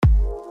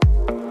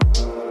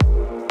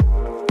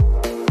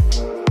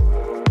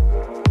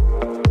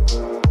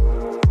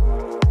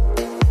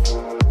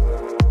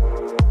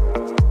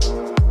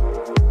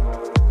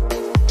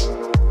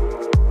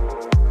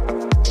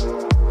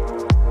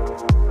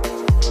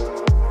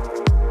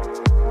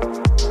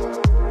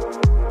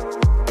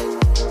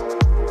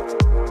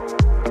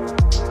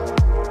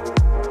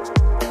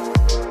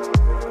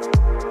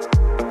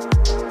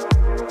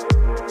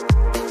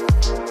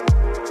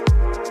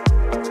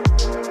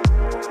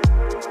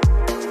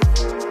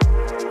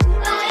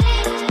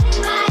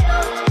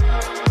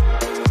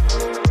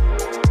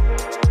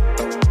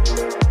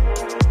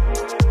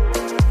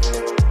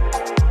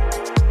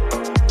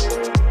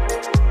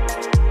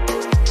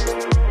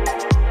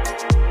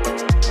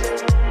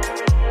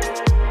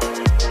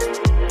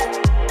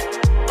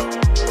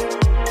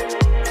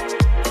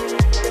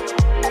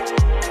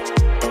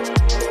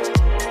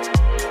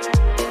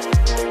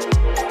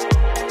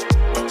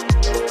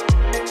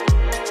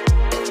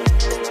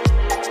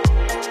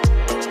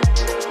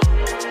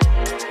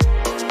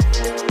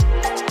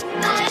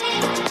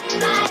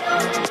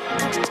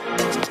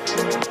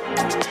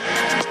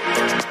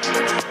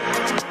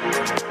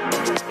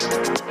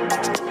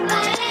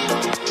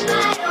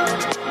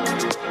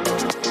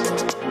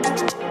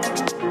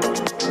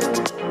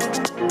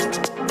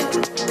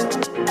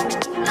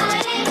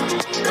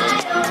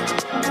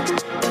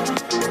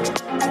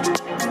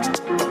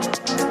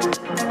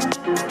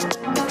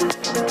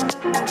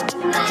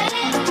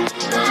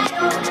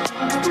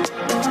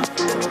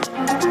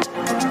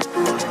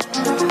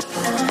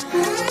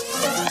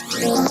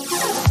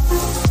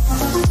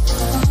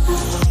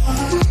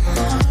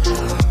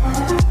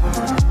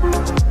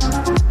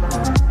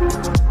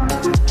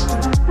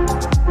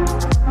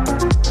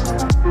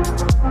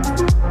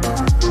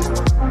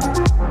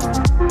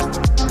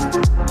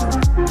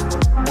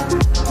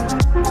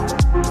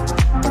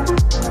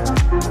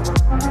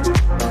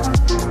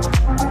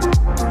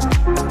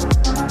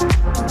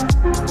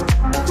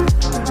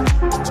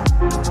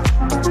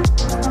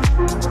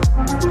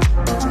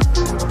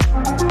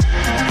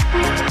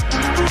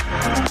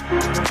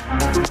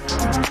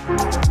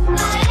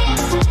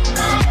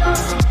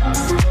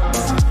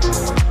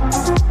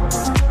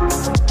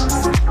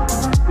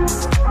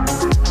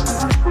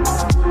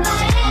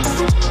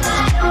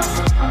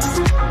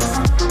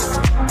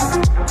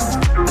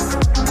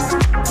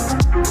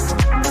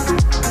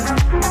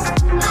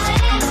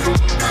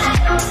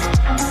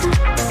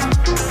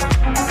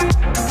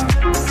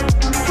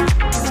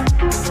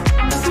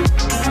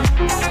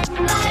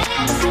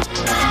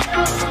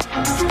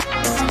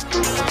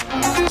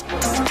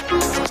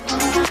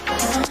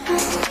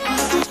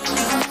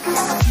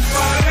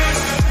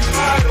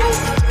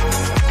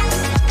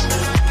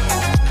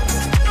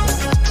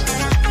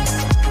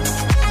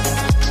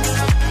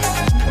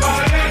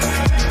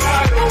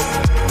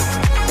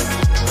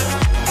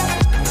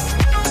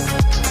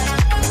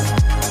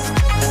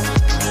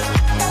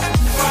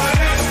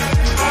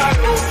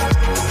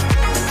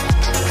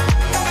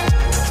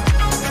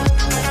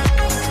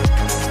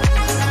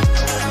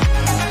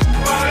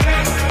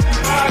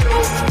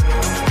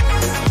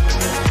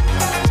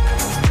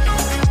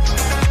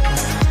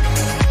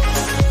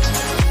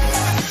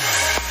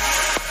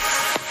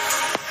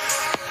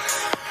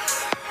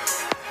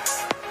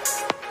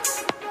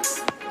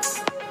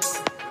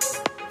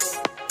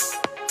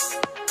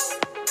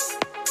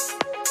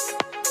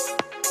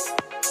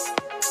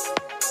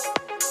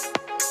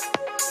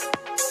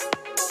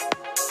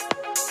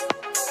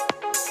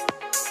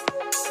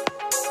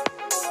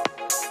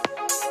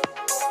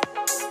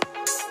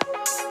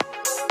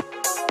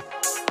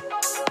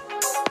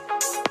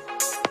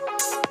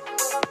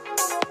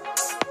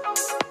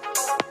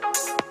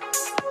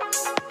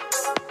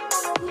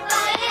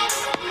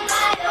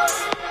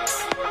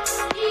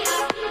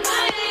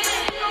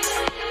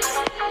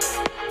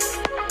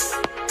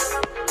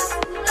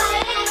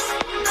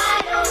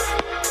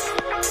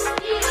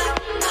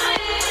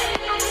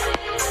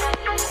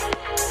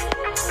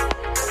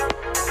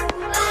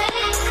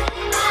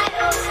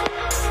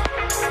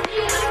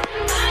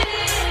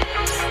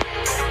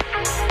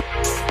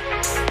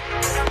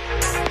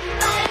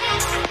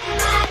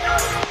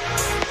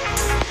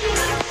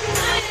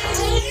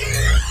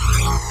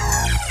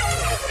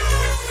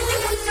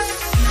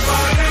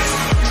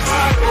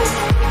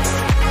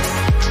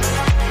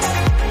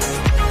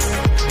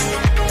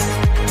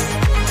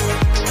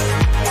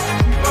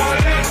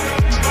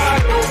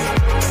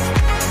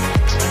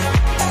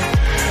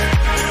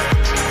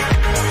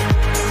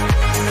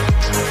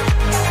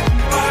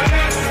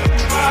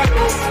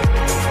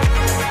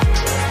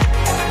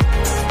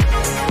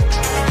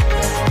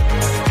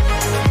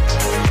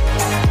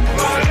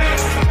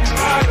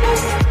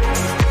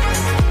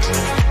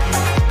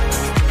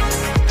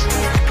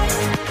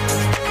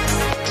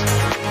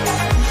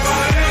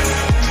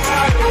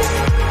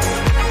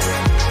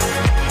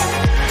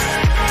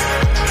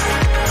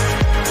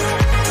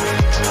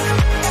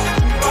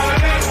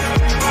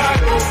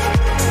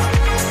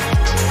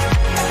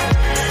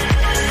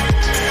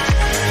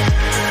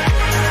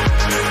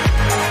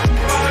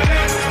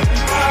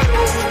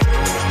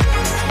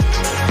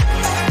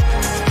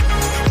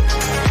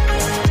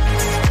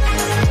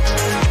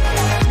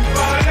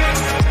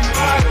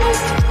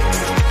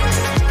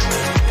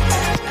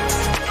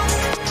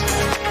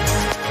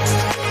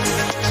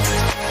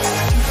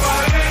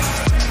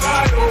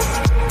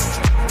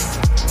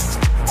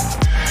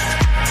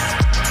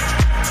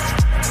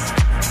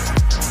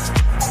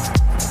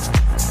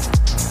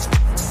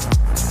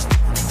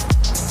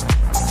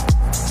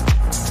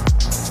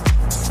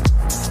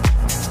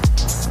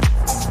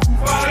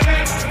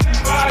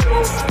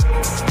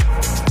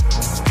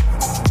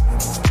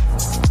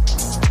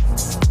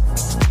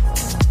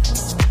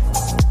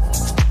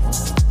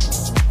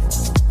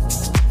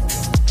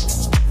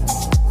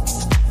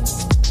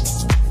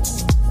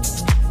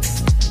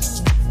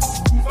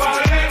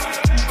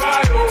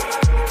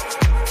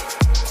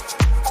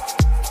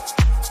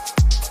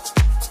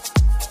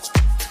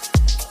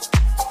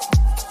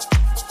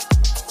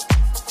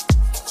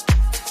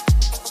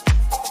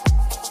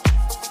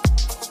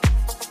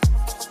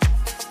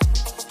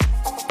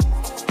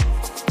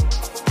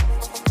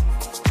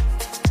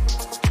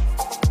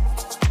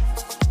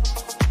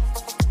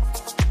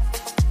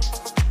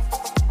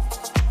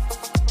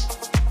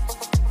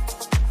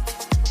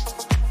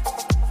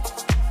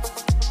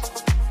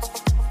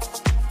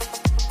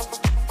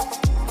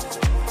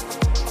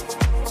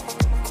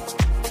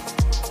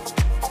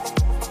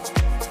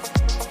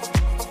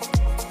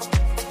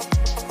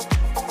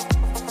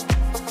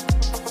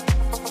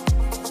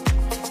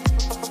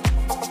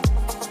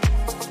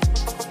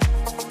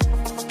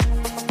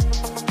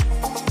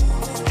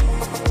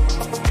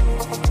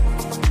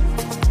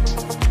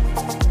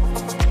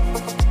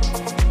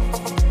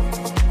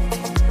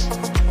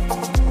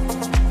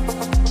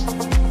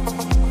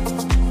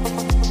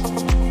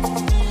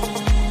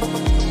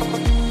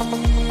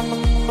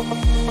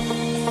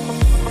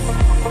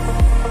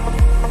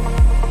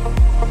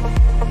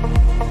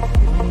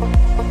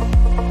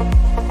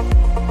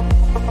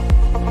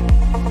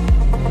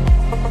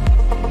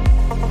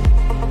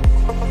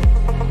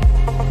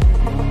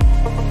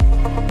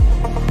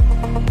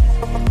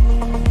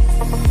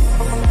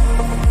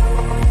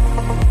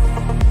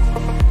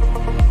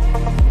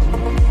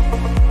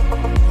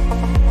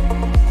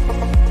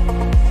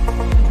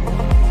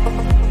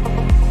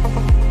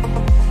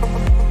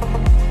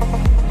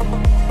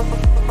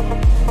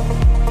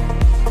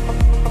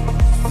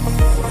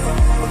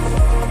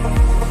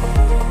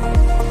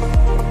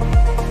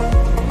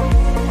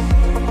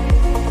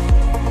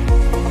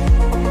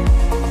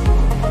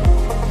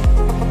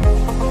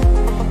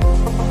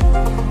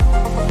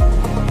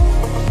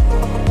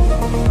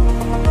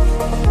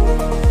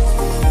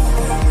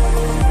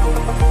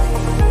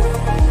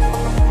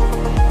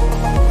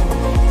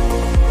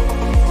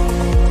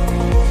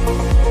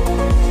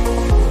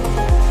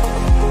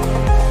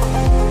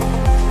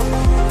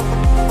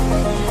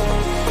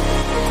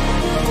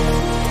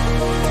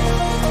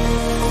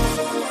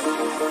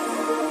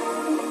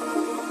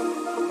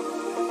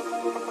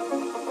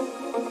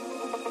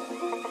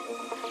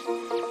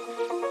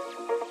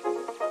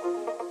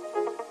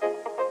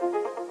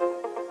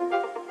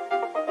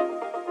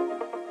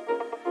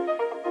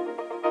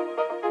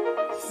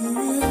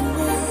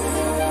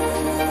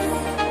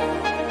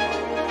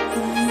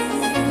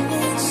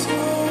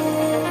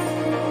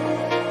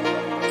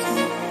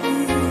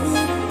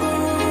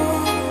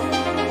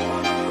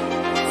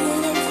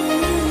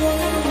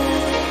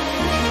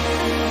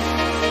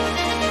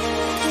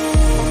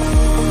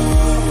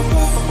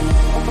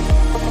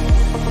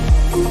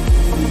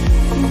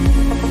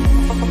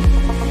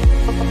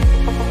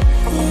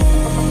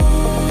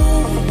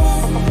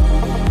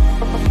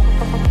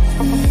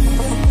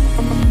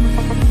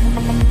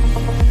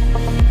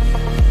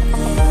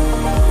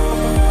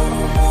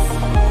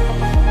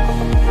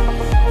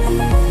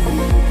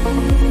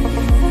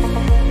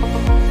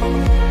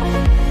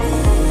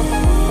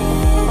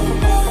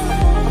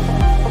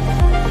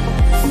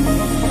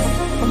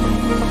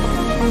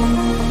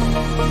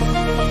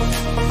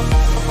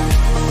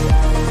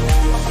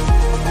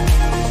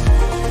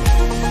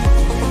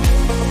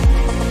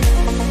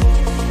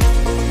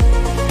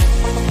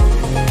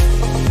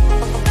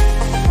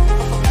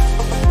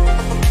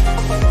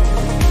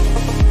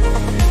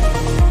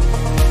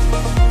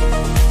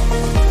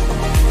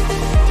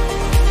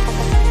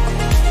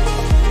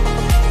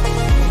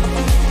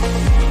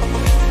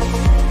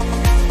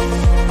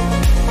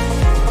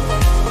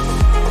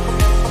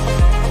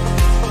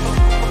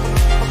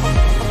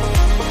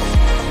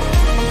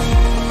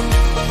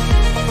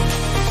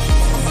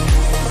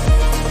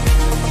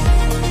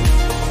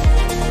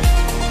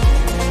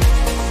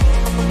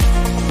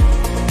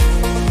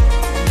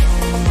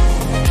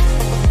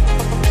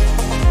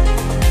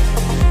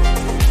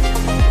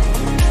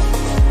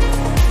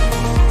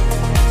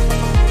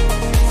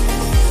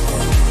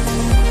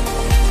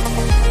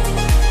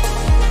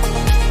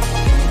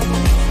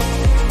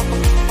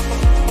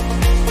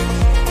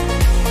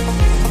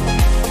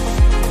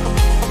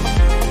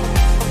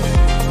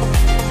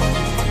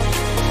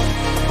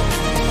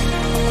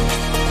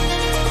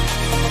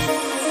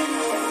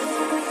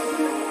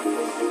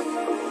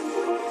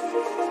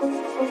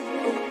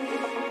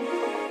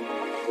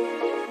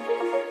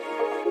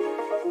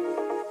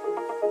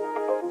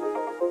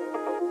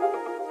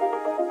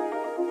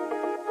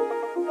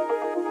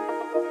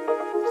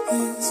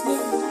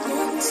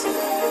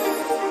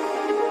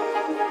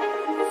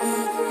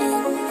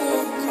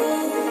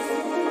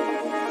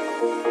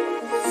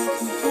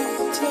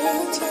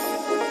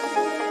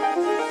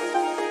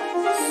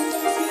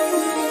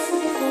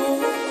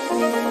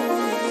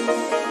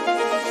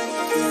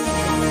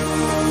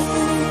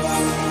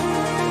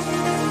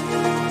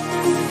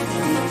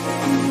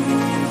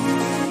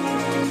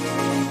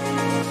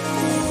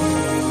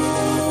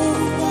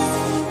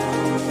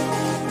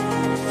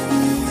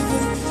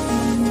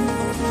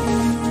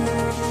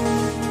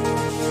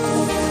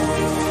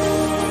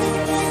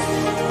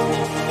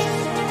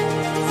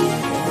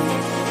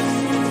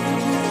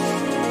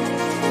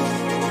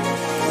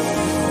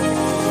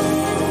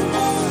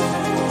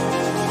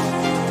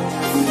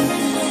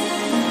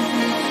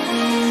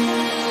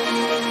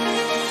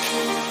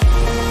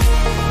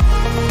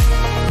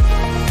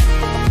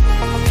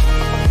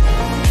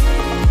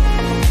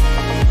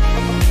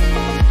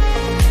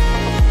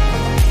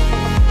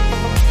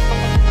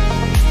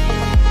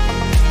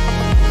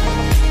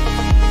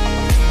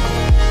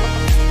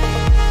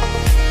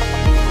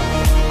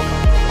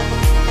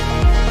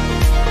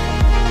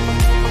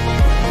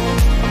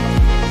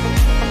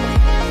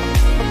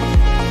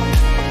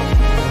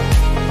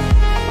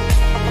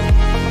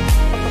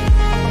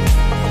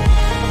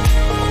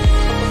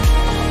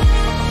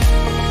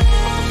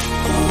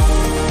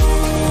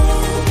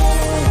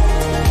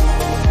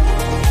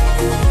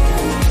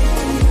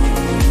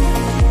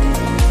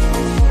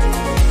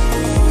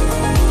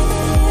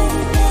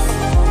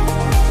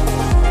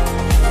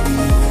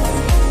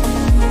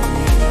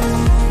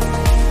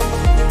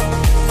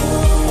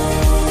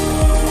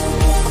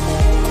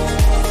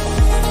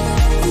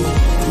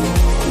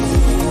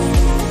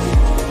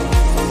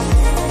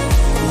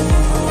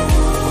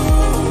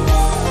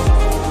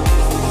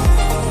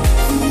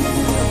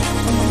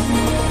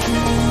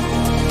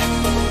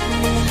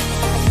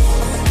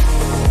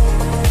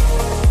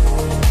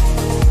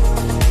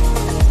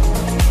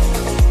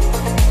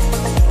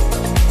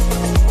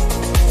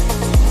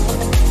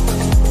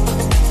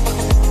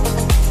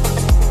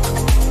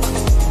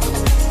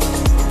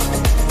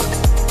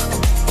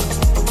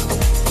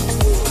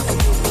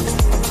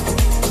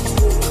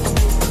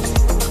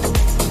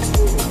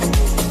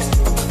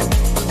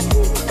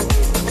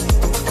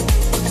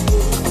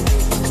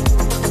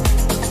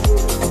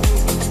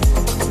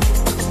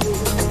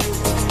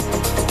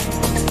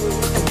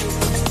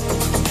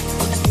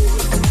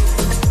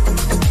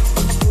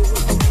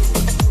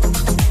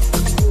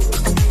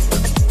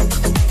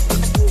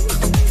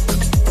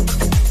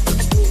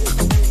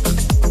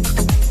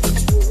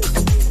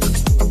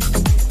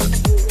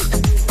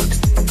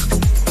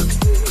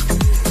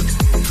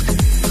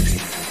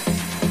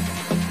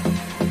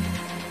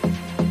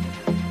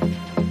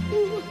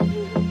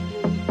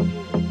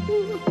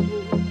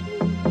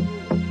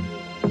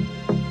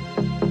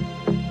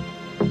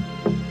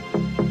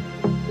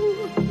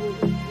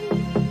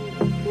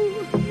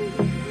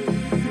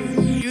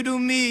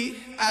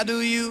I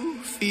do you.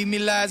 Feed me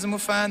lies and we'll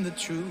find the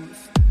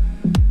truth.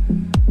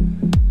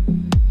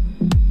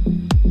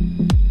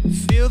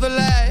 Feel the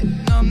light,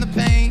 numb the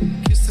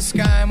pain. Kiss the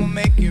sky and we'll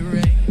make it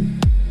rain.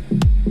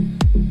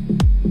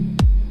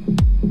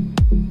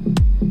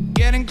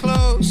 Getting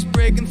close,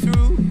 breaking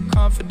through.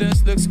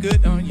 Confidence looks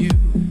good on you.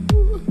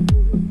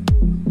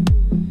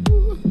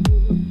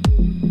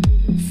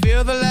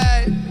 Feel the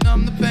light,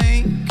 numb the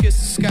pain. Kiss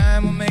the sky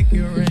and we'll make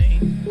it rain.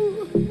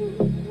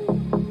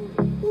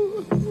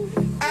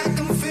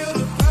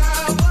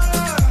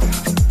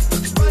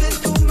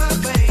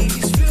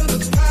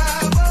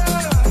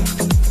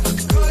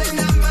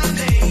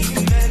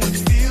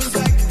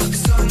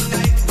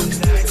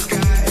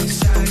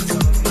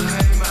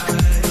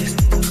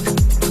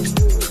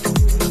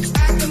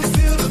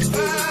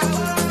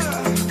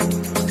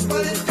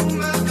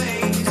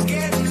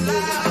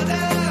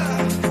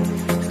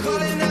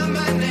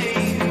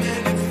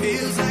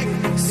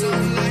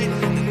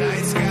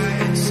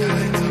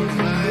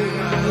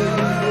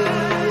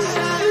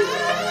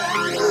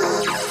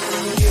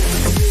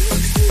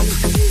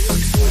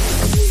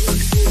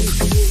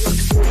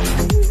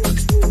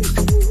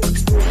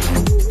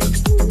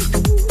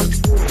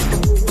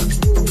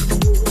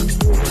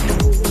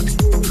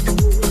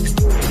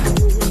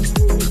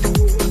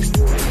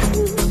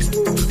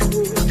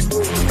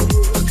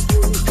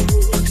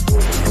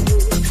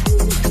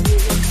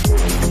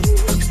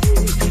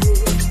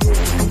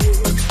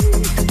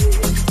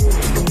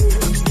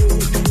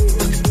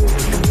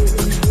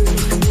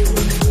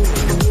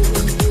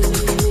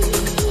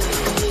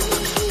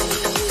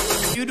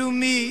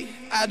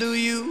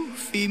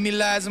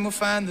 And we'll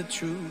find the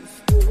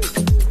truth.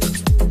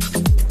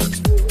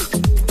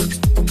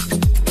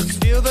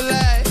 Feel the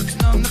light,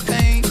 numb the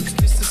pain.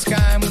 Kiss the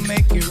sky and we'll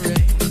make it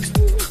rain.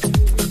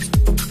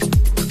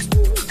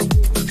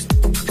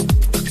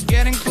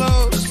 Getting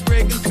close,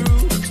 breaking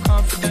through.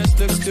 Confidence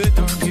looks good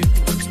on you.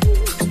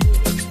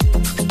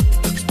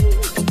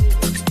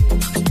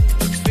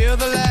 Feel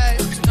the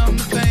light, numb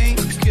the pain.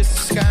 Kiss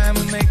the sky and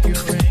we'll make it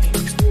rain.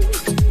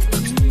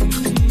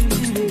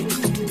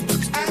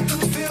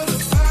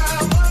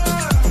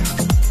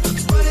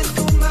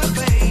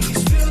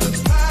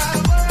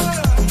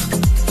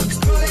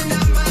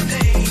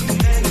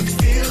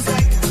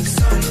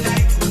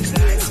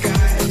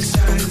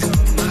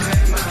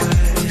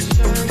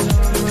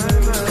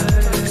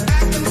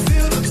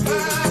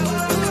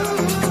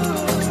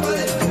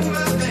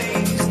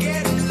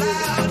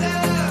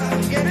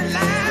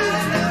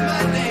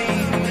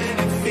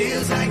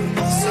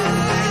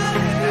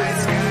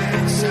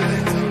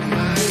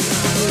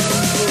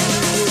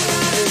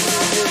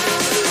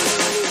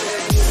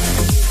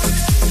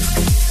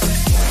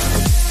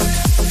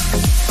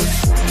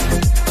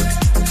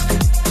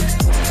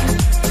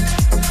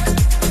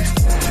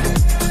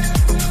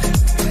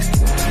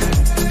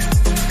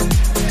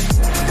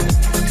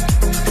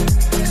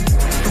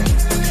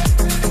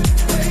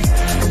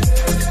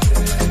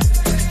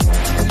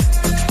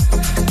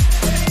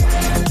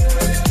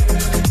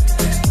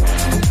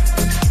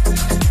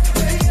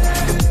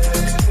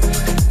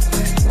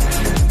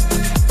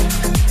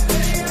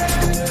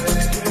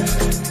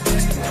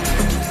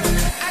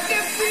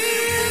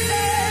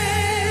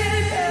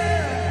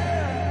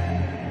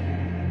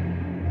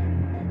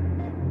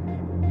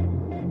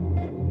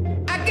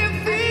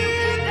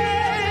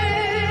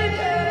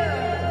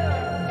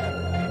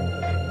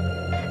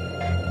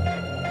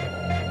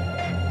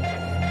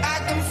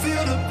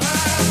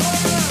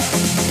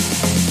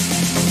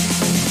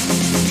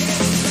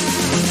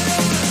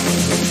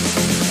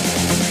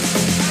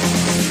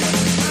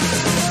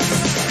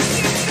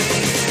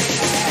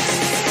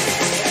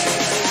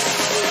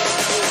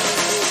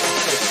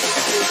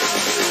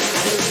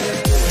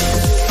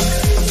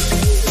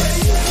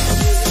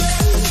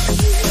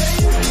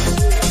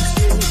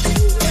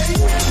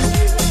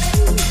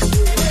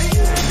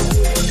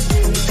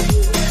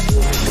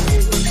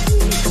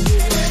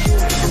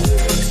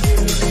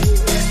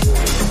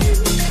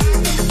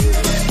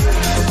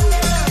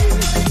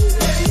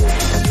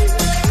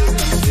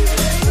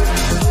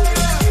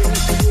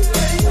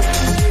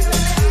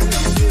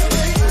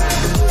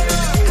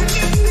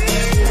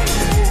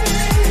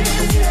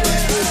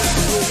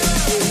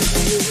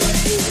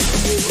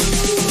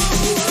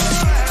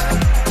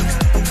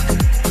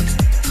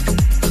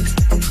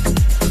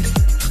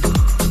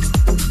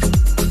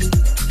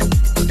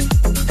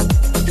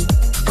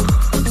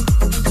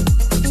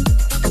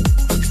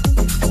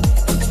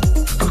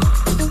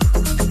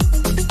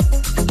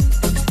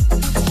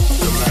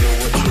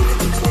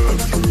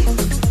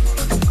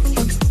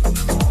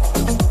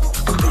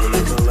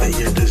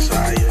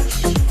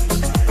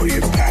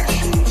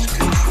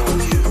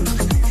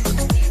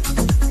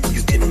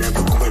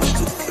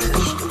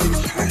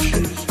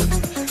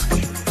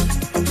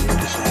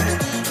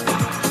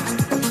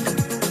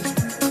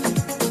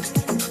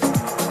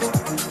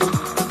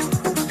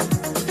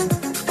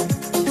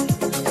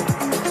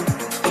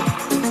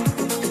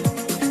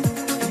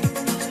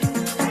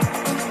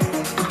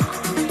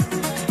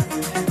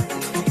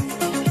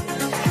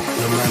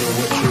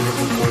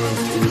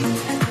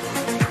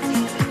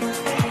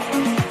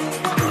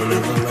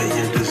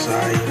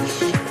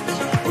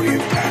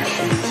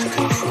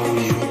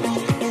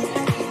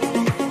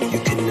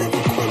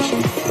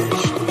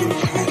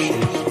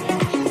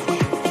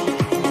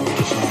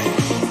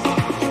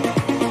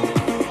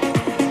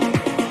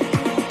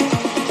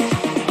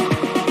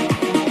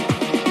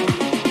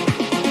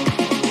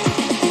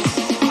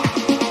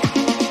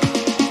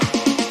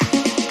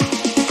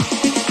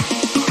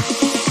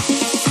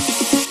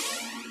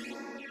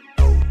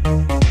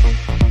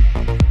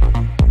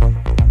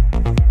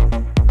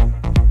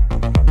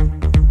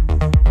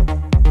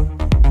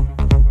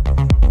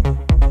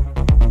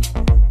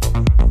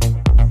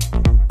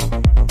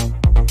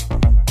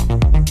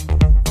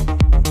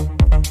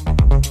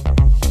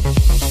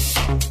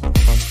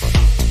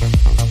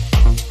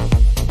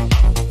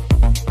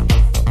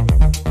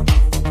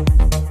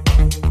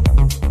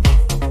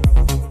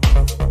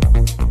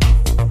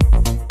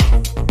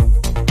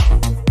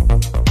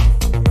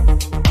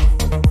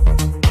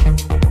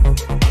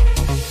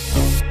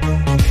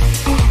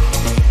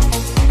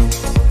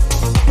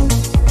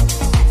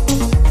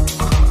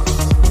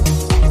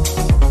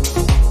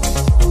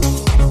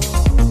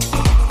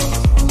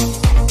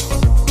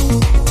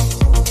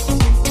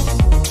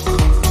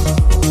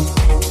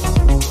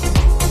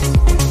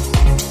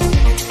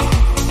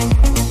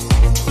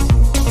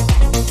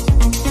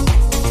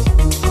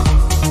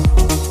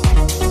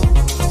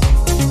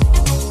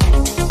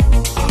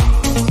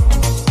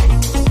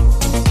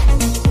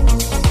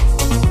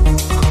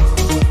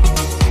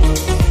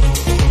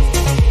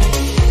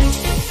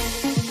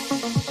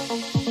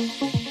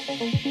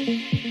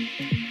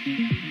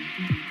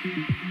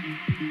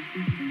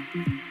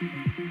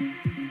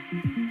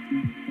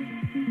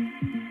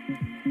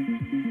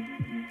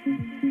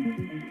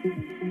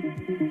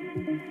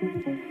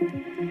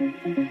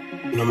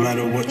 No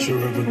matter what you're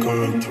ever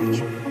going through,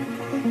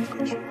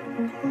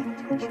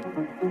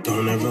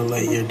 don't ever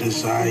let your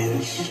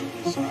desires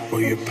or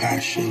your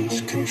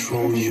passions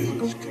control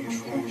you.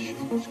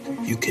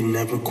 You can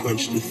never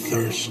quench the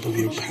thirst of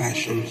your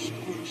passions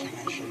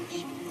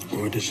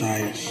or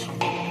desires.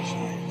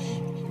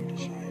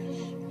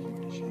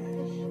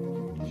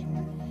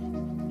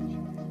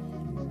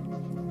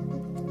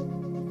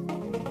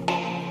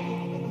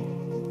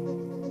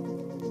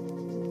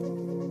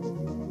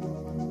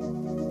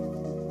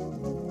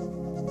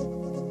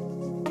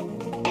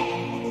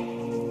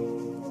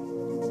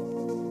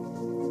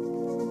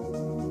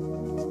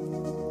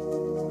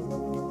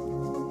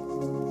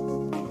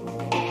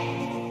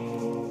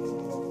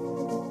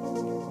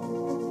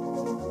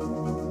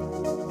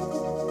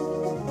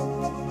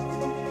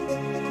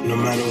 No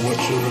matter what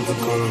you're ever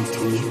going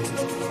through,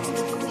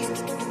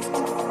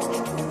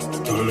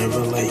 don't ever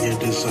let your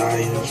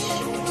desires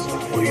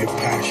or your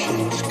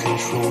passions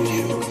control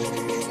you.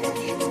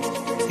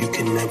 You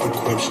can never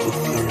quench the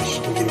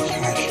thirst of your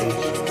passions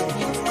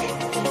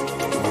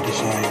or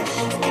desires.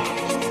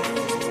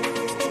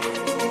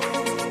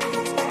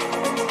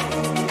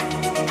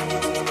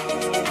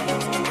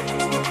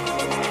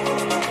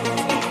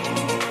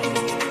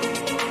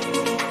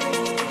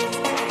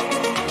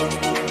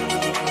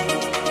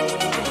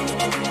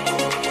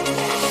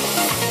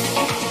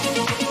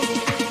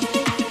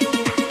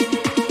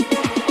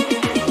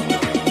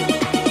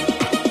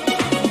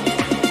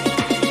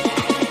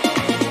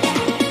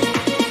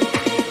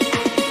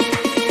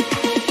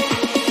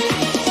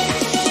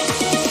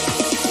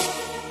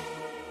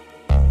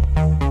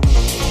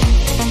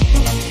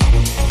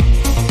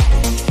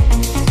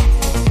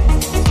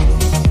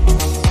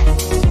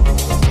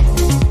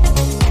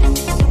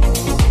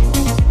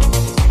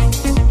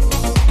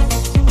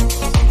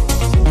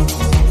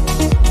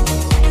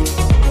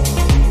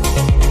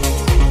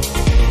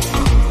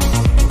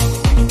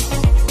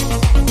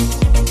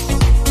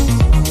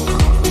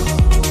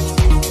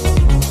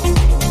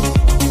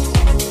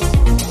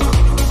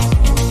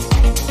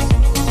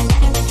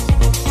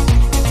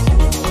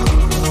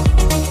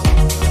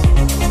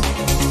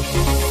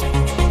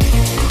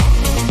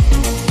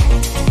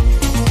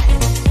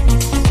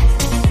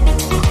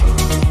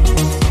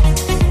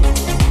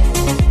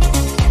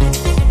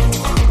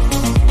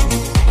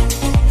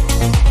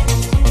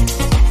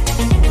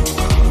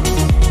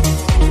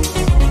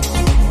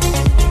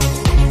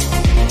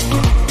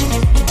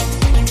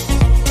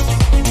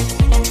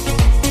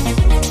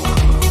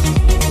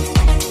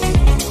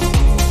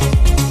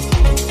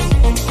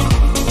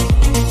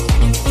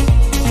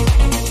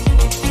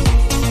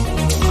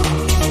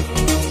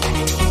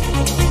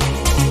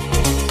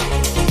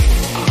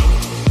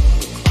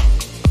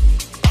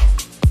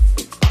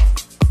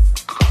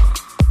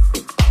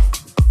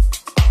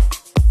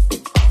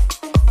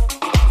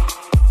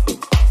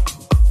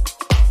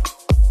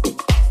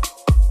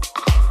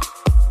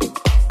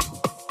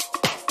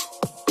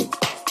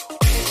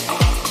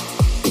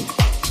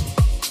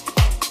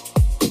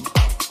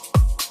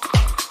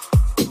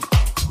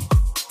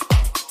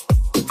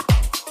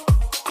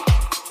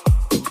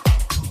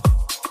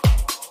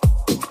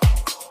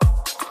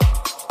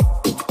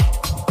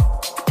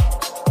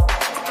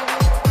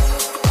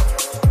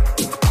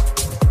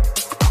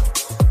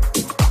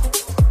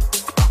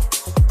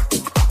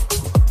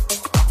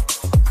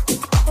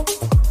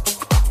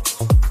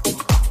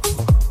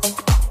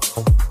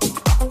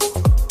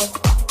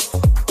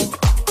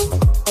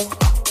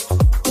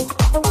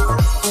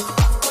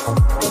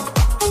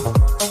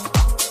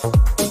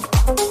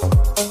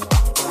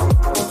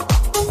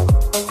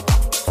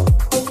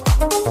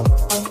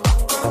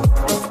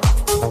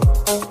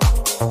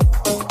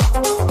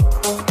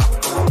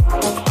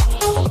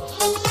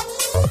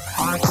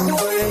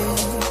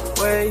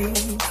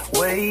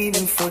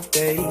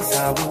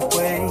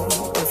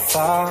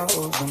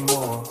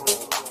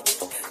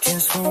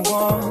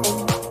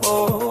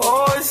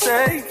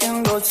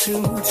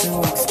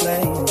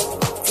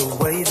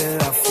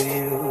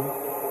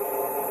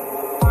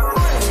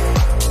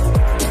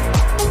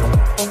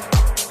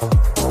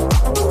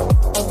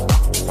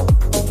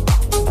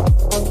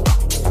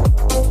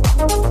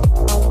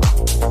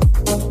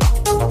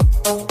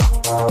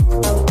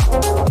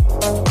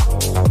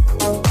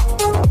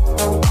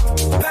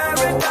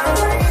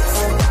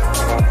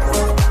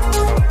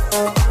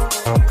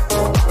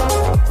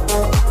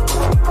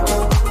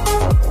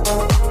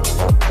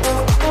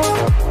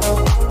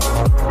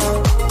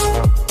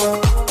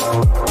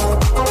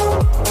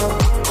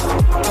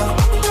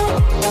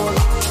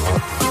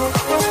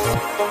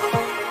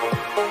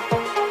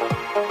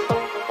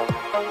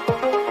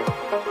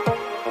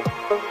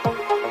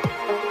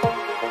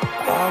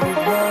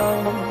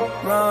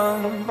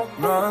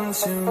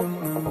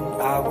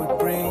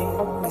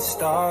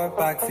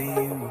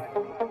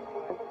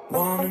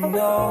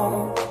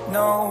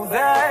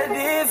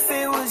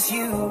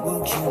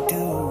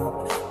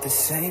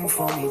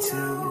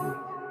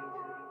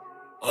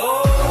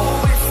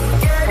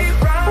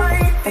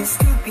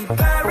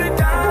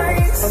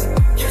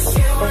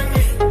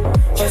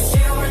 Just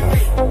you and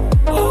me.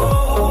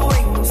 Oh,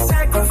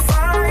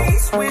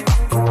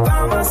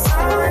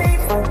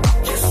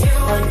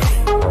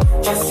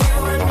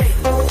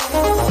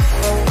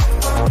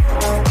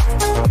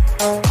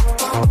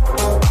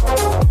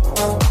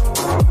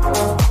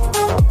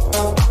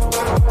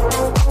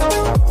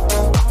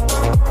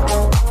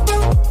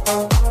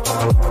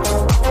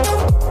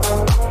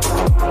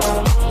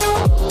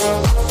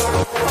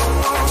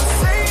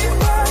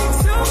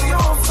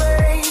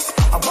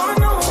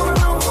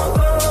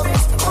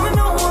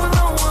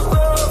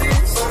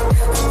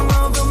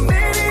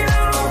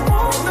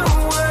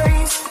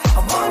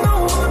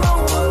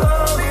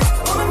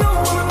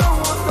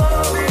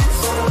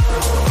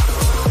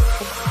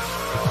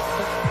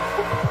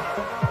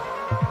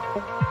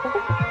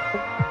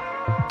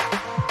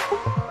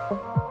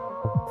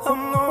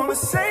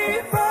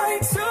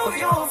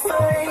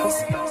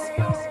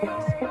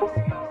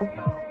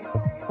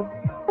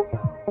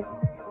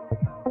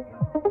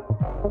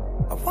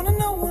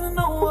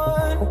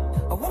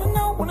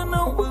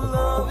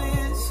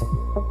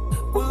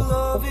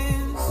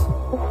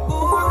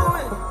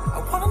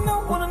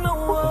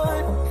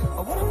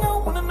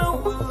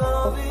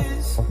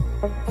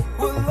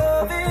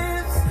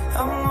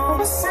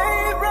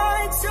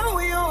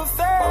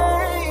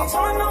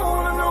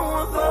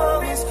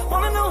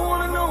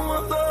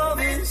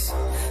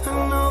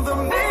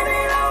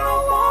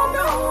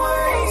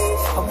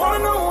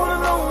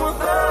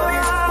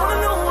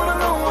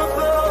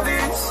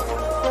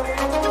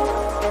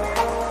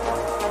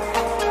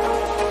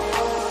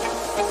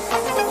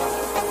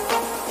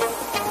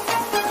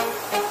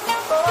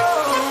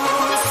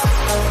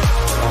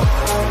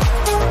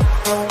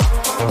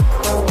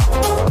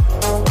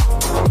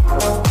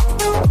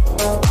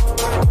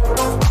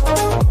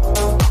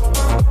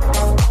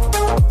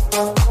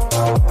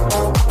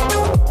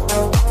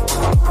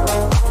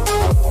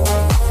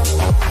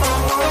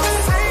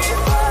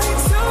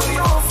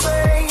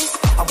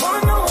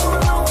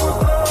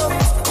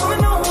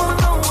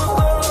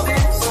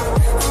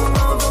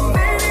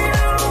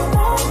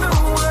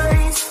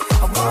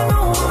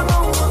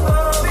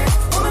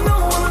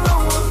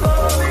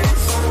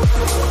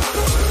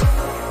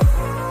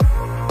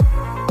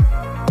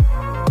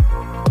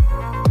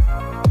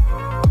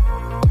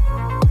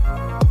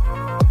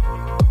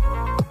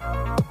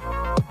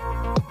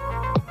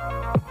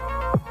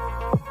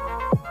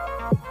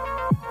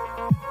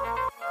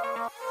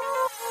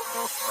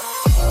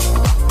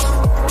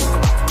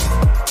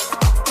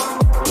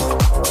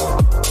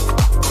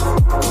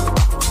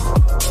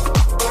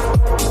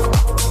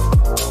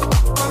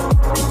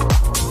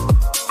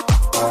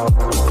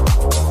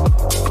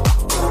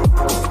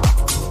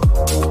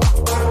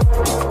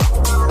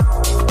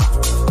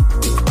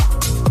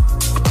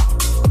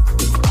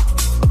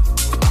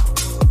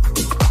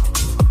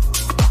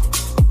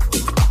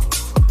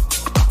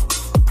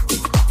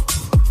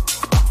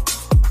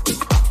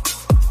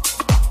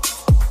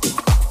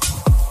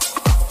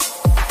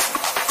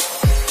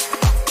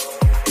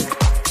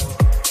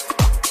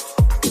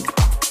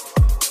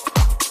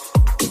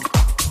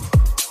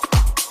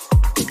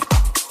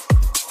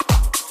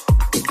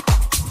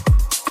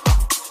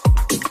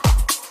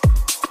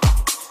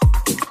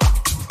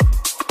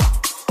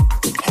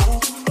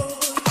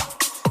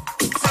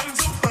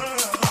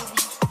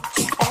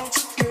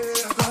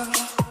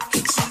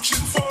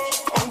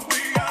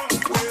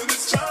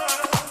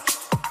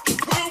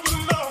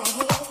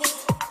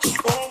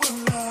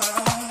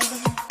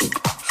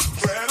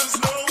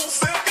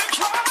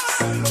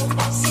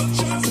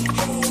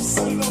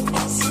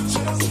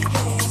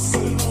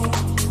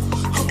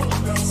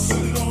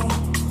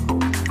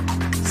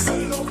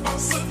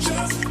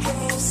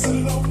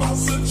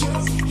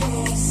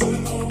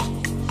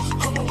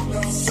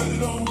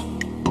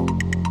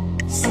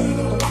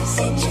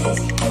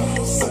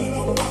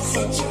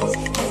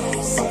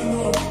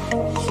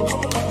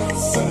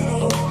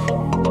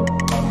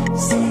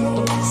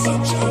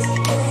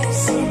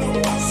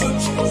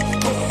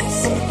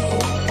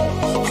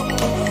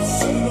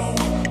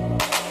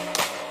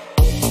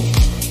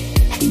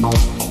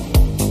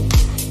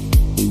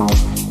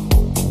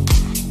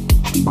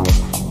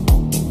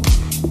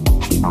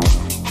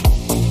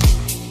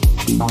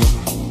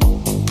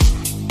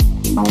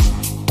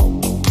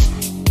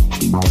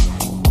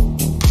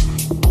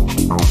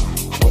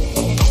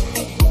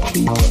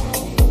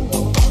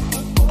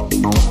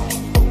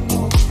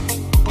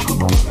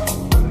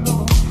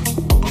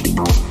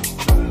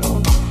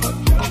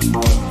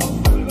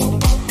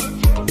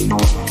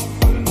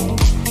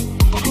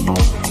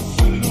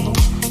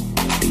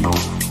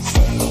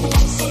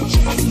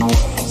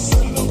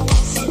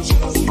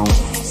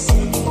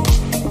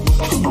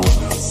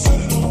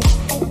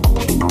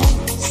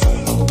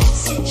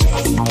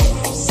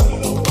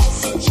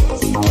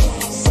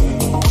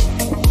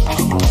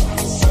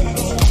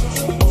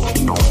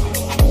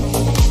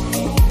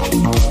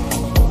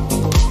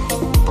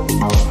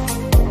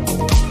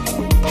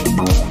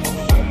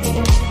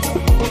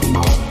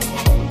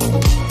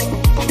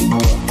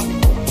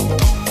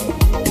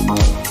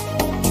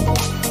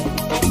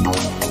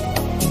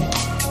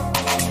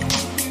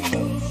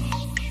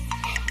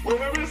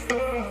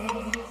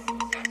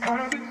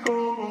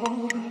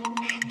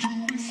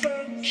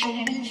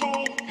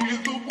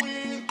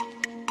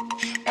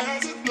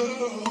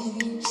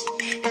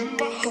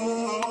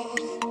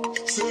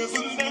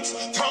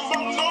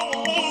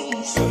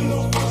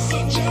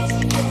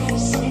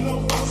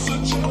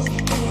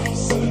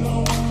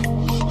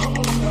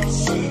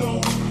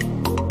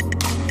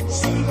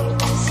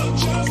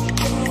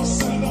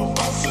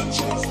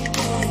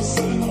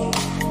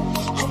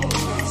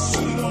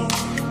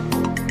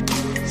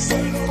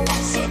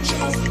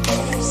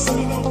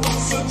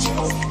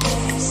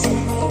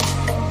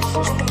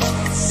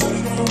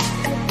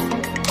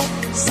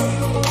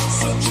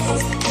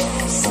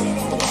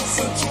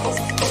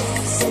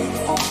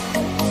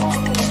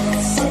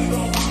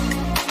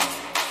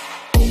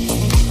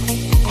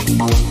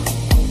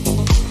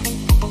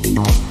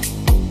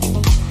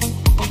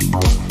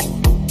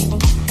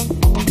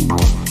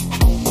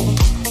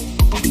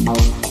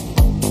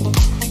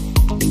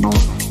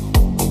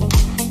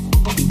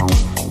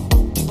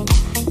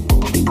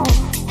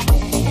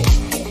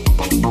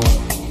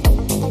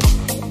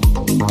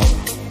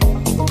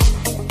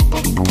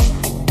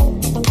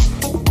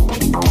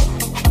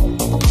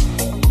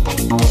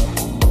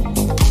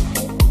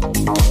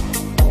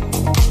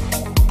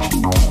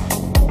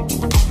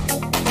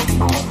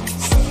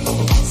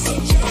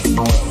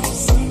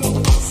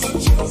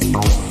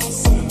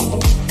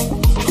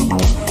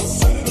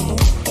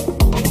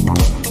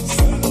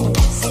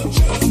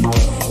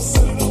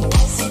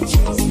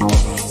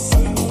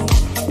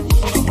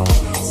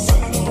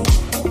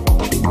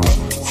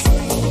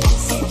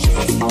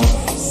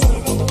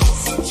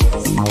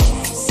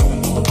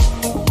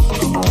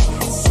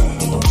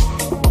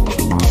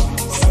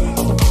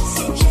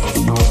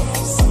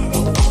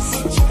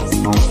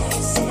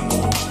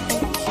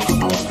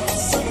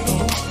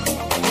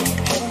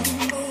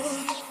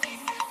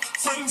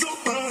 friends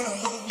of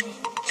mine,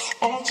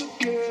 all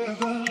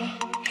together,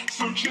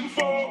 searching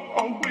for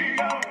a way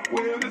out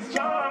where this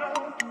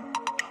time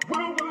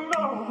will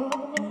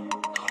belong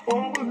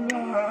or will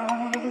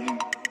lie.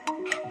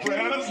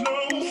 There's no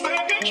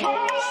second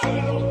try.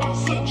 Settle, I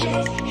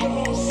suggest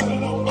you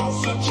settle. I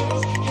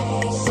suggest you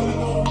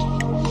settle.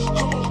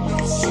 Come on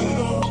now,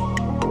 settle.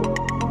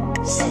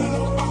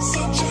 Settle, I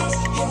suggest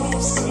you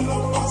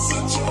settle. I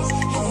suggest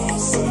you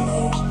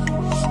settle.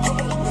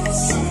 Come on now,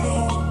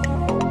 settle.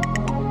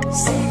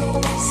 Settle,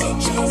 I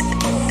suggest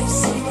you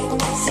settle.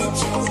 I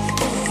suggest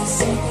you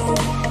settle.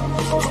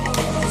 Come on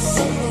now,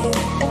 settle.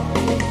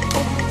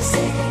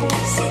 Settle,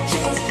 I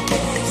suggest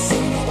you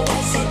settle.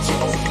 I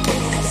suggest you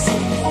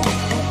settle.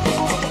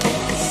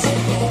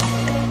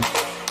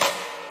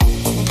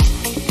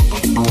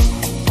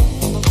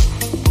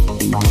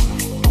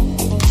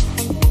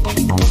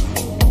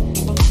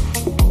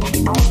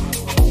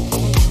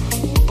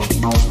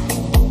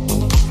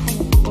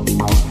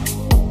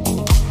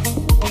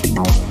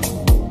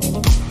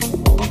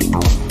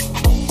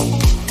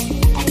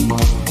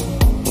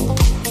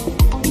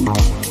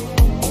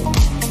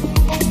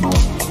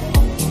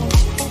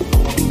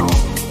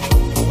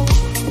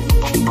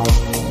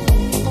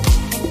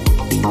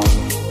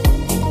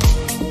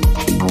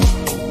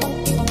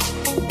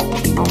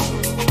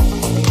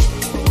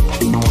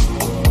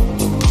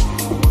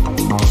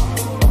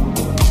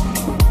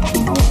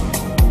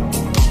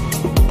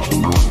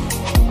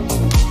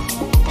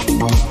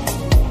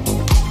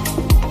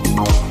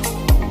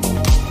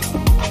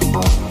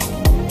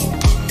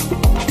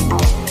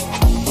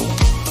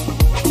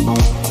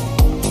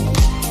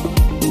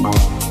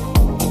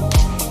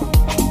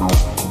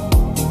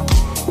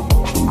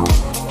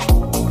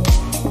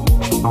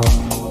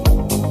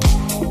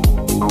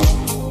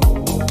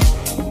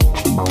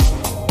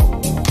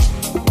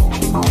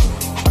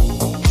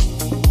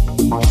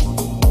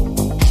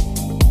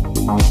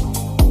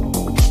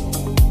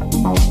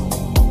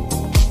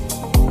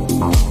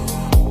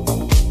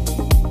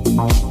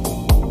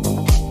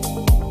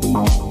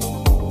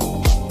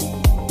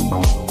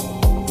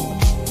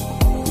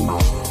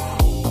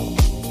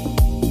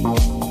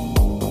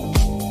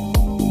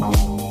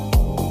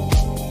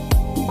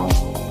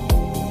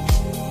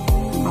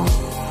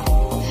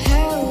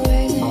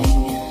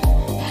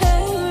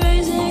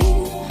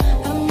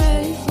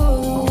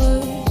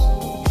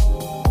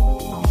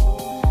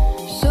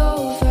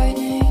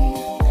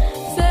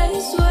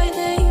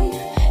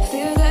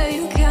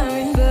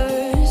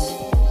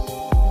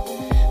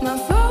 My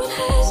phone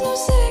has no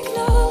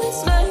signal,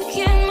 it's like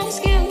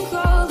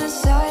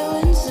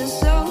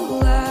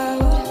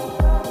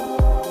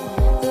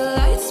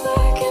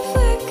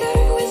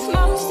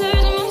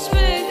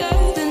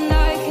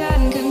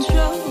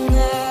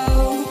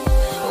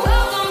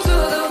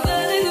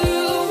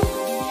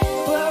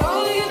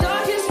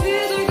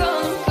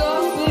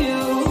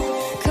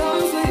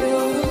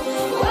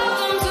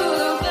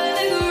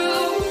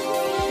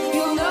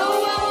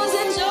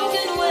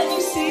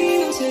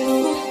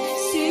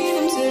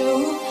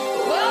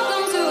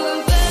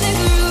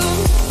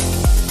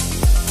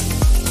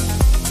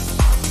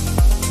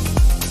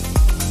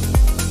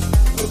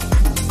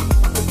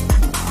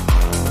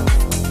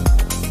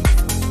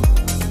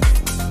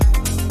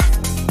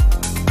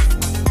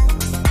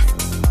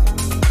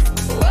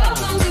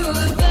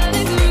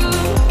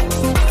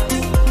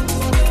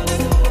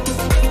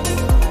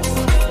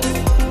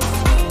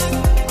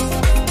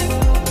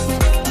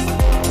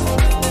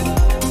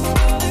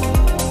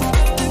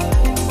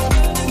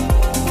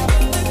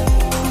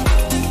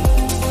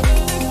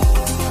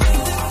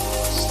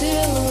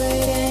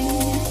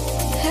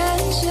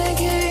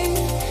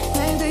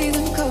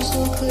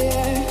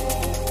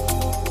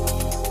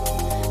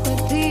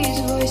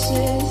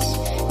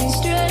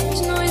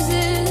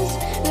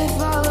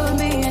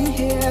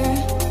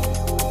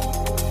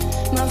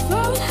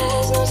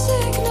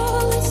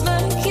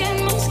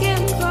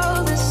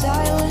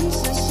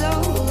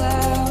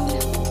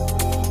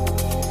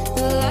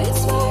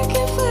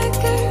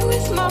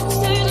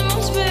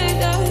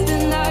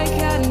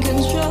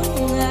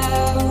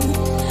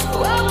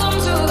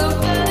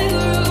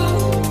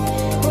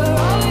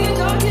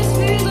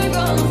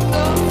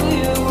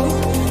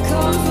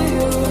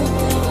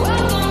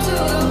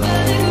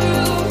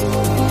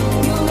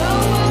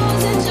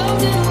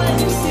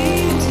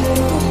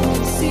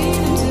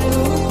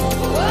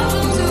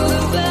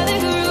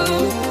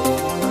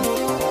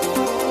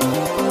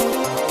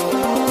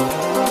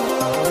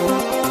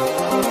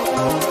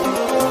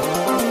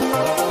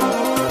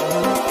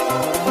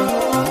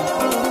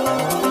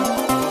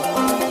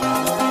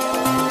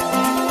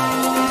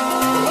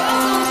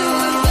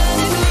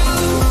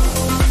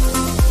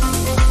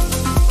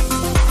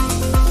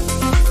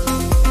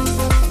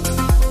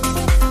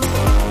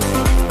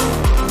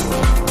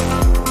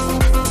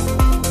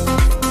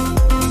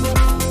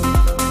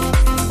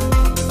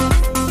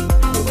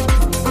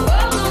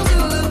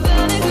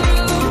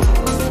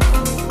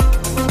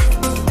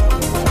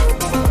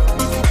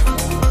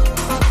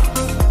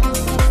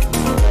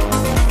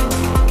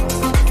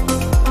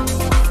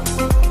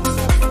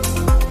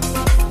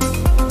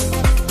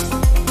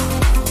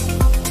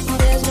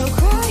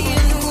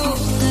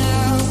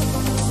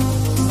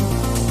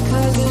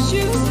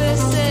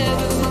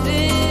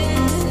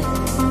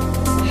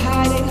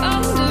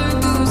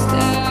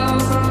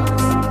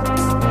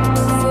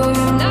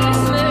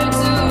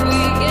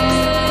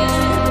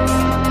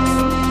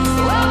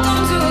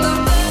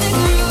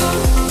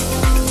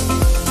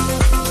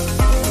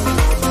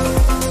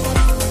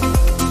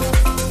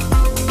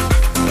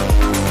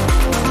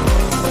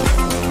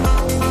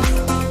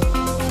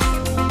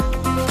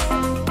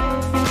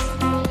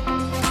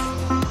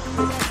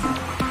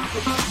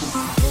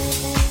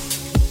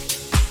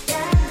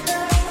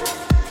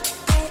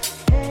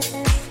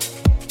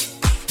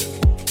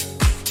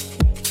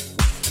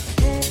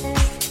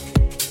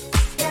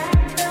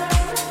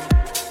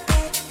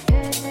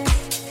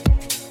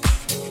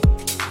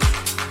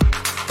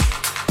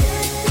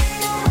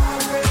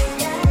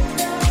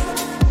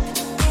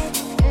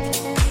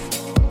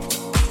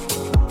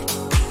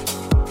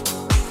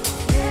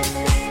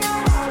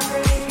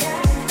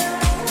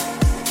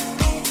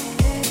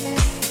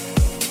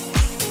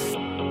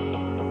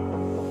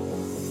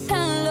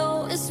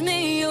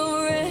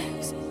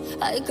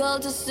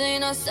to say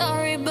not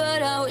sorry,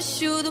 but I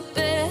wish you the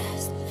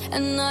best.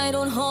 And I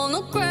don't hold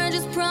no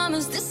grudges,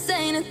 promise this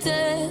ain't a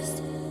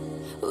test.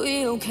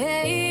 We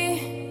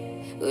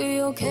okay,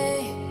 we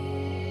okay.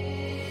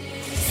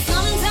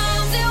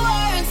 Sometimes it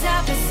works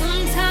out, but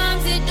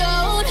sometimes it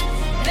don't.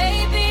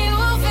 Maybe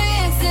we'll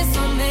fix this,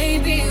 or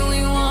maybe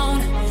we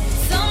won't.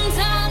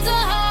 Sometimes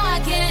a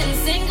heart can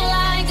sink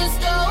like a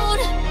stone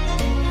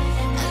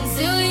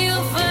until you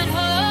find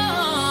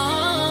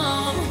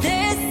home.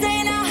 This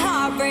ain't a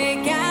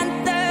heartbreak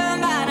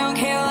anthem. I don't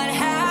care what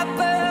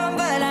happened,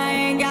 but I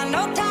ain't got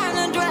no time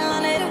to dwell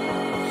on it.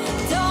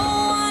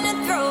 Don't wanna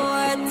throw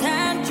a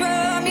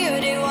tantrum. You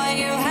did what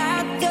you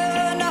had to.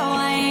 No,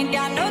 I ain't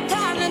got no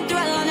time to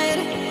dwell on it.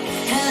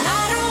 And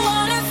I don't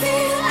wanna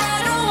feel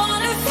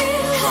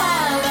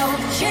hollow,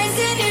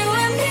 chasing you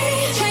and me,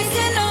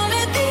 chasing all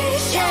of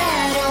these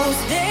shadows.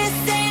 This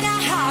ain't a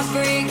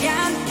heartbreak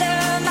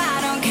anthem. I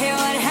don't care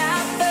what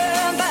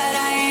happened, but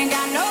I ain't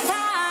got no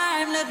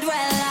time to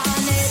dwell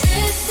on it.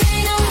 This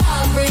ain't no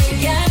heartbreak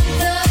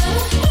anthem.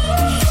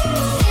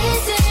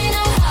 This ain't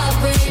no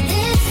heartbreak.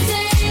 This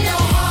ain't no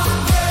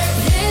heartbreak.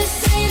 This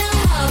ain't no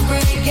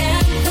heartbreak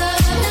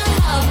anthem. No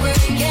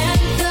heartbreak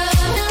anthem.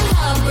 No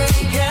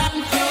heartbreak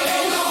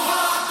anthem. No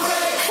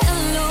heartbreak.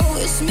 Hello,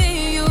 it's me,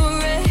 your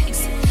ex.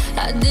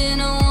 I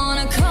didn't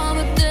wanna call,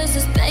 but there's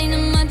this pain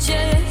in my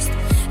chest.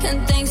 And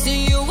thanks to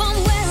you, I'm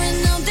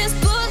wearing out this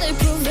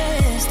bulletproof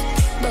vest.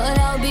 But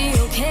I'll be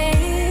okay.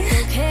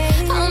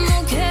 I'm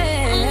okay.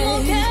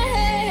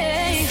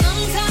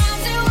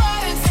 Sometimes it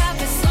works out,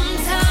 but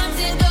sometimes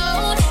it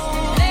don't.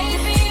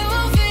 Maybe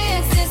we'll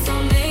fix this,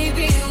 or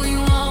maybe we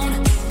won't.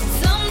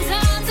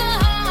 Sometimes a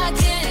heart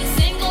can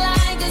sink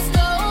like a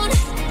stone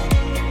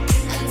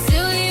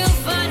until you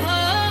find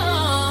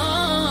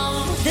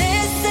home.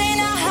 This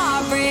ain't a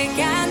heartbreak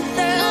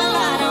anthem.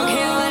 I don't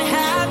care what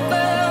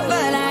happened,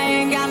 but I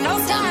ain't got no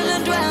time to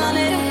dwell on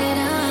it.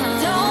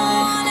 Don't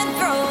wanna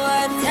throw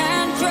a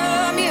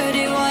tantrum. You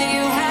did what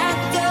you had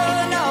to.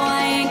 No,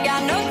 I ain't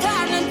got no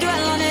time to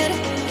dwell on it.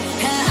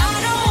 And I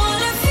don't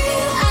wanna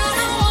feel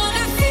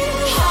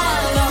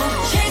hollow,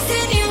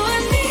 chasing you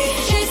and me,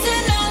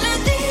 chasing all of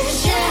these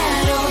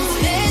shadows.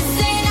 This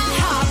ain't a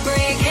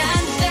heartbreak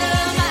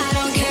anthem. I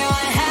don't care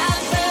what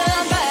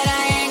happened, but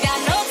I ain't got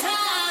no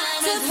time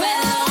to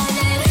dwell on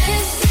it.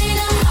 This ain't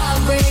a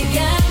heartbreak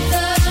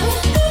anthem.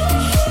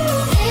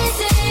 This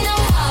ain't no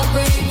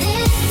heartbreak.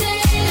 This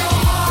ain't no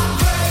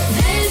heartbreak.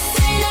 This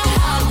ain't a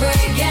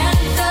heartbreak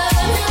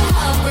anthem. No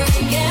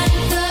heartbreak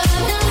anthem.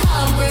 No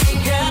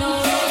heartbreak anthem.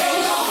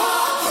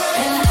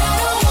 And I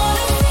don't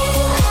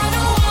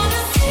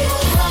wanna feel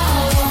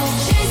hollow,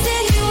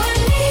 chasing you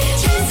and me,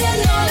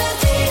 chasing all of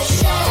these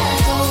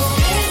shadows.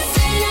 This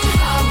ain't a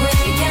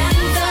heartbreak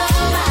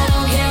anthem. I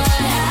don't care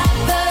what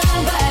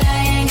happened, but I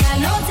ain't got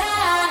no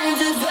time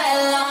to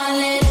dwell on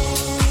it.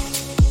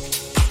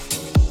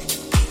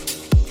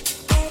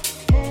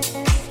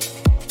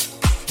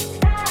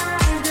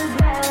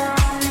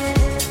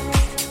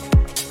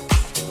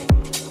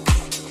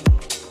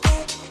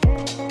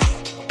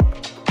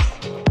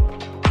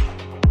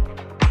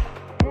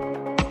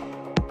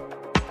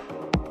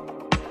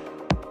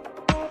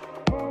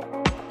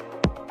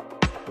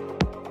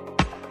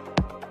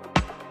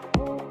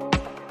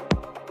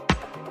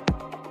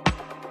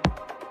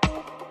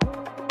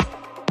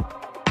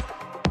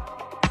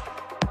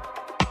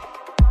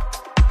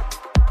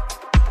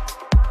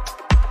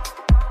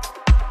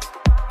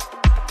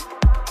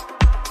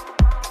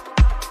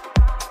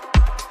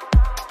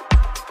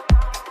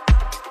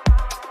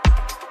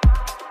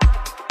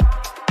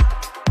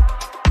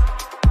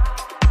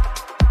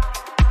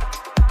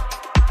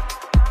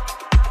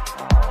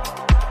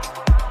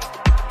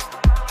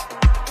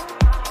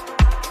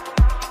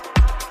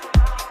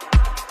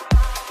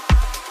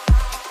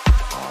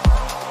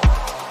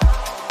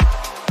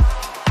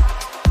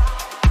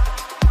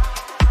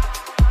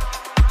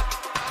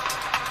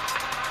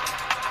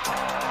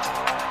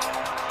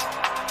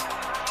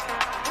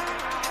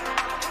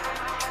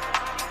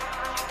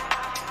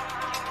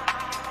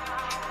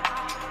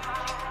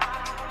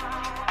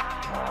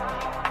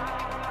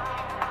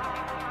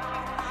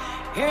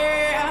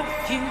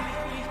 If you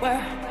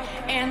were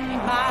in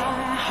my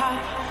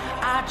heart,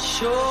 I'd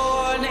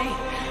surely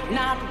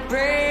not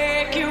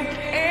break you.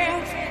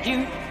 If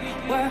you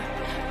were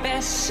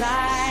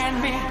beside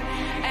me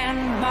and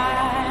my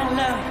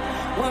love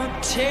would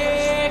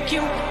take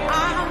you,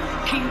 I'll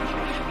keep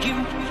you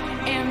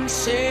in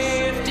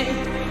safety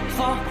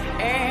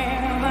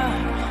forever.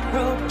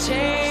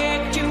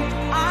 Protect you,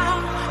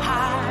 I'll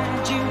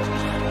hide you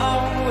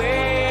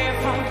away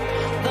from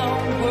the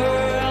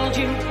world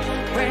you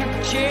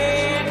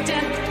reject,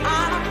 and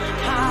I'll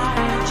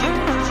hide you.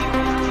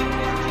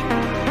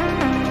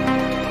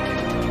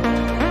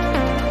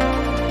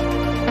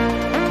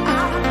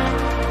 I'll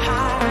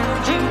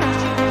hide you.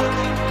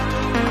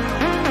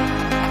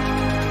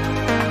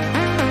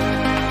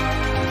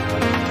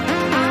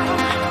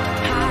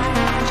 I'll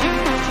hide you.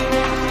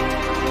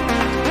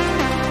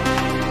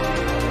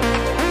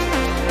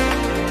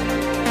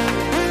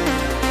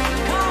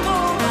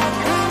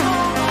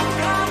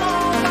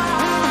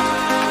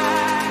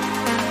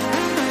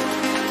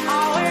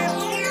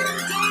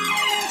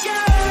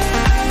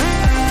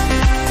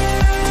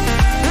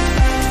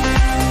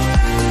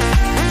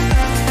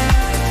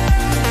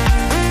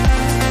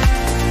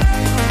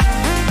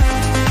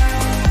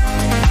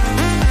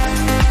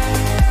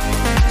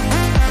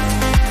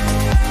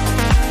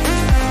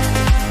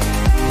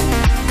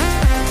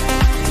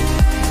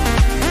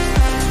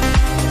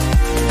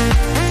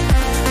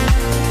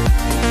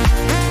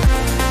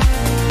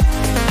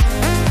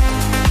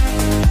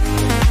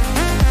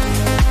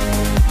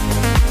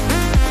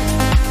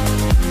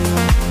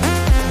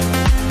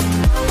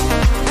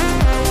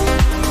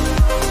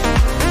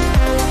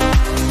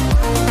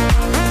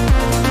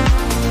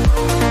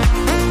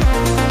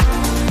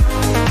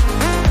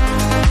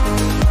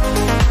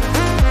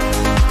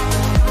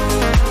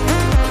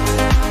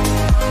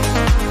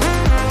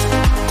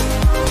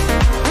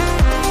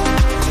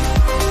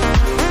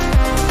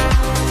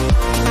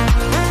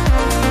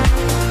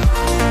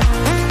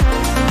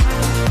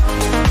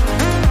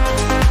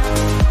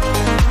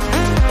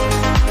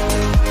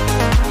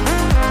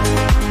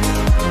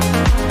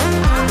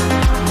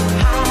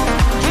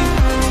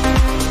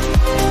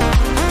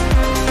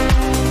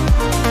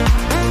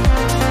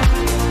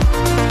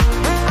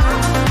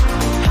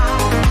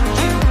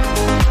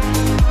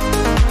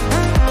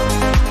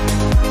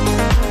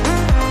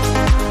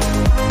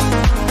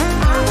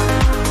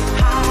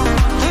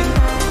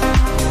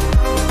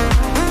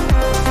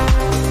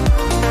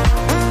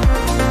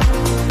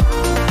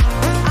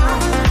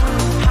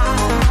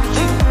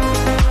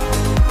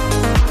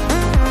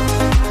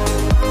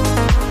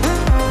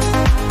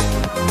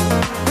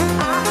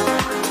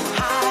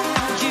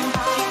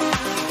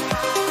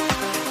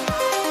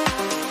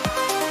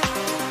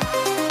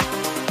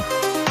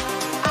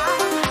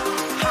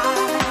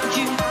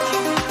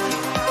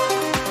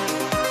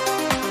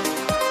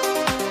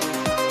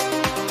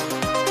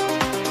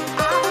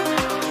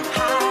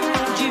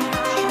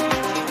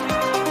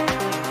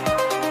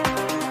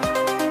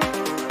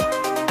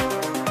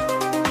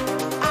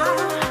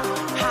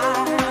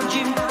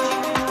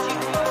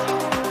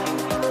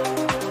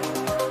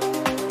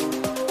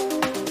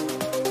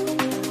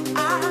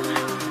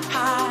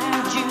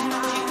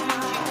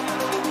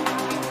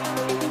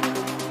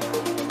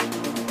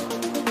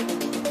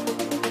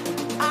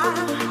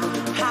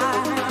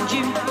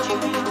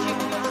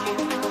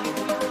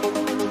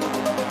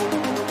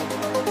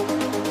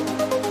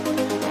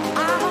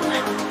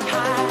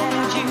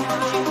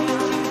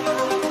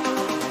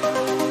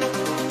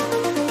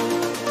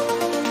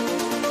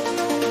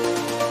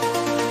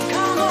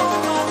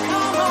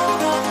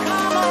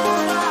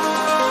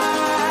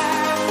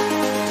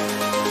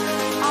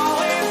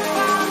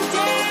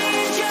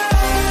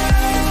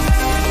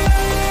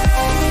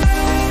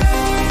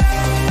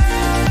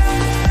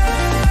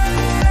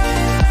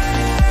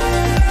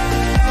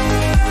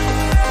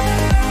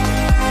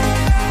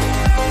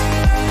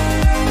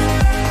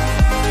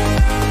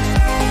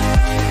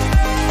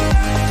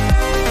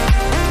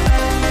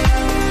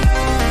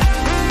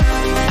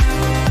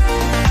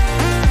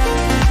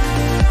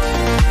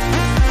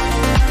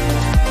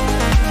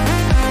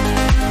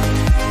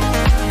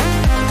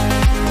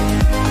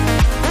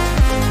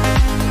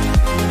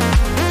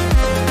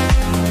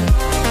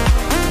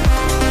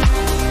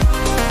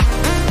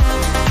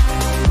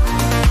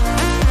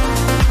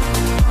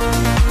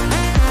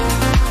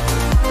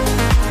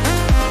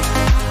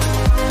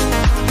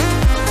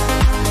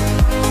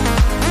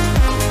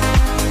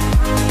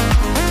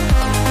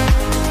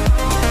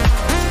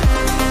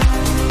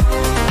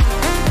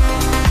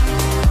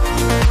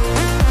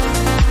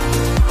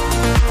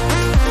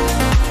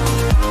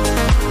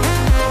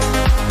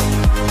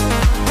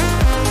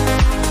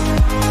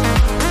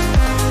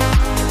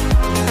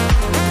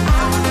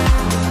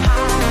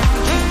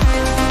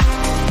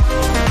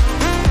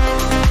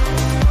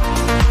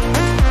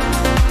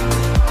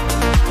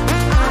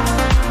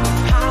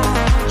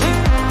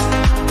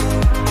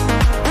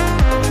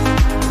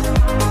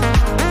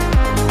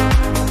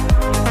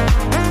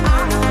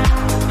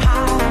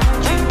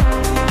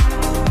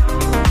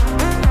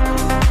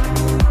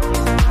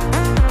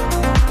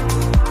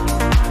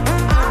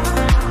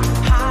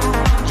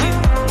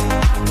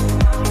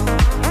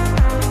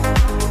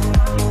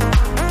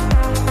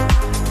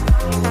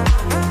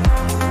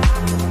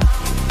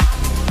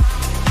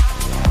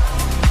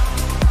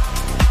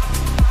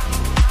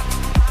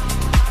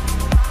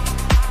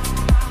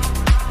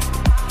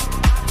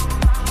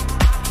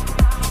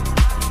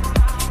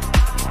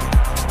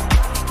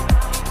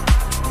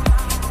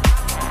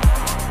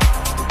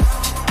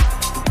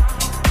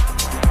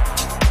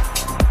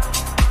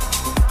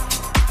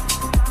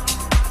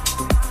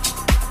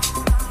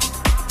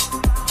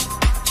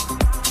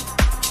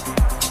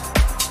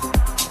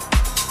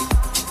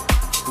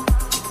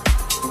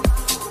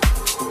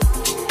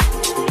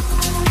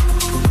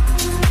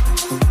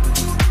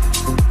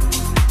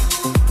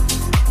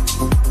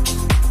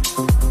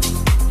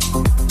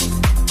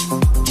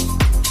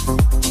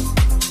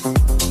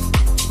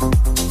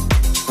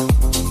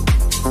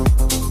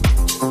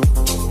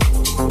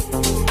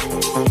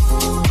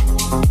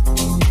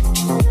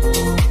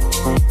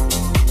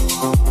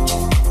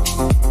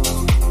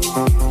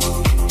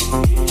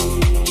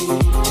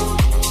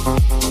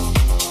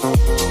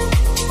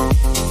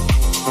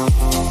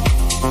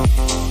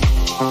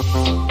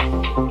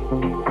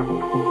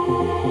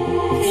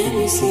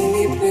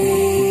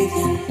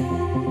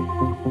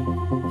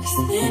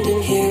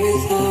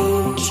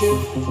 you.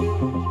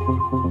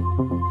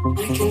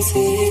 I can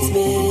see it's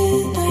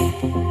midnight.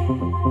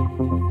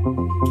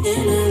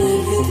 Can I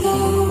live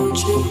without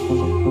you?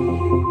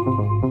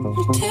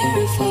 I'm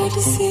terrified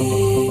to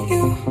see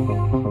you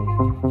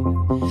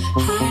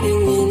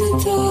hiding in the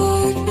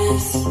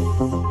darkness.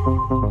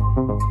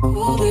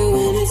 Colder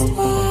when it's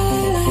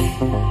twilight.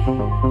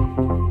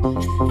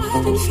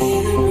 I've been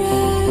feeling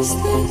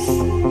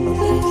restless.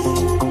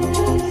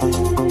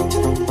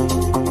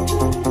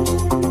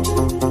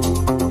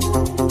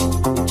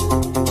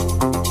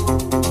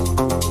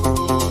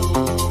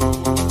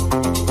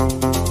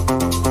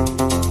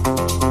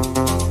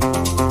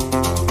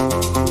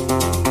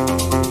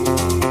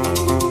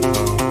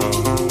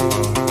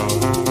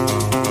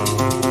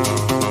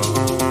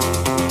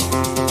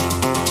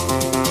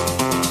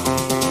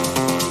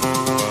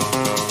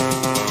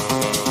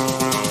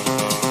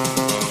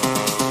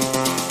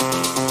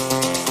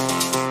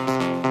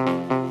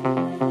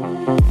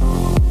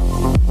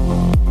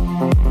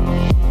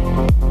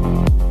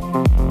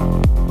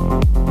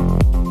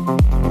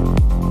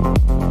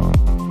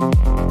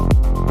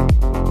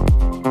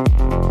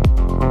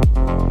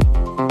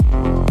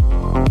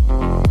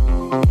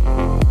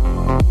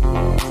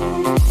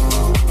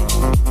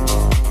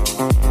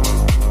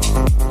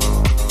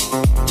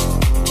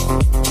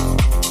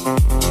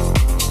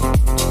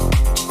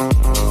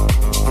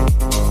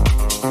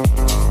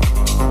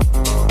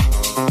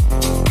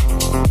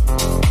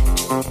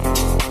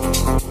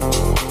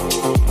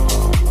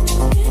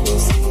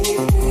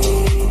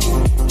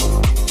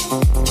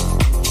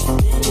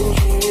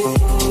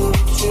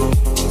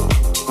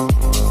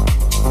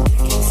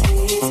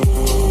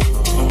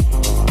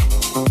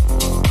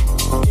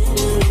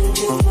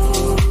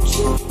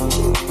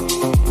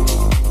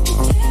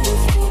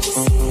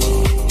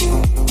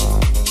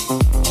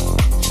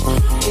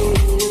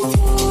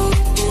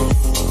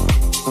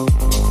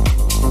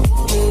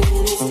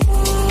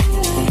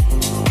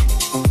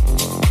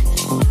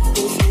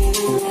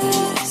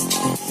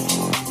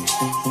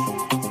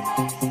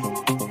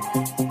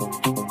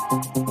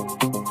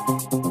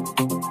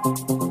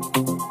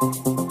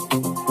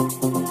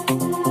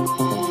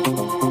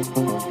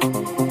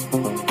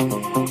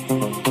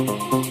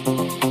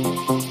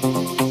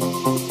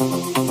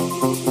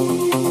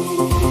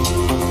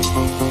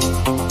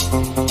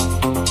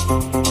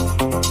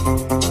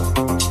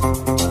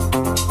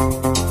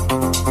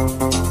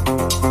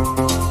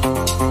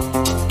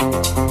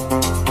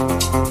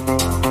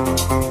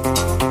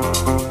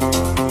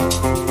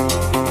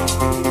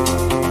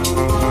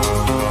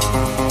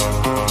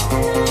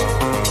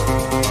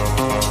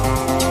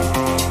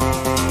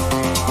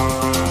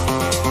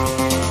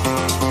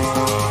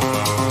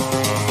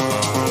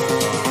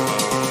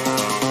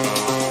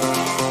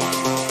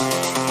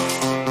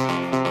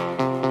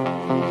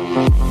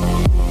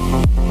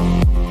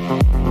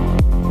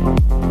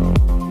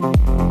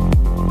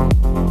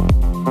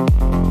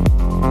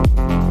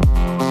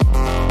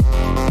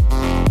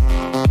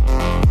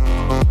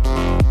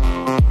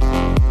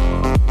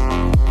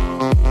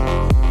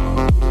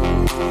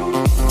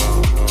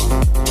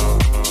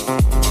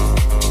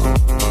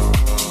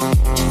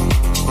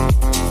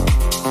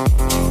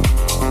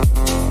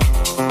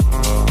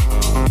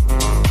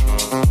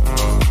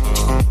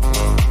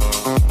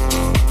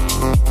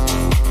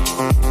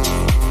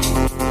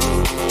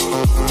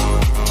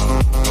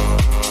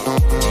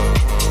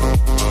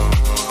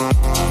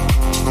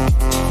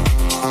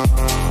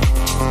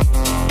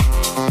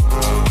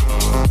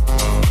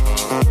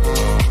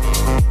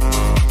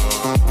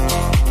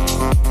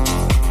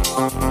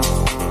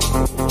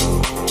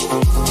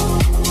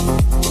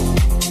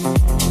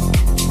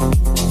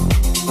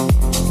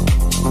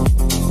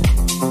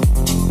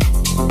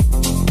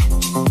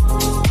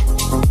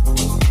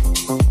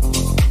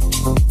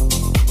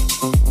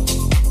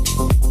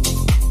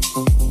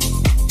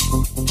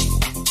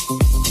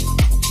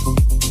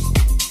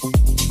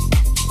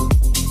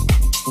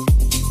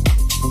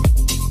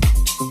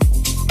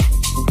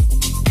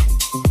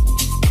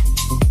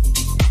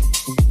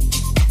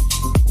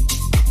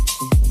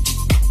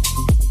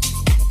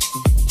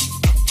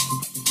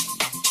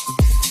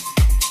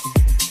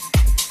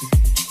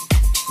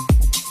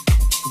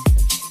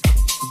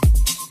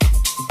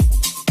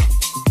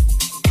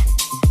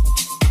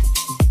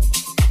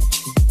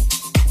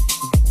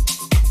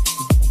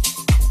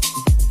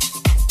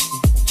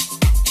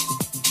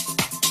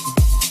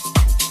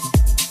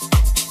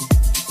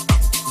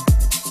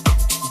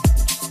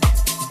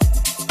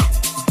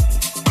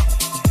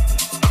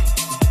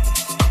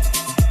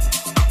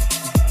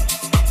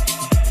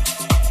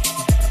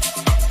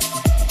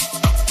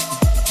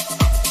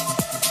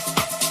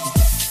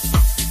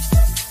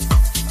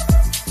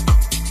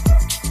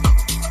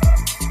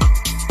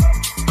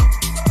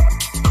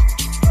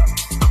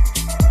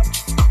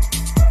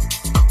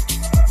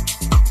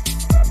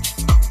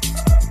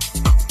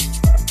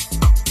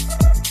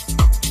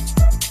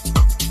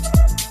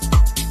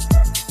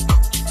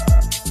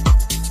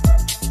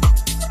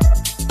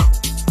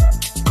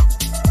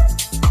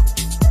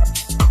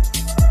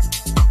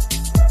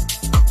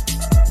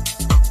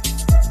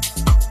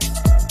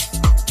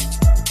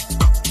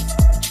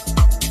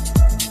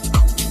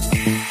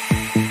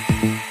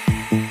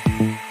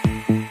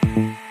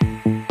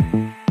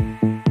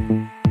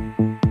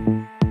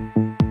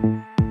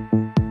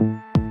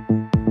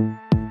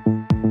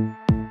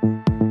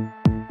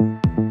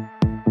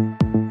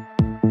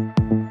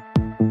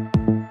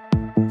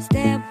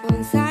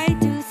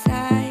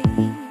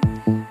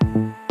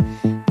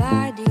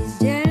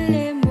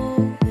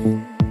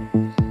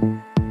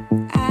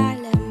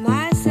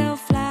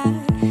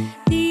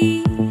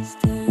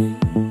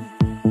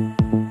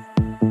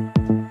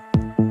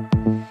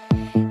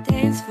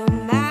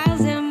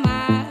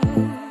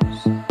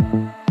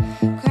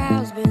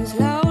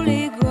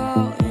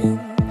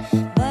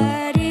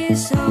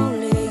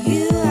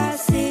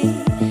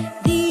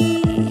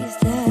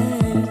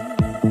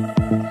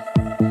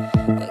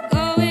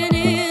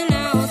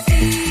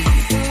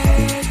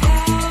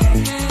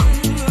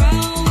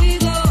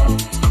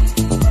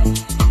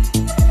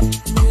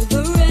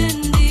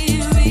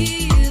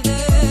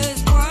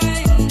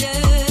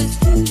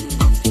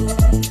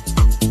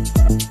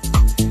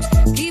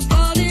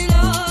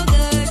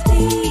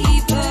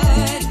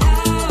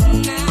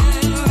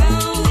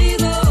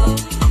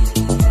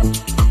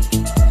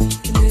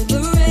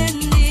 Never end.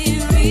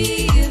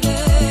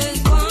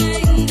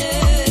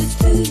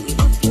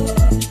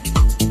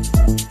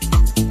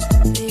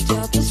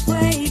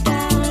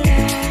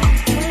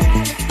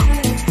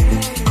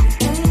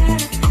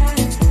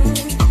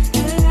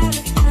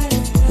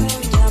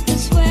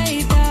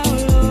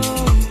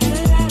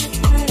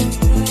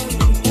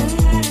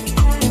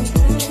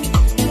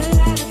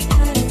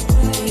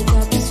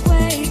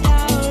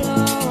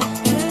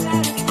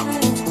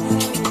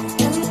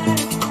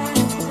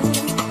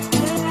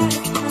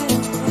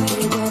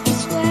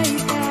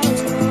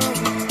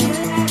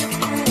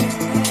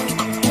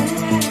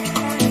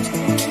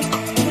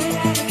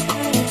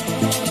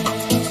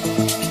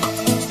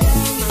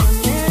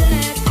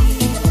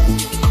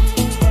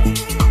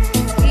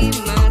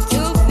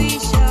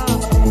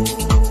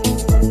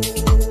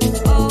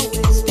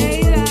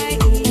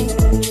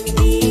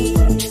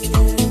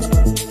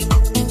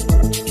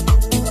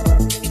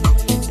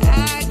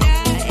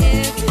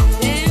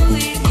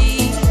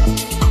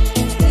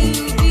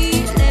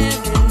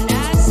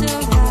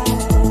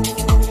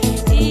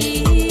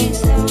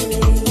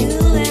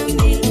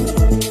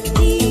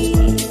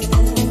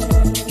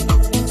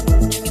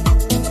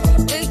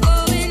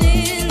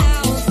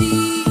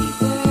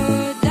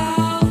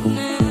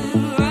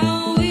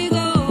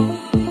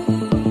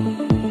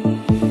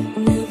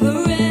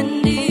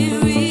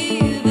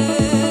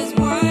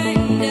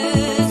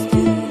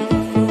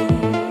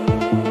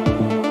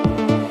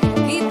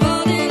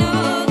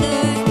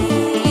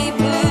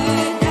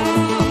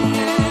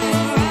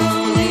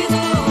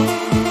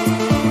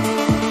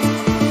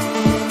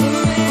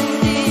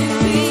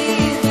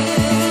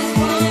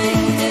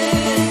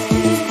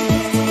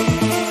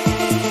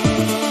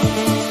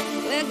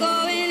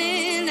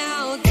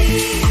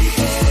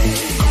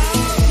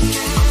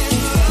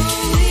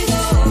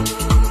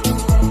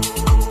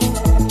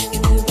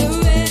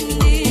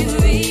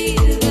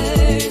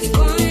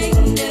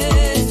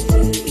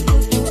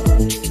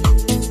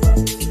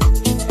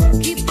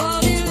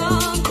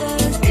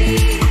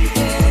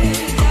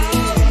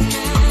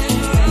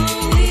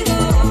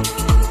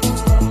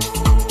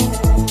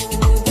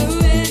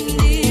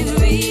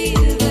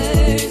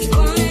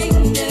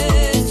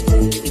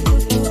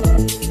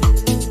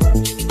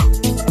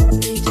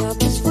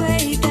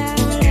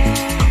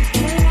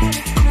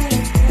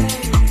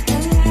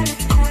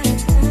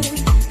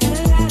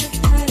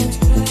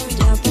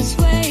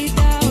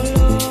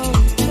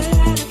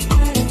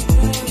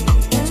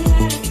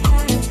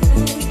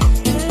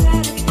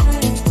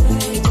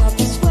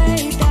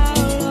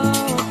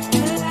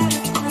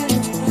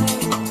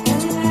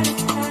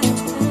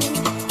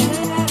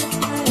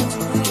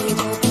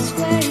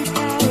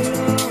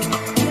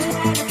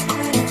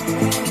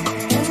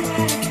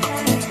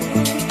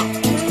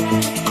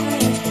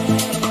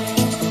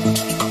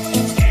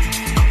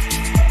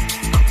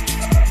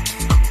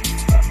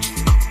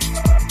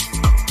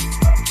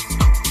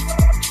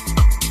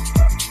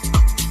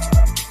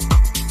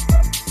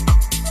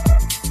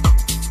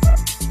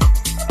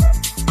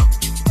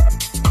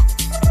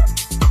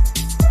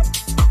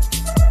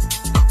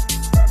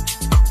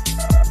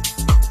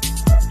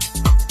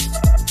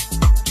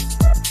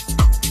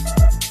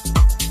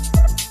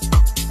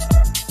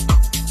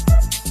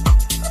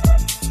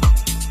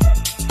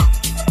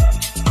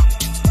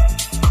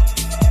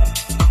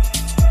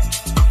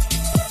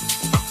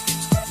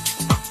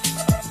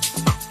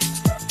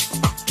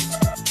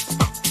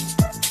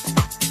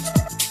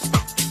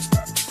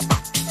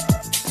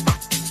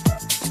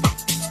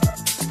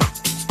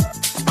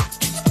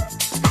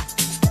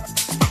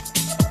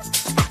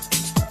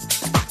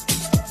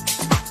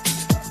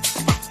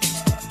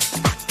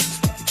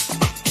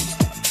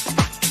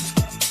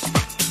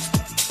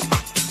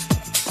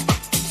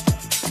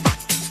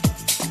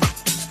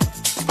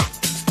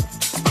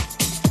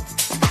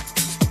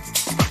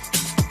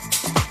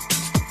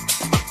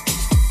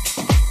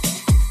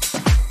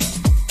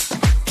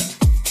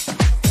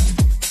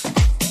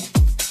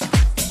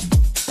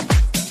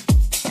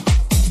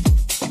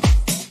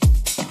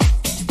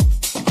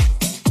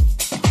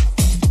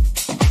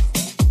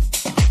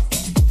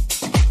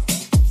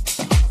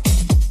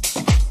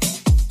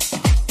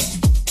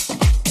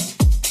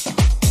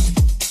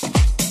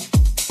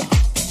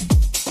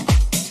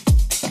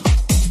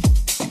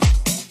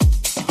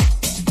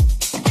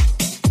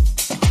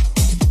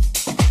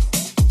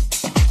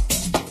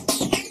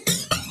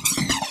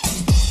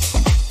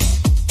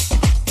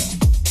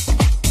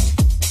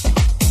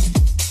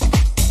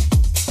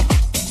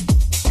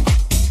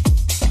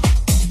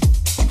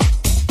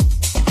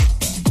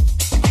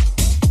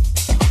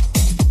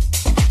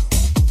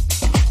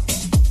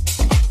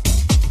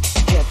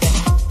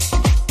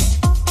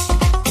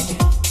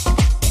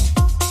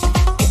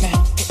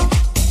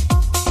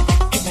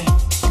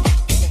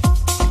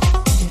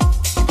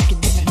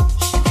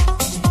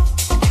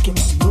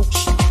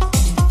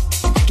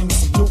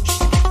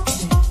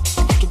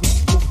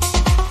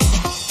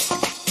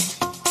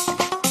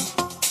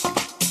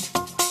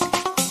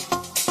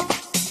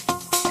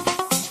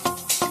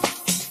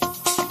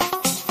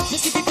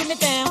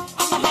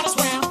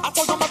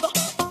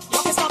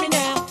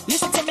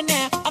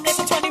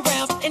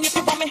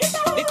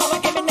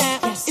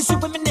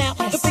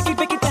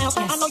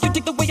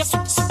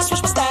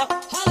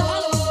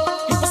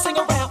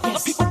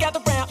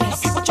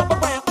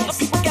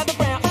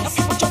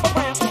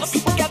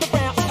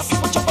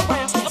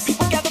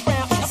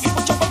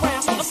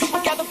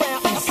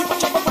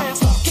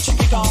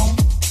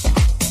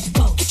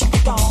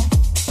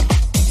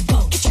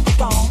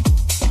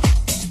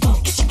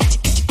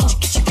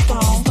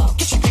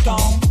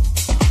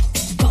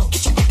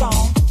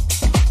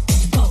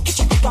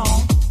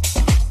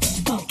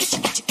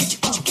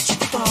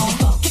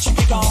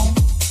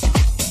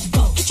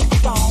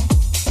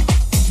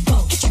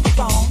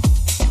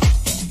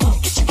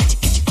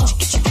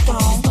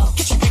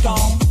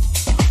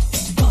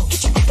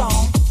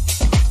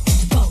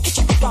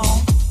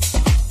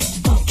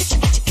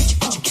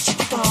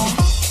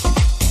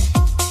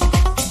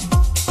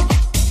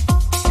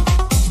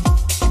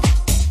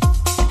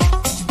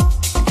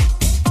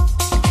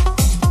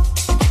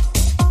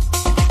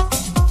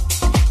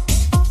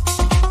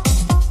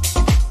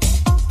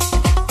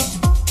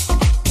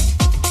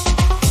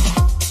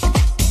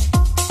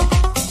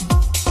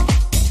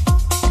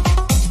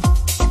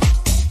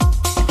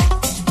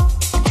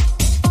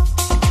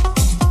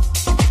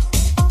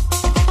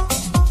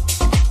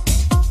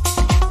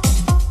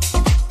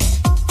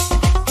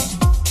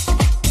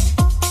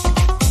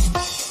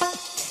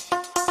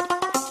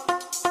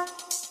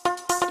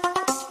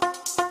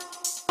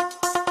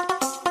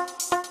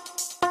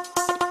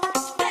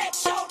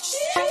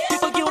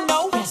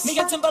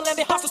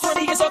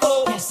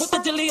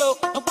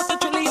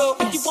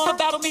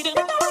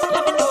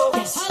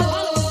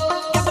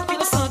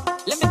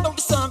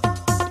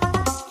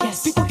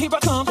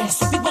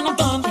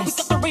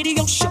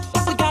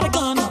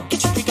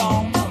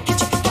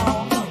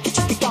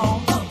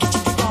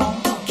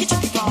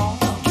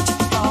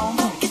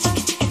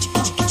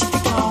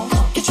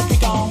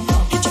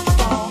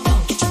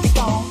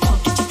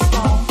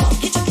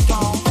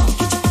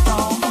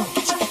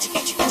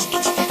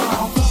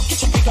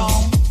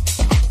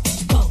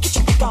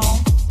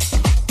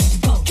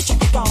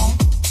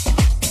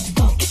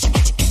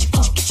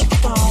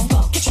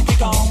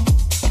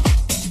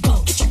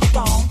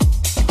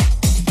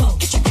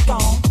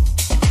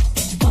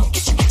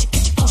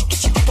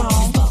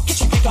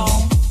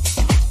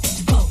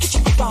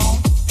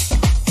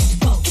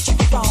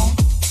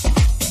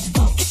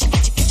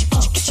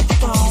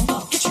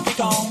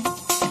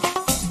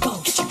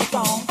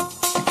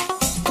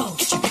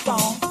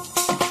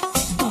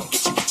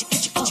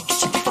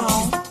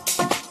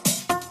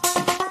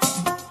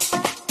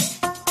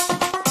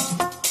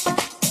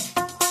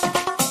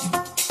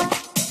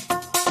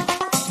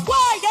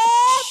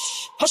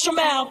 Hush your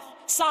mouth,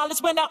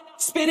 silence when I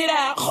spit it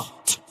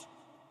out.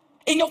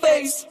 In your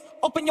face,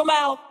 open your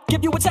mouth,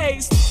 give you a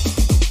taste.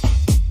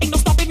 Ain't no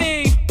stopping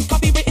me,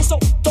 copywritten, so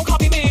don't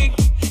copy me.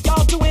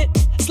 Y'all do it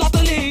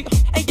sloppily,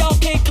 and y'all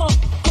can't come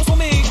close for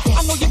me.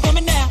 I know you're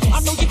coming now, I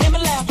know you're in my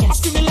laugh. I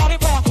scream it loud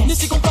and proud, this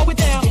shit gon' throw it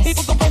down.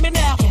 People gon' blame me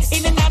now,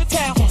 in and out of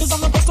town, cause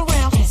I'm the best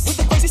around with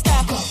the crazy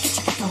style. Go, get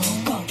your pick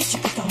on, go, get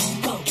your pick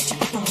on, go, get your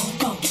pick on,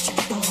 go, get your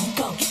pick on,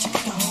 go, get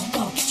your pick on,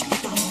 go, get your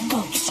pick on,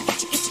 go, get your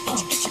pick on,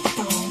 go, get your pick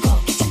on, go,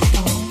 get your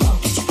pick on, go,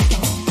 get your pick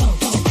on, go,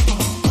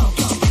 go, go, go,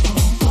 go, get your pick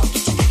on, go,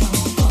 get your pick on,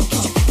 go, go,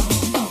 go,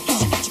 go, go,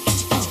 get your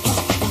pick on, go,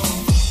 go,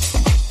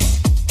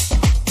 go.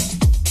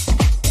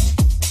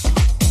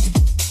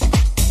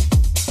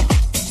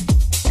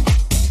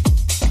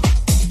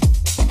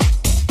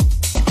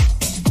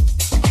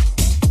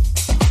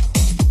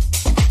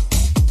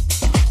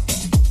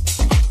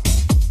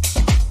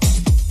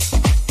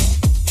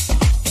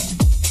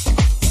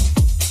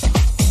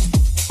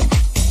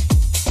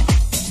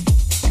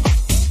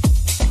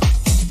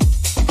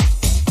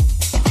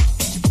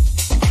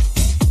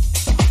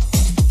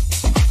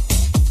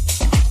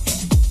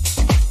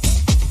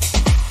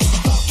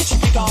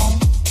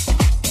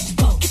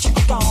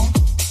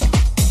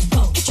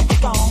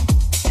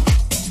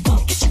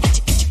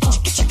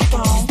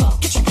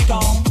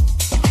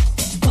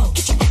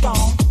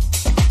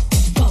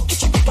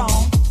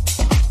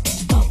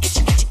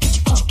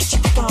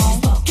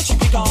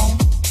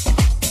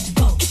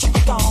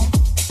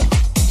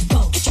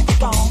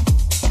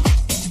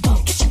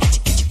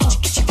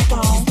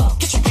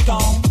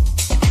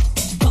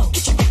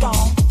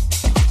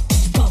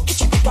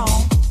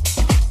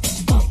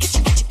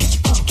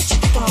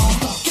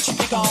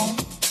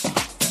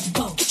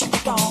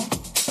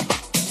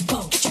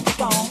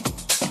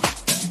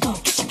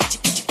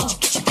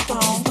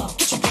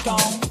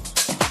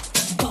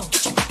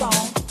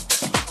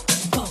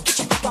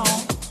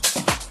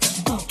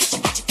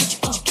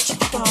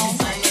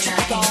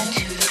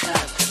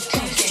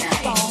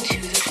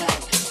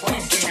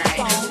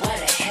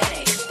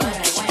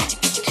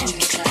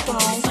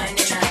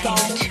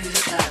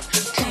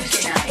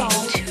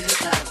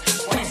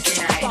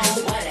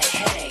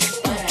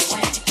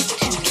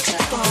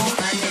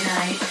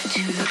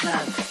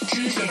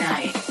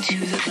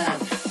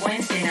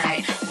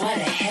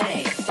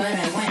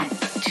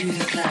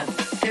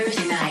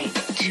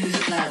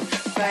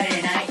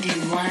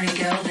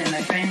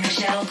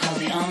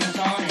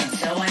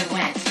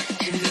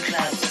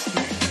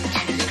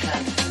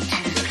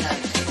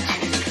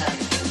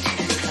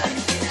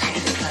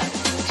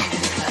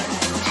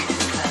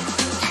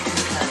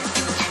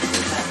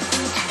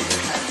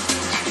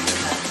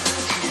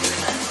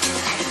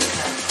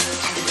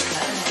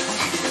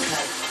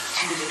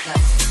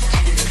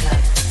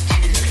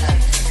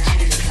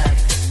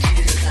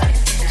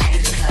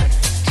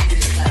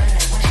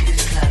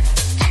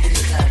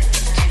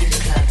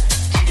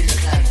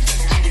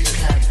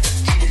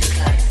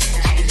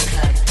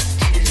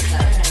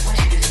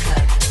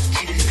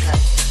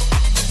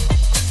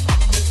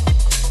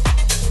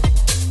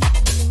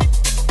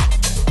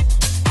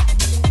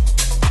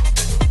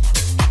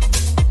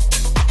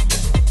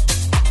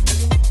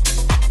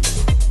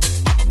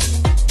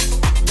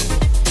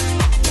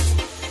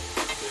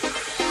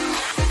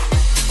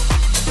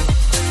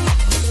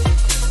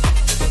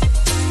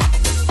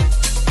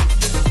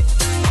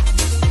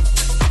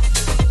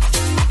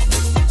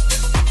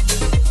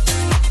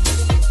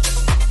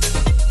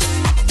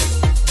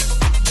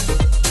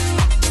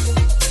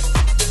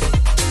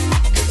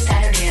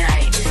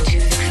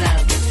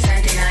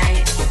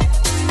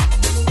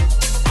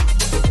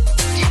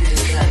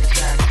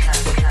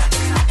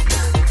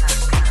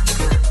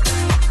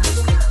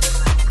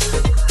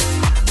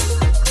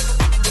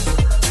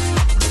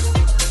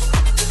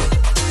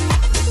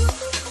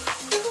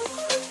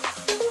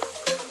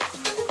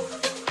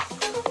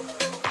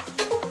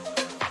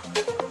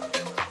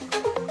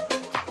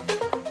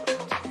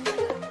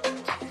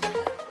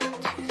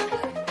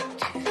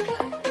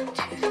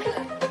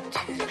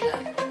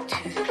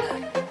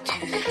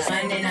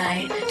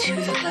 to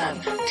the club.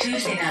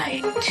 Tuesday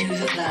night, to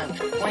the club.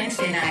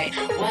 Wednesday night,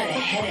 what a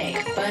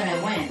headache, but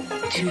I went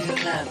to the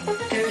club.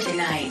 Thursday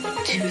night,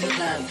 to the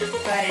club.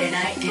 Friday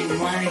night, didn't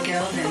want to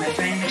go, then my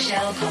friend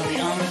Michelle called me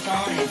on the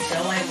phone, and so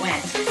I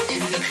went to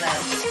the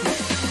club.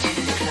 To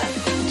the club,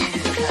 to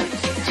the club,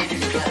 to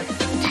the club.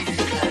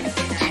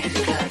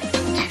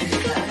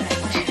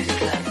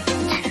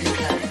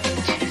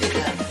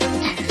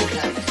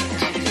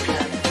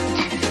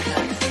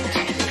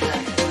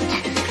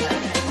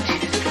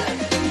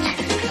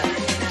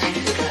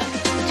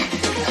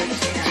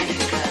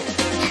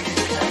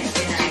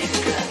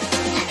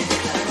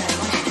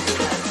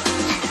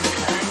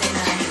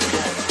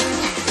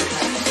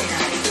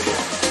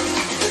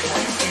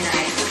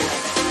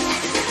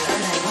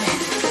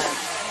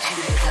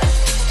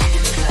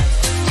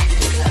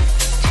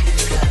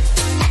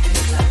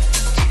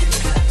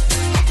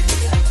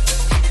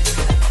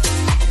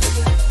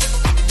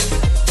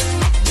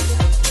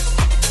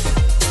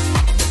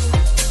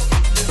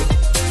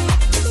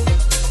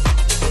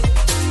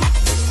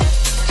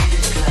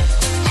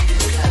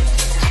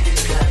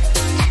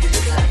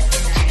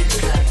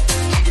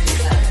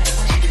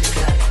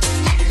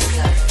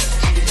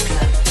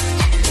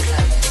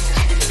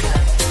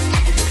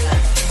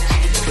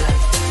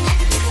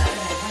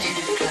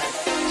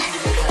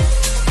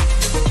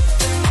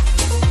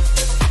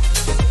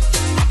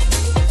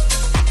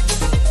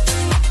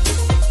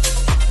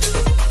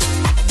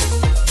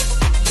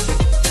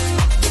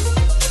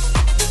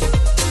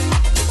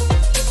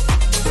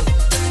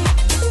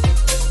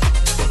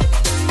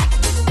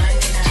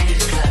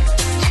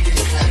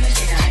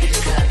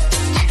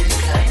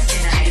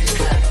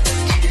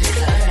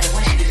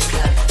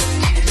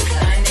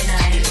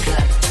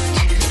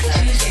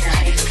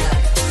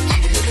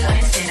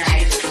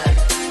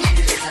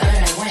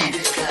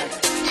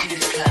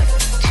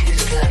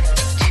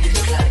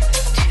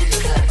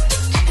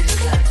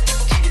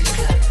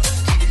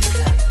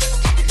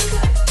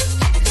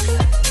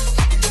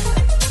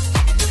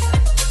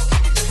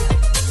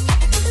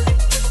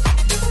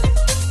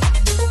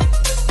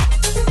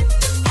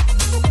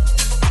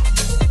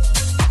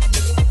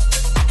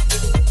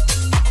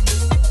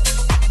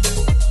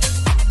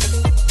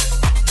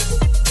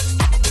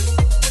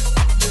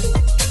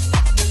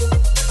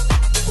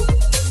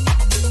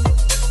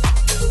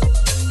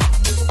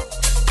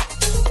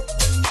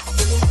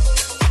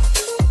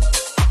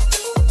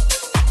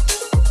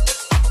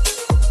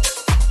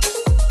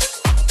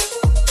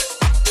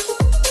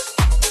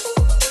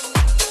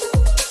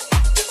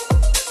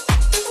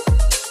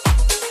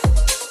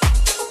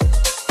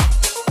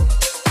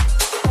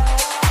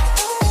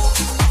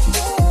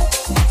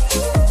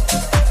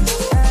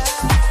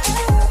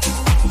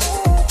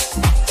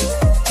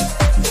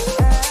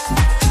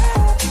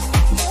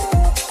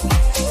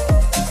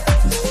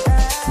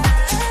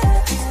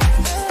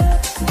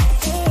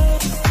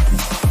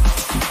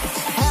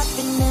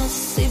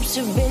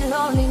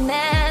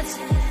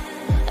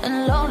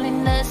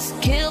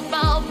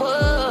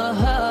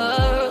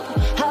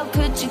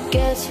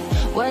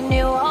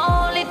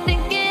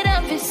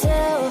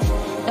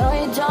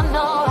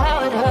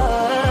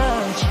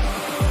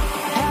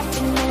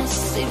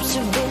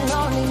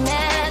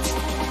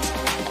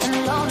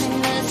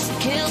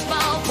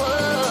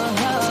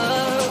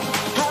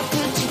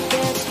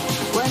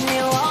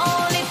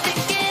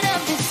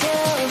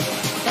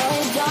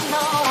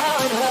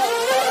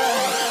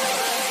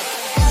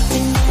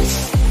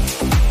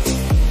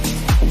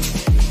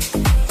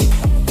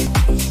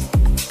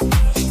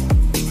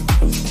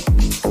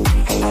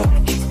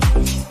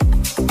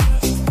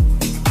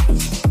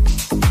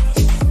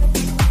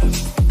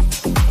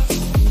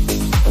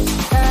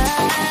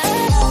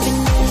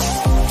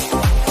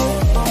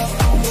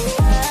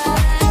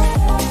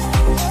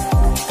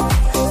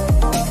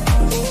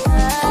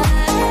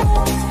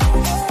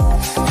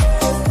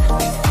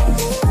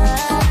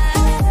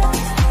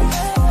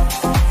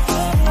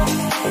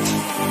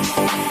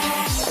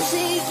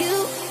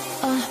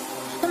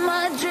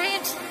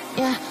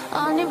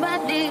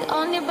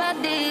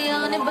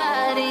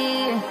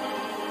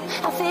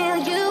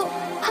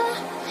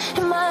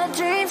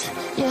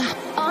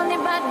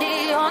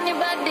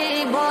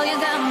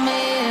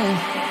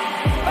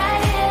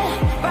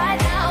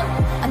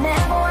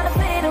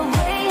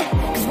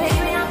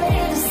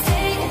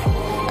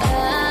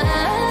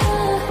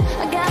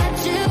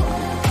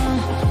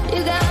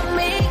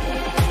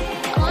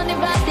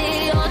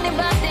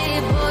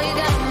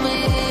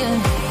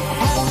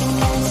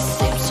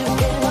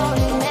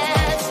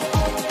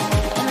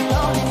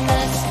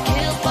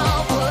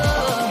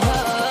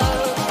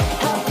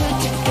 How could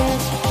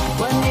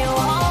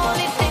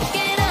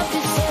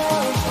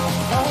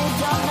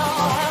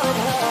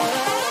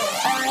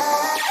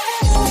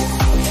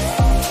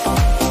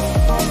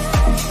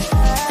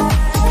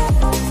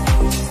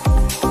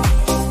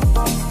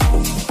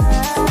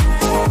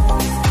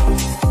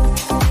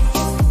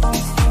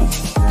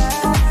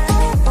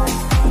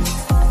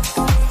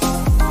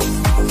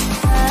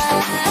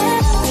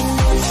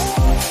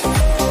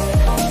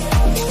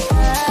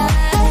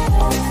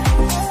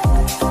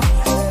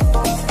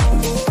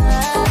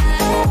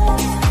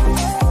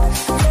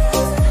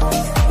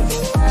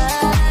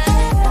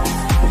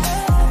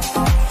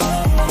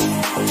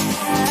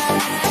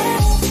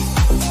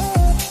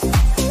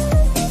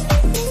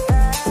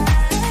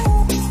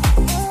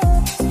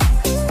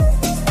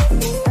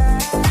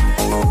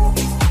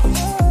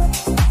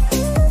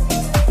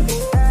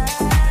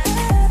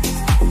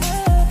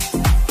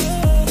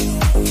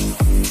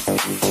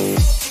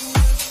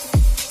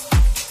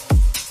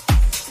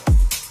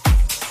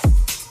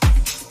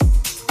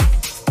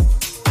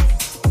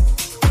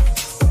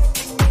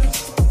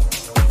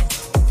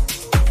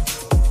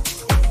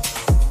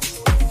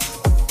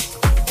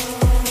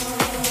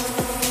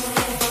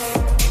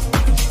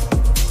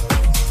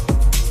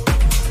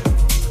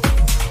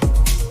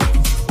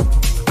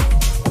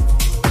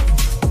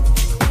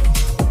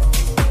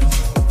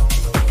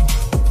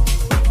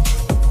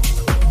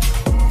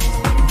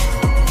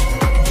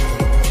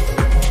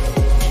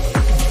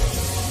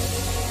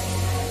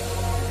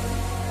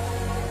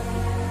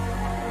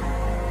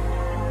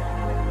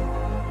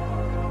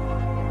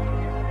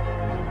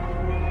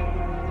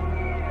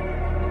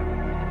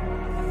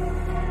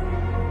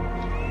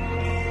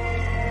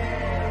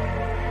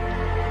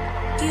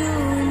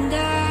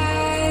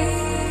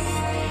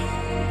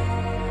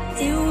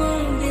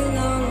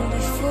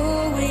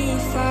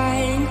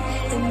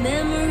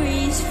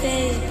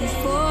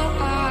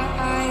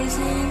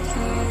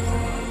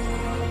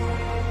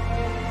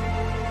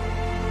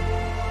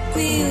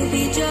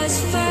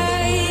just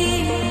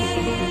fine.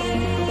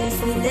 If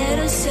we let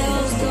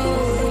ourselves go,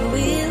 then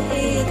we'll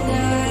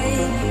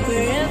ignite.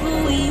 Wherever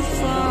we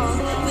fall,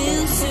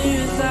 we'll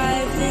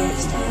survive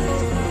this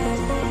time.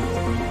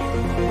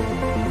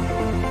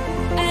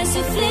 As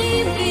the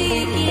flame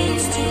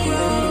begins to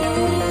grow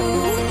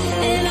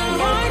and our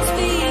hearts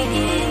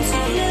begin to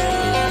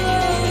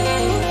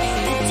glow,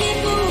 the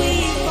deeper we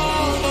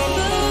fall, the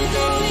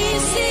further we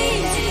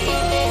seem to go.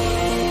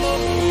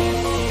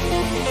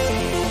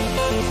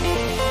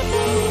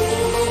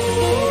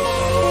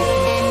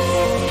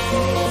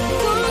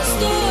 Can't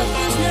stop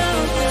us now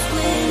 'cause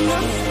we're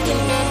not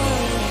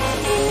done.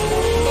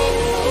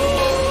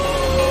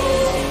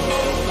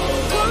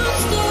 Can't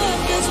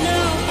stop us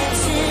now,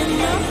 it's in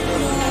our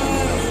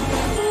blood.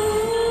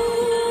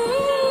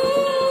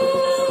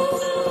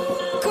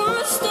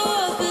 Can't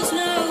stop us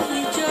now, we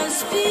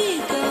just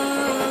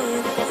begun.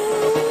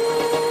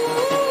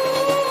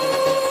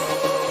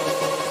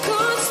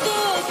 Can't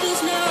stop us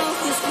now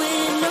 'cause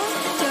we're not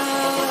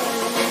done.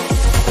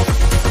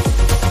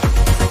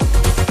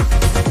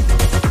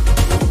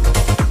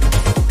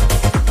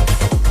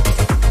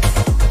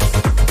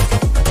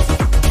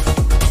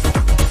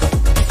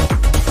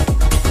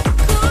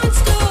 Can't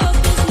stop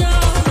us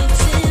now,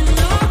 it's in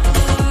our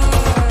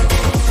blood.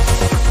 Can't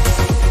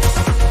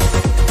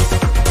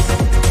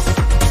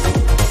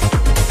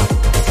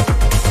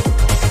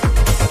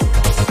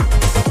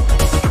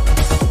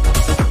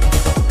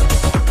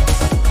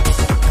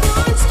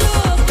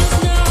stop us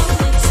now, it's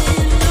in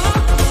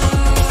our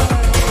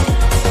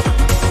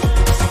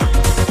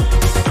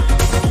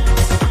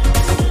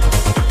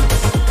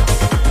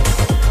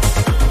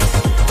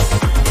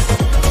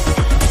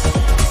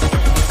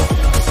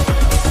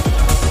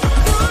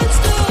Can't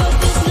stop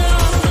us now,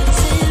 it's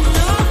in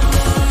our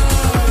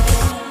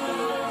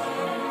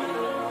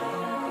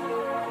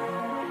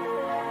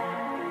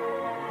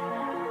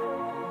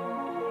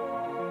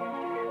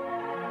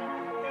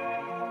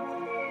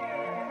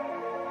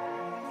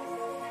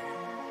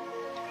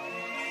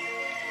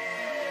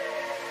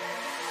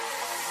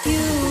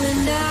You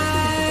and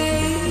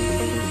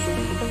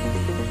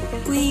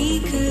we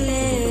could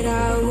let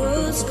our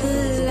worlds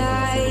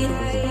collide.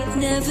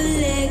 Never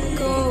let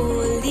go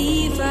or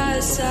leave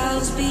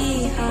ourselves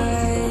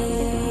behind.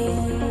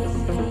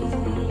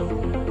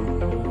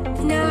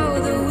 Now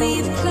that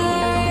we've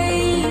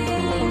climbed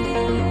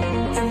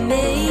and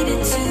made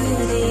it to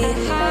the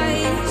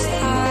highest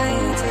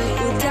heights,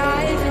 we'll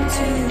dive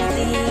into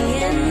the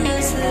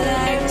endless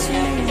light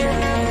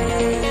tonight.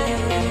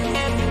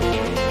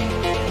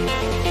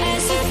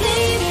 As the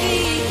flame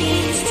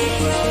begins to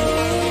grow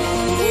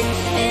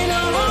and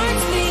our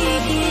hearts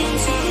begin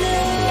to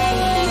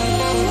glow,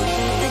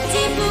 the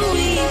deeper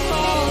we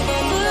fall, the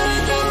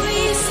further we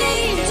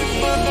seem to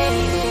go.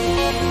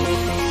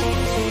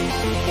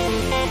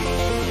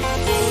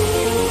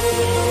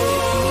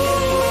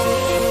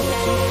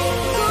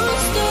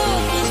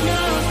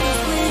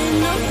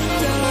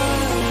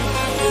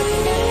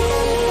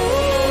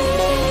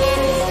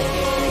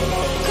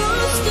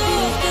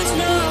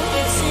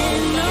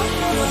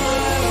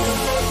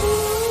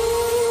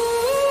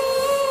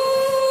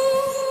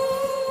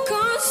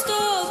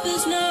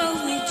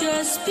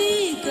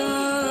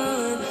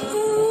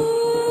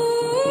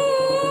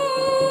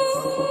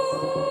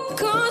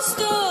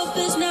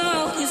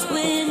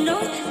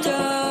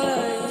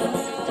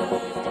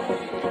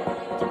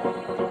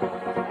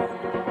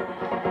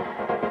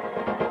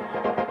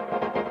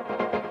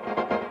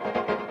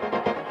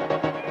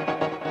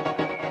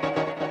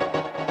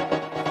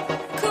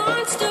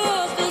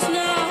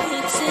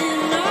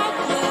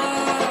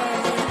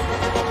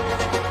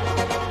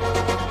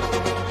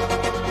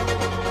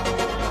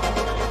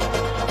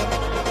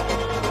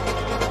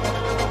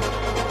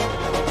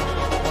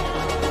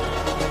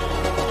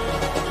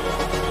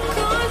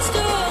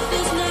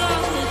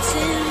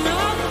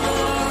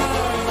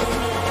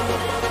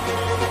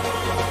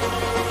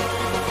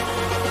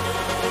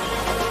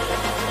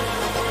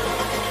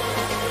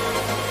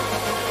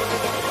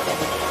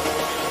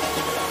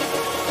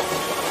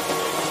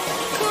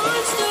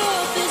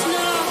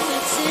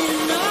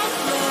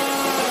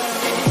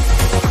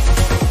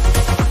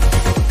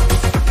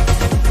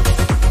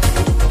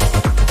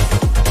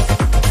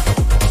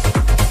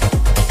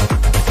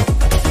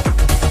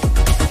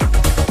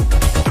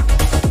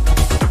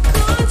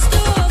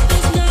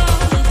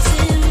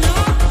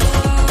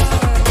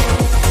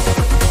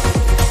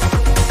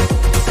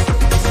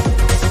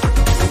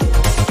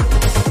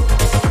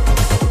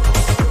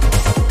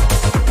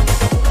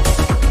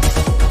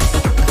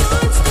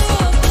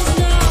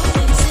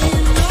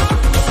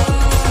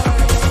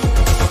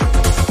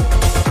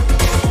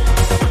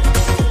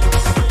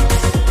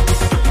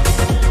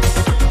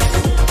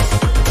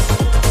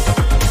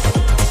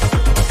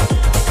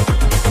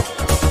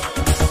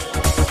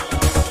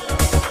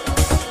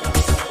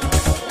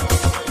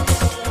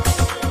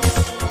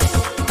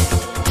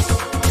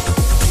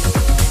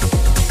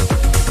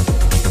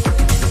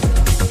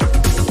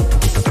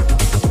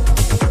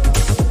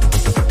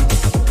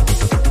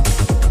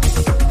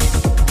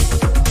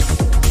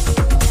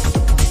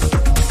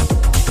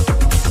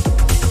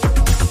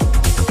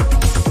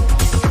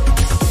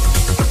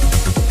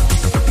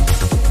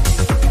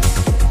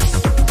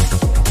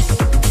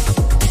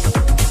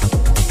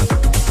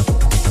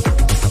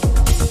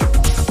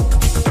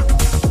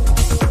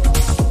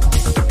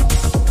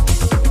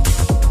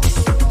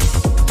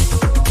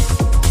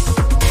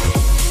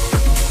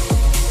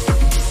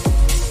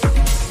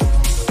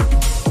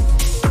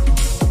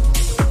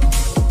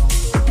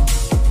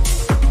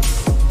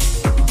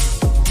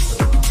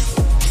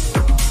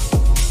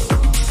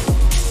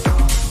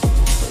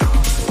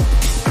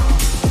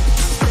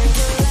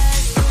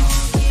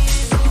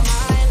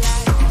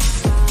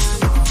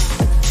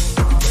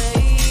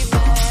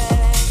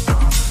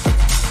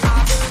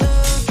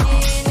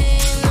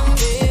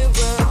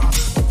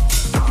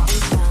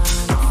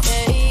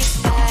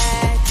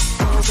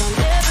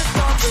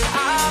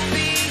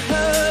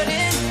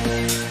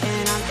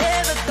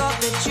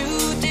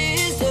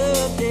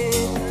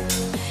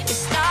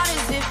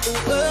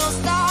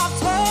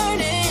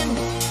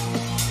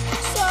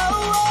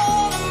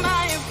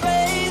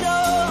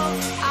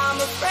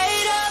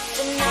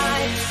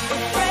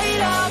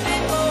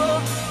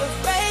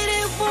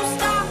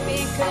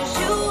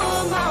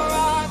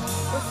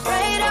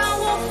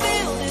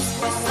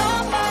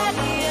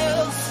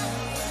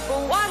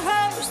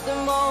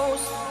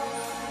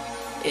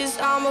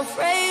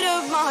 afraid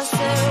of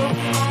myself.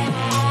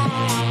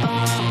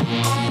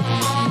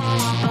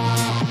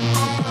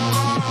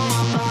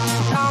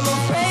 I'm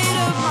afraid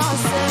of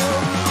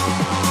myself.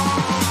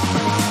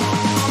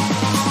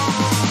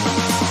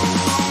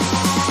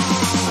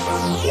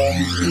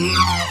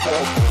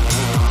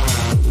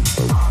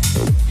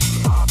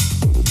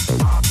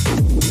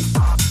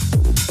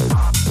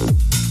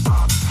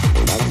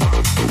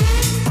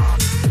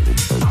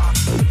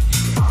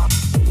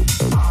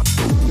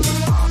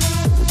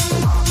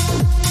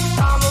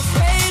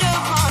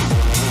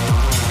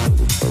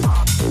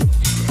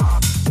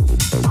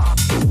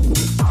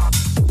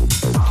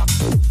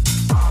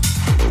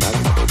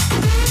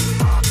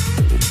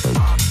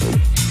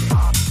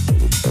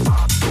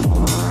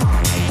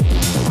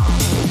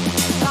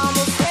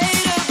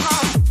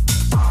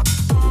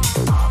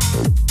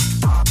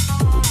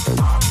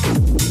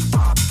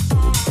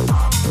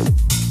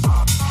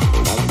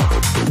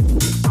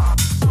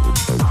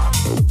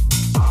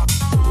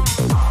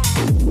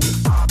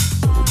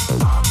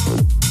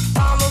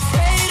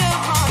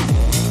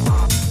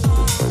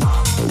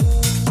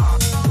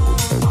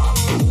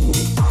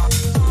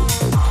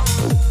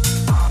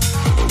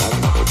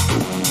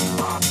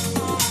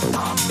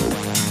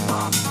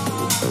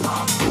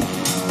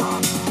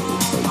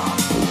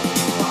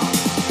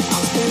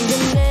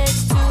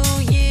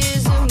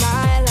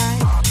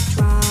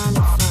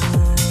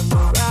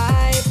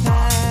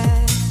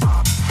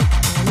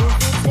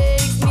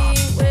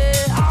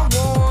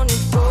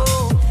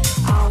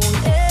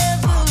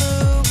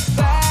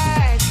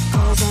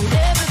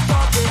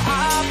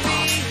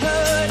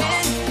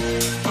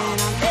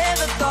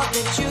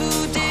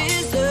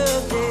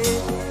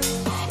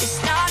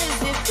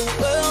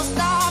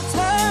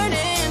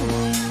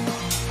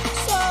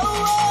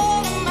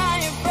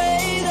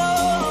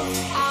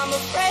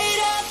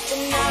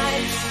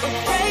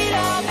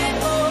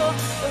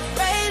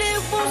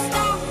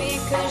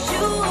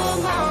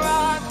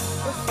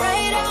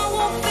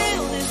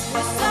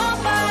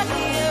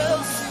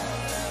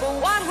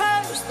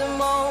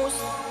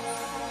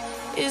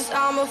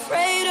 I'm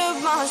afraid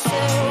of myself. I'm afraid of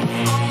myself.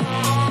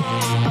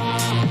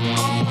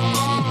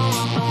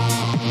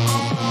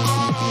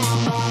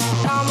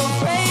 I'm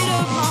afraid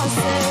of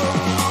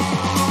myself.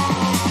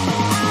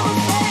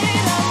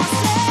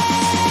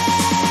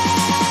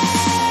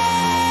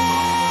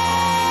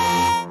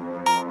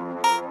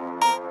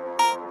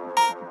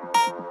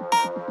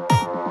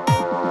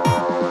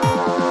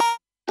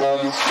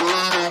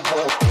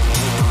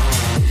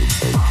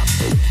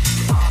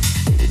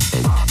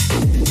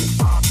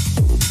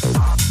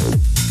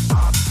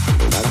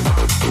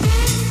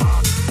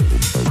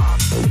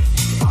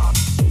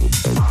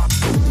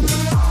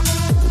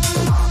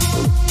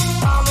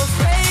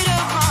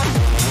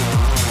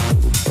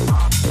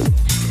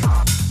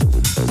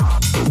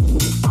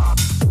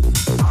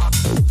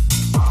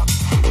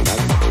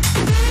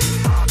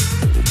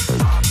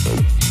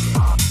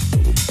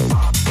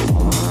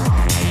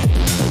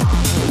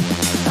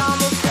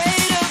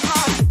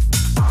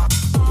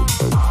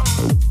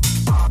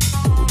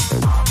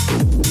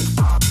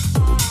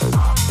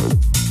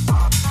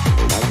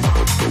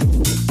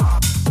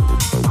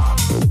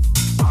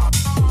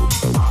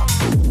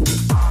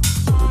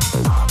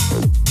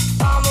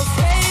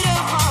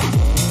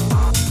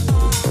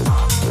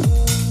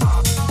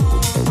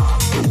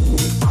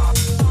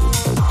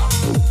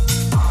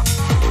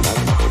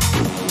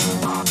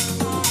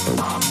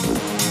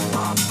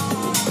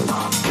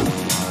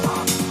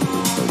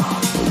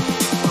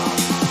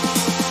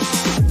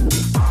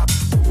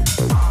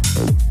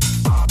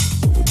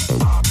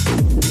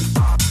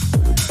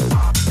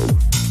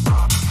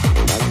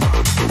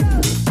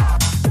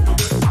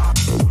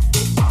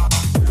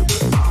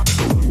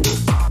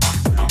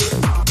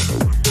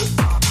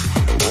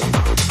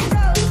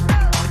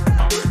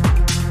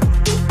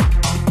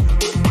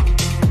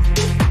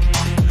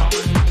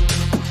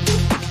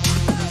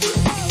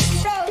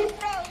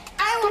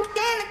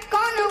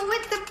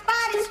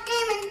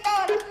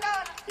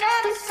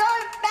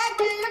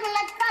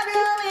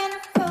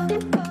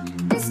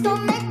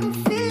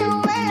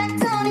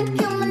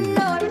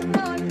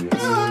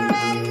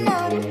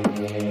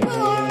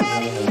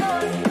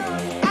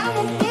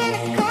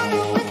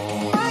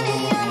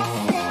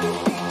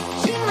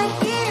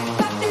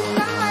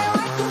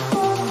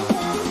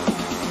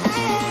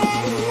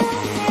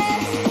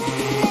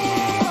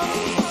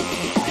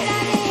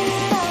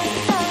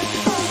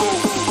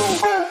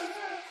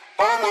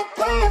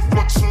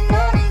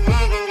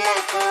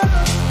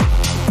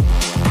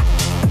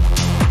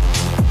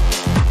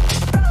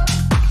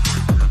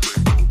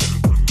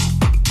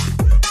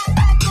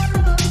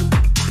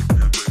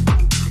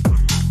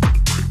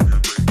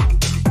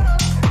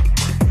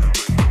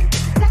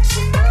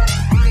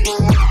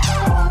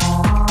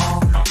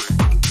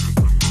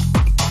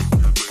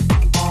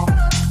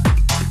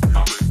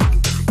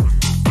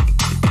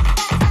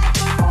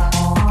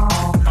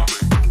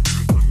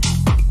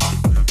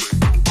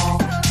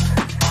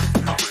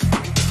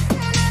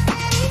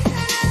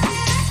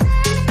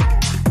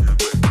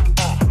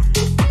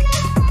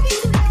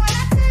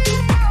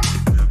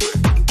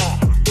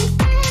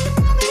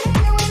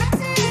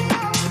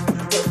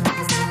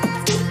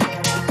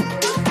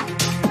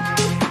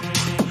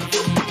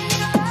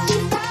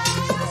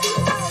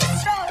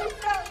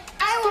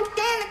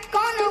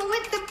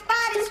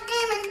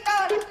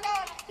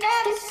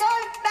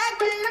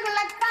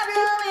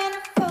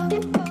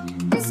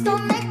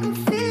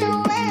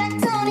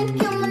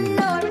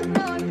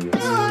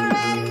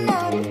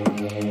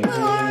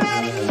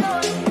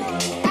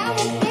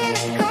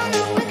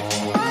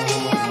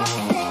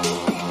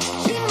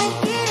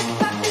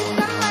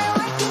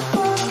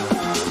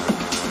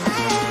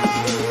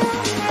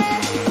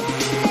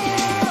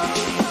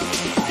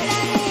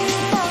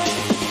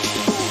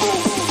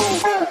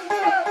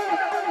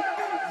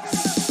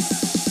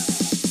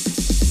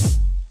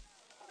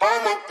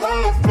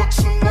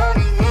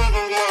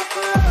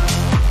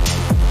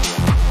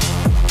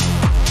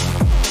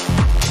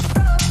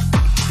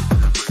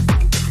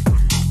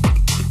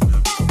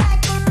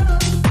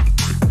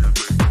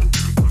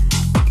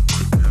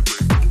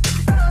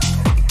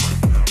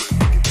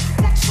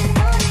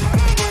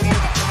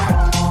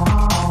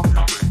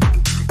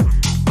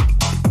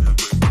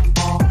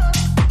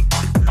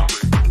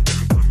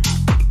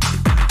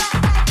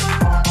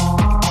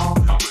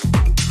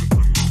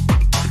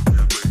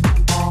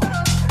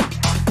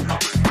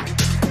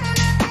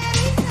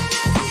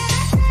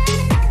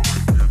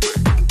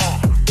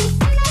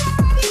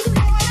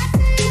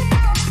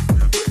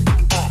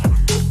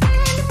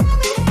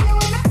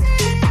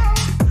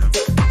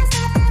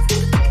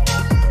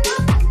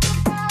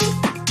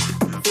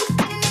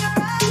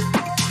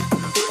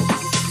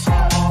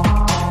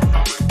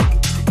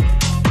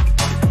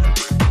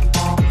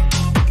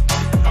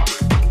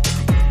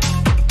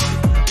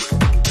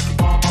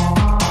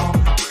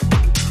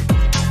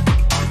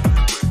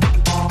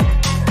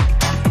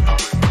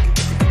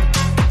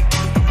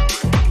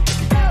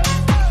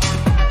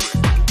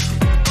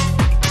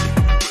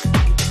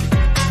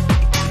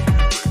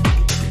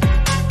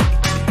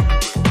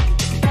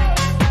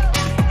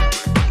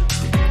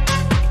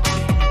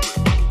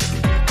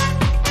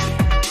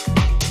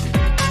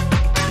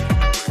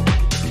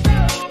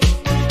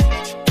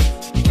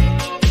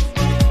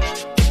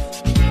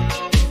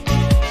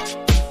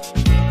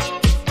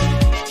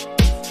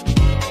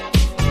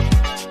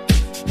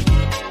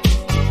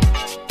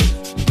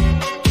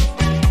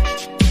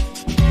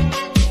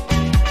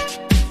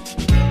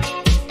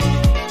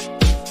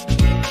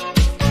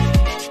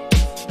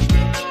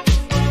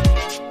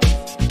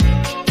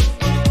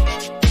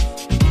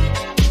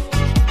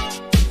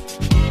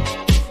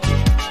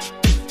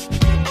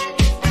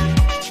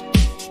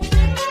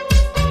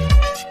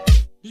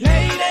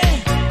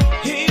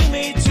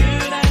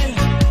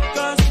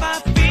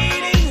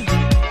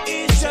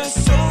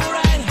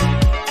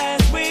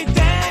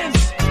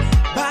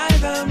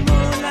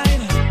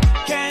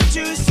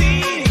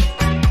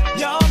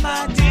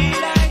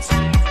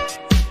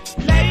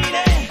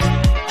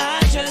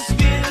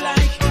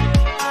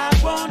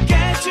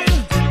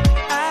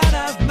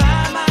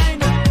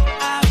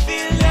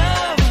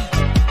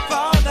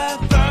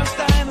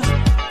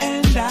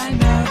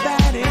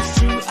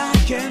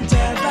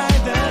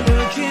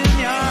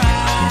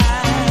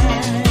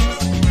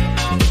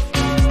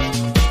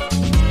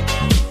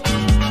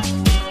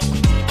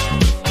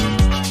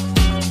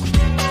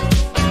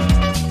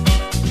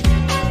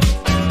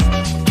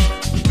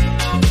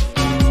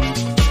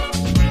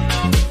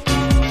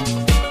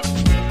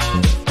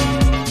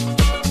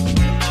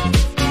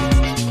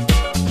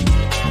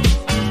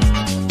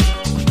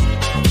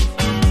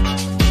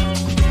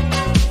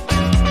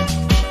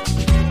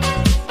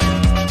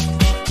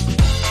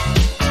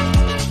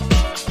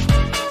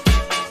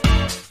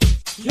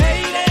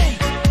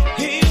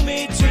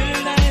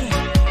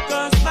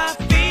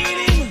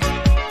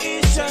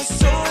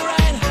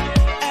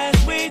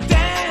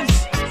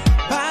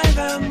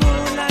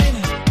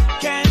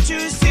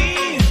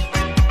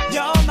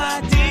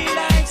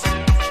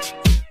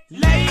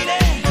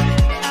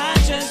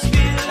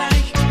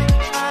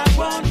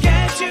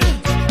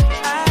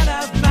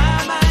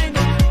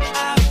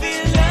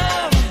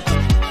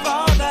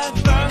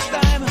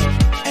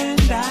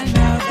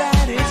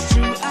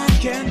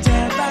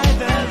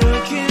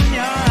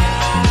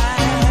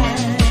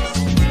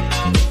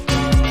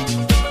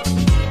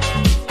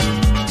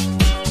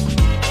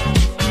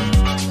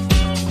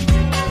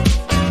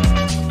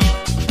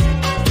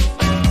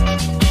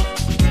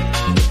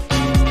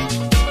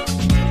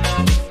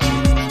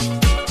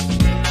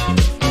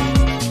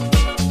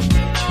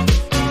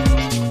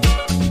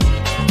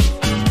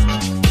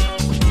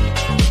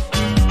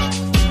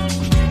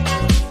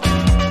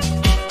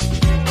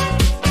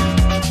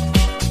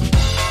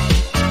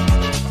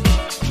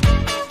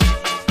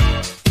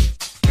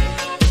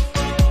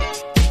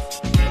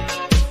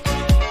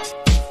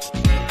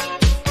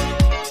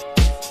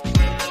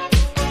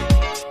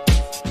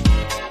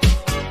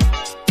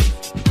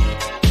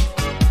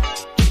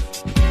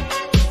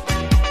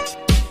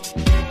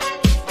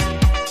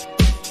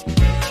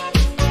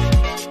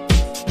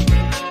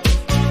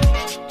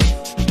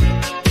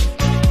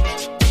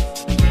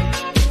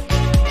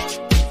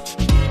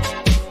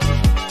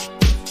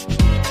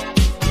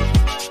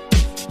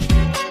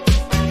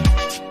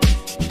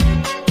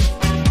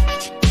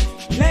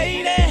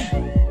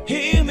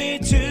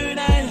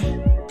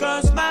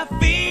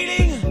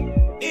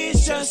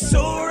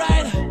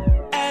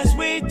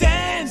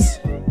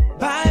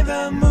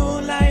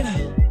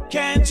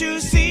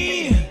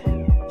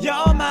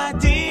 my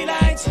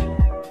delight.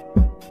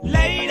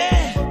 Lady,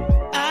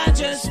 I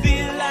just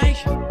feel like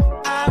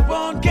I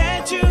won't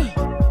get you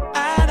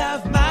out of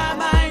my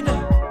mind.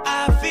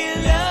 I feel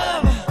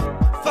love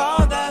for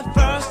the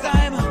first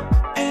time,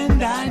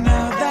 and I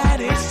know that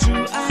it's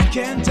true. I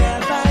can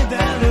tell by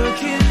the look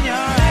in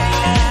your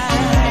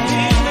eyes.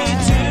 Give me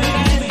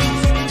tonight,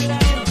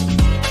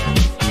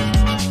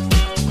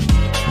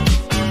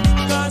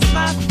 'cause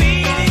my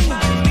feeling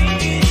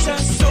is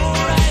just so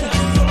right.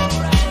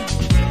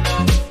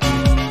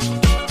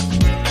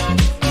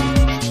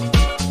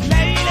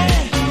 Lady,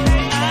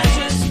 I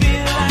just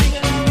feel like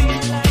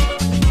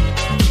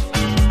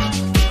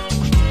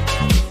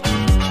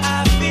I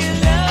feel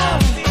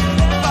love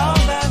for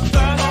the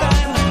first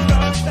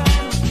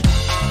time.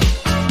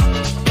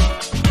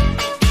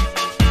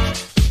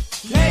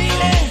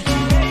 Lady,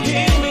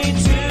 hear me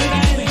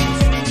tonight.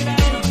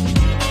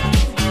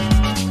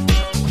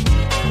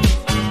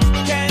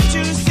 Can't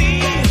you see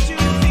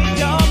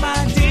you're my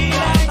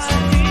delight?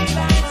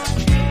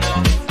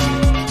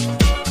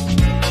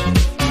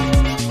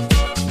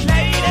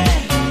 Lady,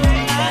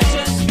 I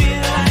just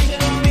feel like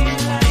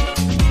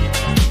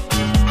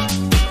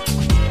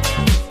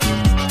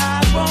I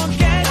won't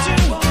get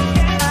you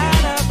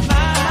out of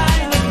my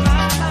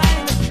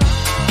mind.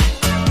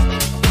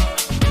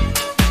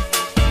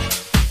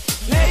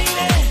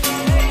 Lady,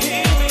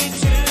 hear me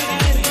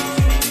tonight.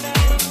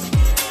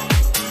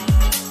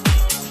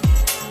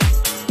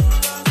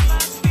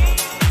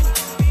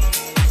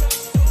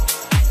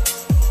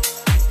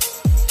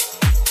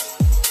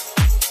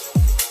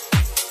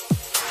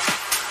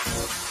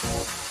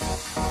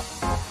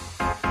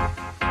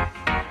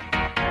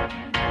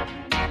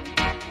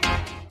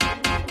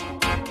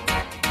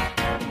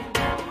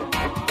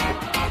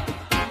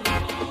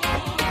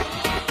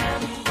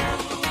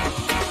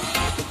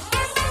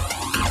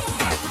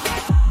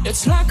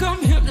 It's like I'm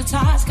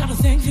hypnotized, got a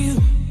thing for you.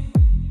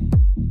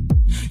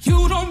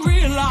 You don't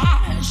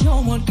realize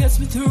you're what gets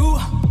me through.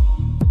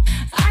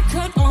 I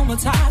cut all my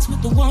ties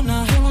with the one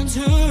I held on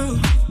to.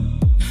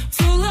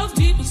 Feel love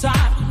deep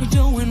inside when you're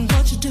doing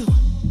what you do.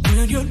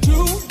 When you're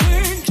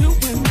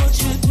doing what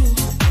you do.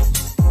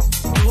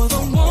 You're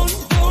the one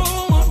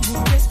who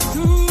gets me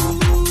through.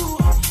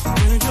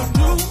 When you're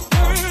doing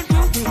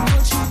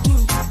what you do.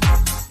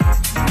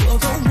 You're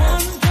the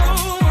one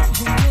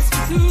who gets me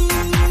through.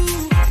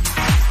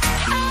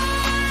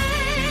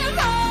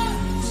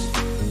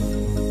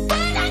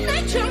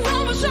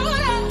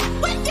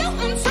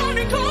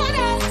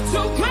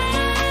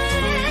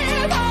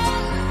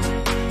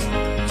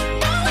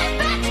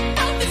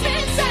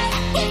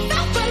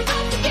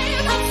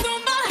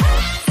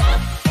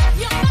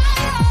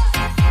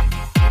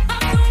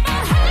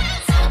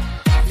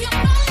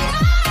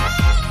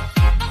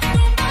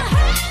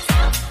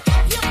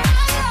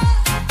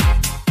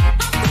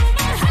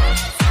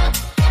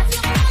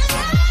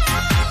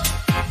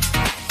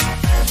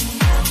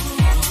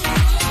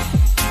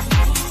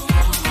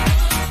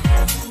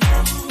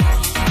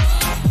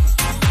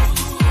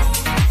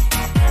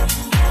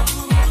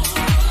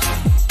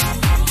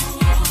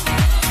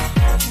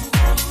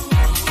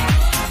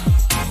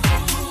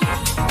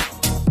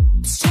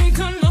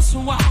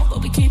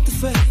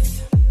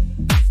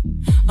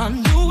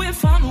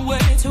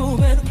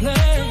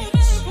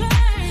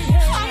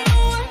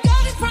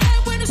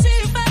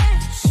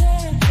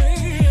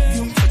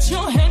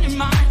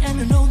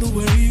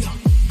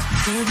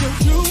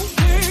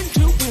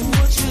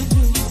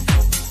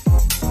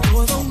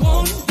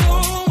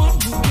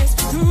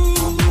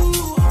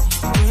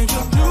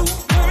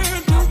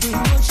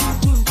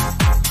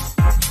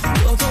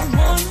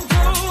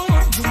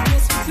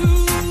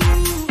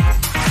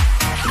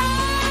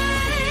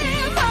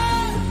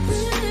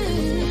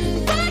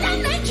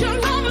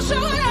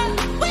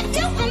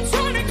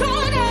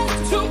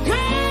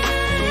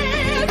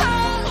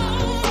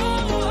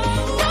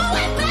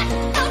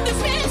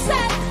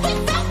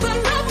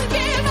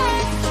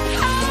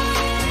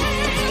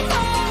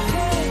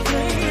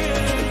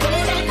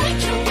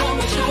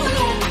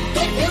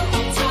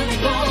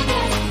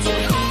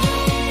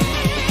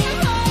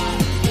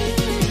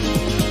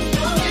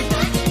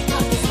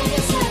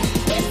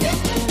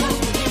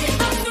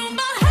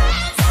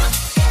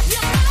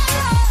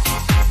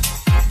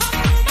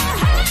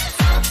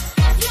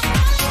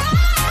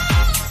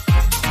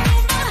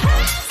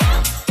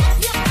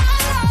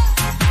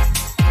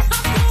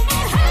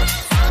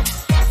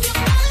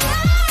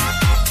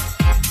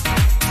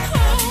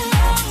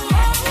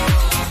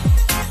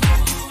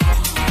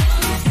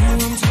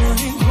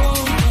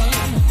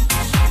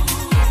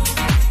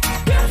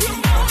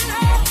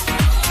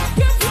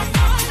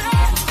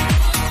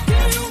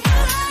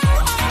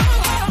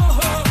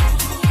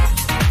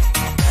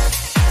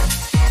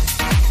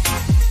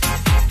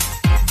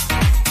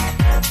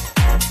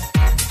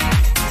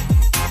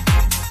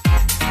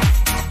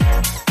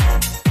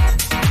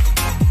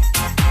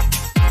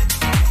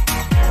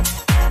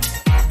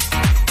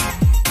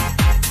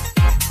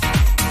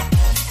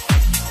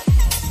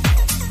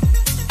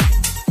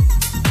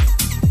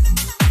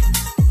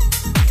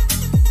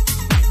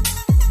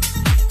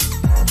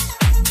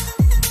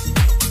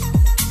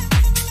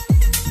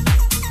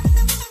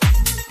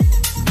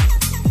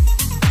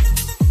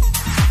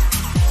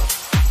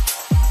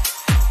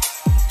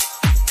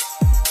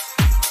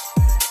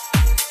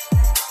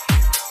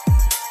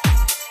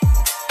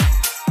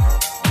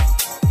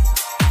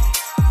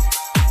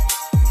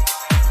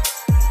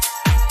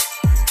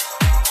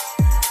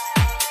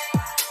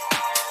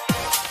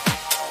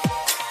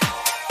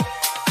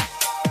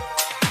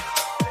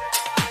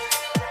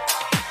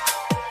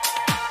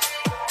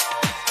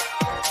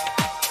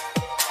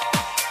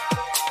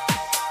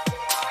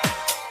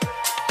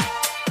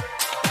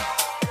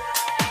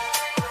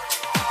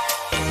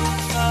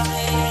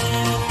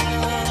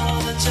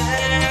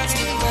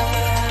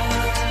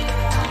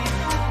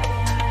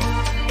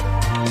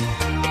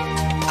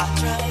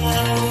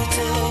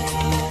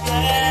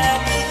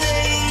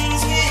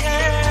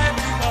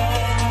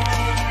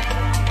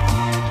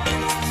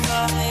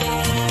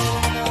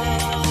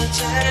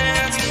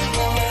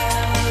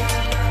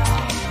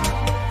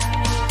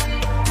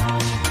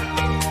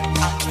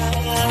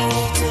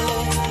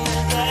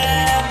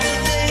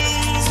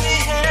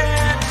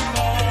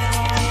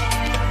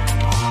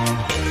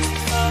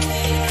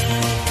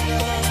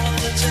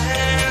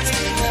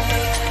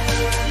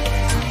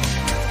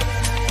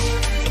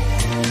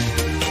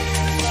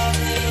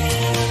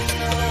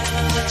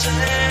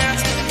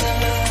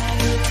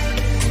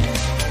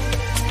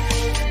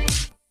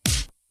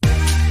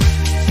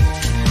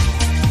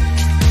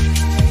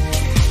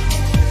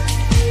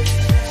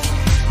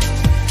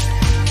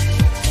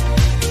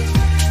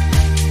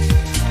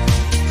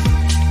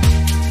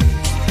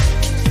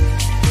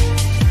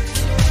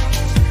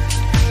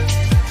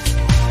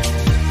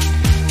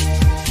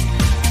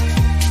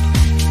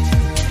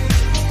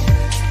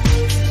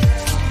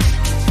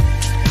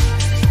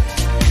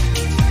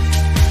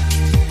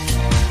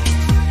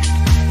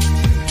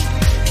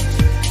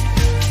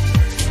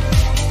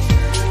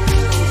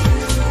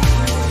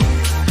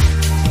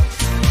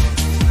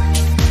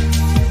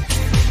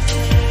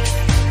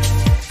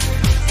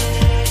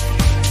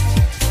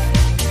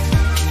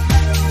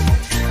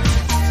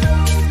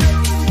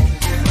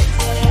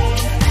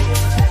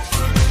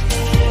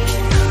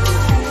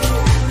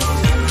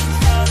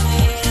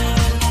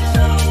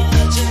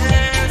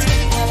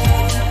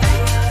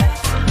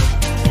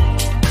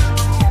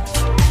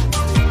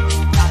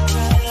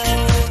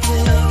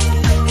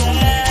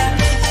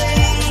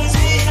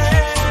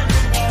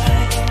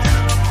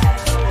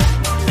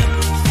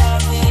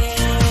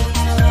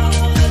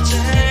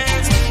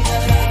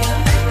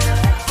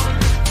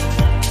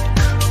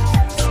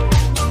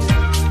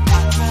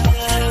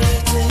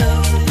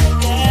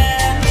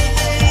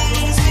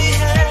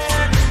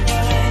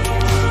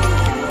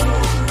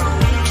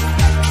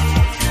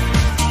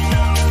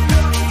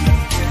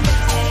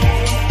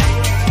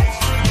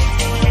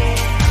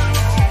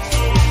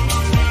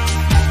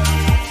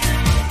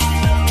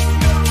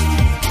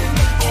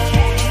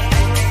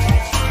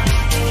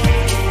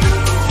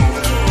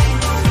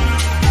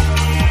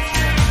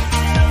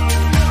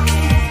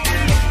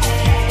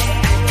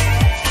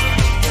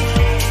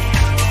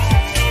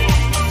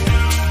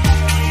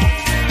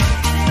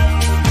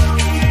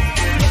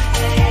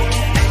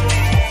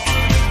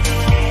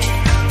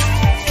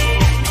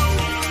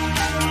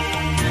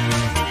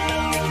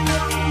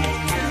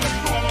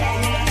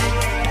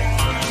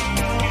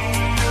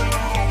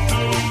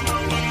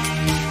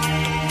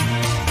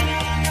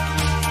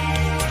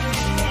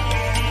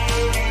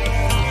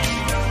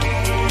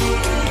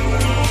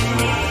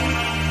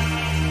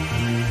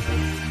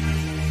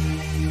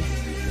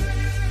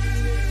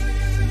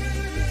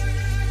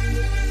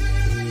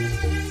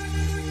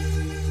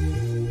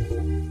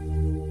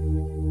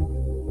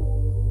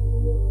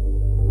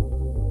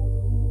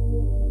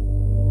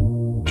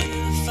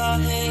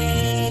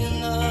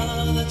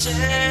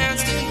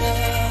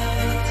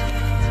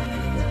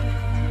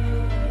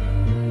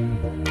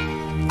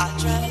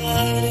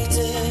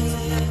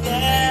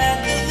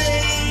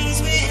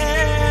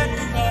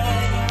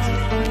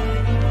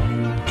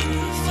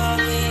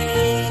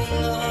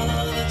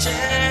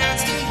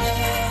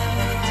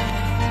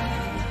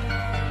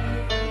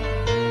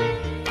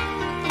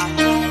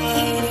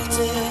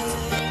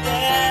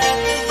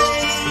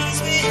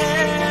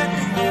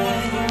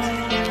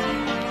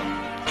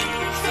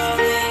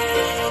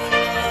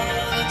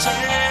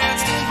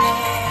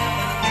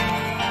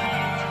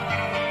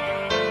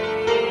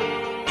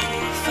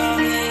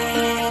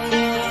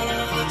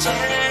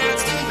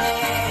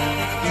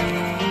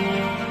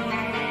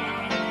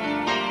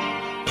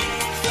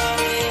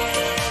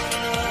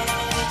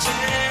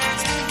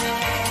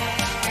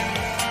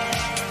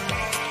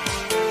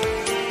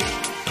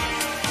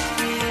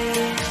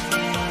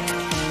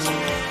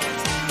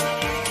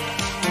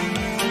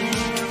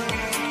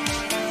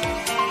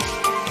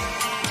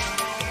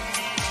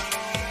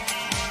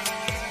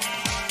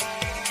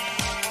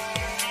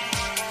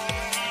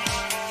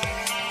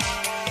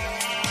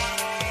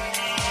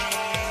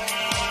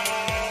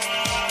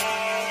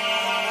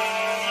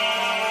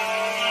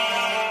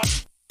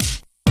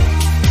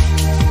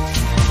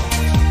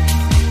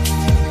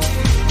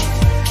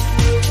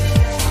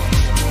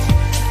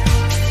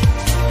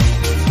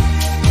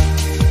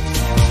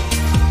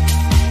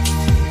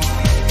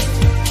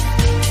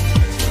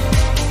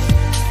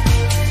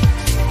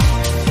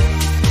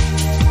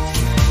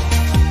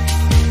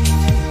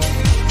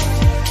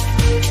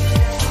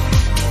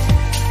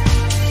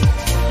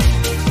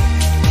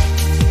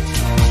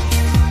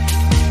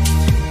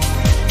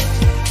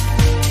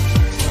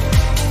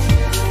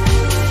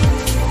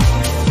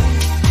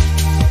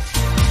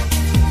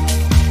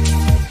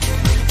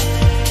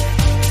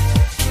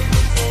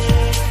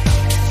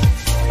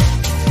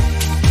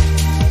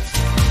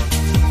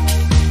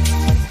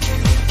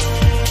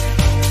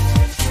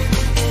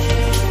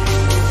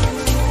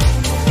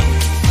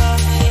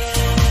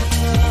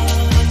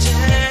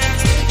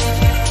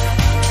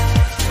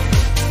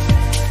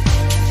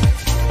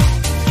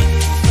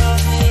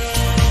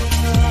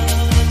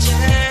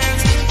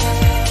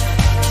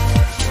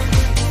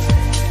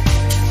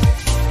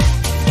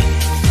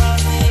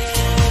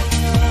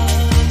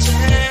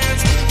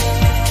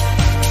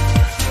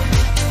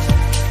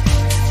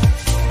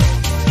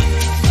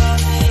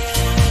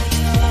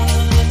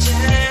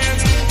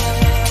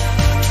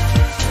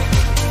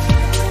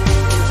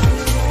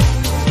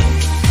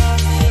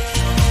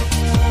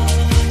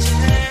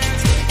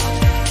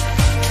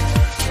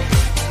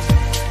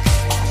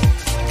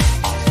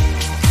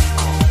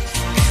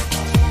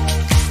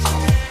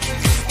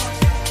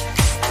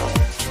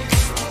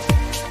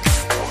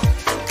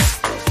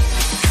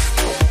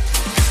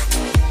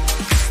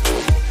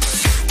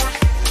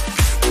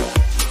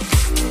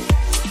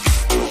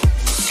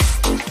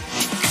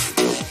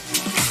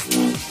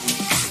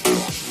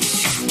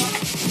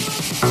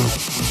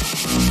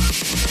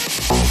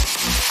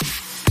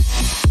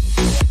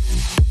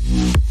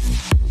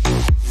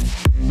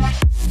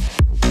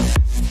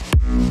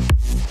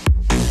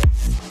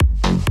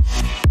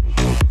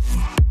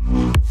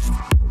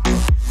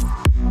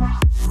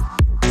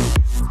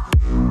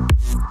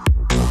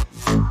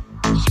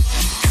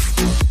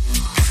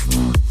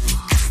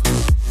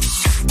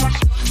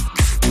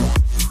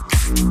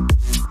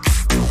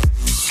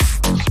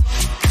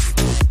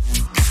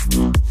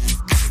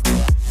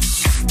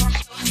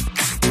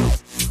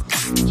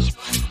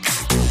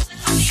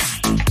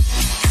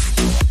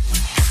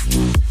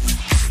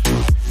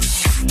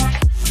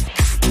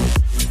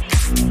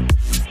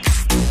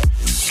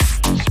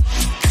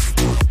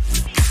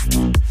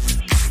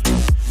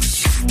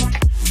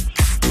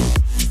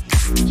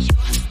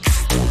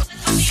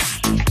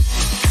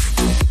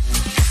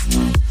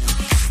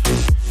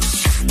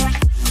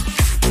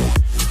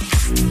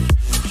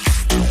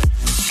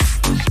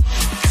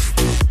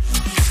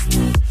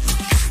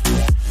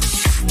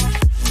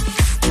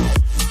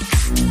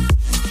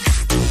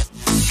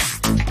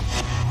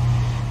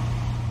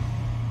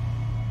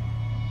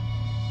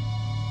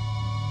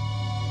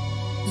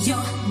 You're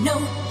no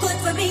good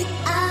for me.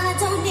 I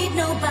don't need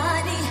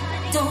nobody.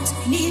 Don't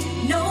need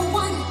no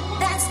one.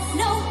 That's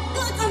no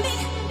good for me.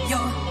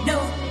 You're no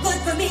good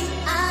for me.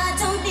 I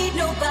don't need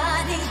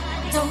nobody.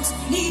 Don't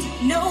need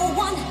no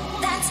one.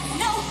 That's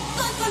no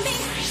good for me.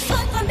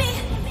 Good for me.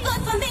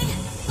 Good for me.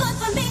 Good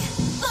for me.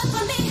 Good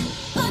for me.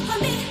 Good for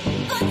me.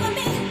 Good for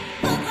me.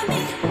 Good for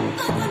me.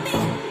 Good for me.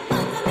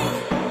 Good for me.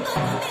 Good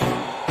for me.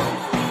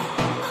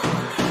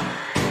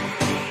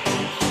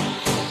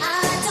 I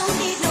don't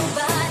need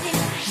nobody.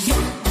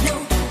 You're no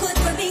good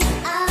for me.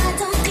 I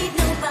don't need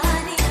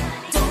nobody.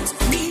 Don't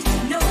need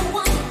no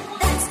one.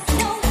 That's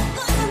no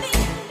good for me.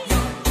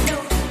 You're no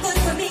good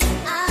for me.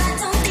 I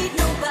don't need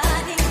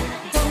nobody.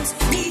 Don't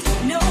need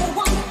no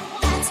one.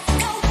 That's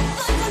no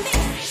good for me.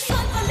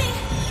 Good for me.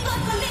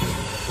 Good for me.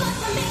 Good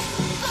for me.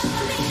 Good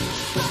for me.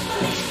 Good for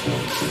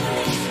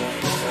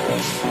me.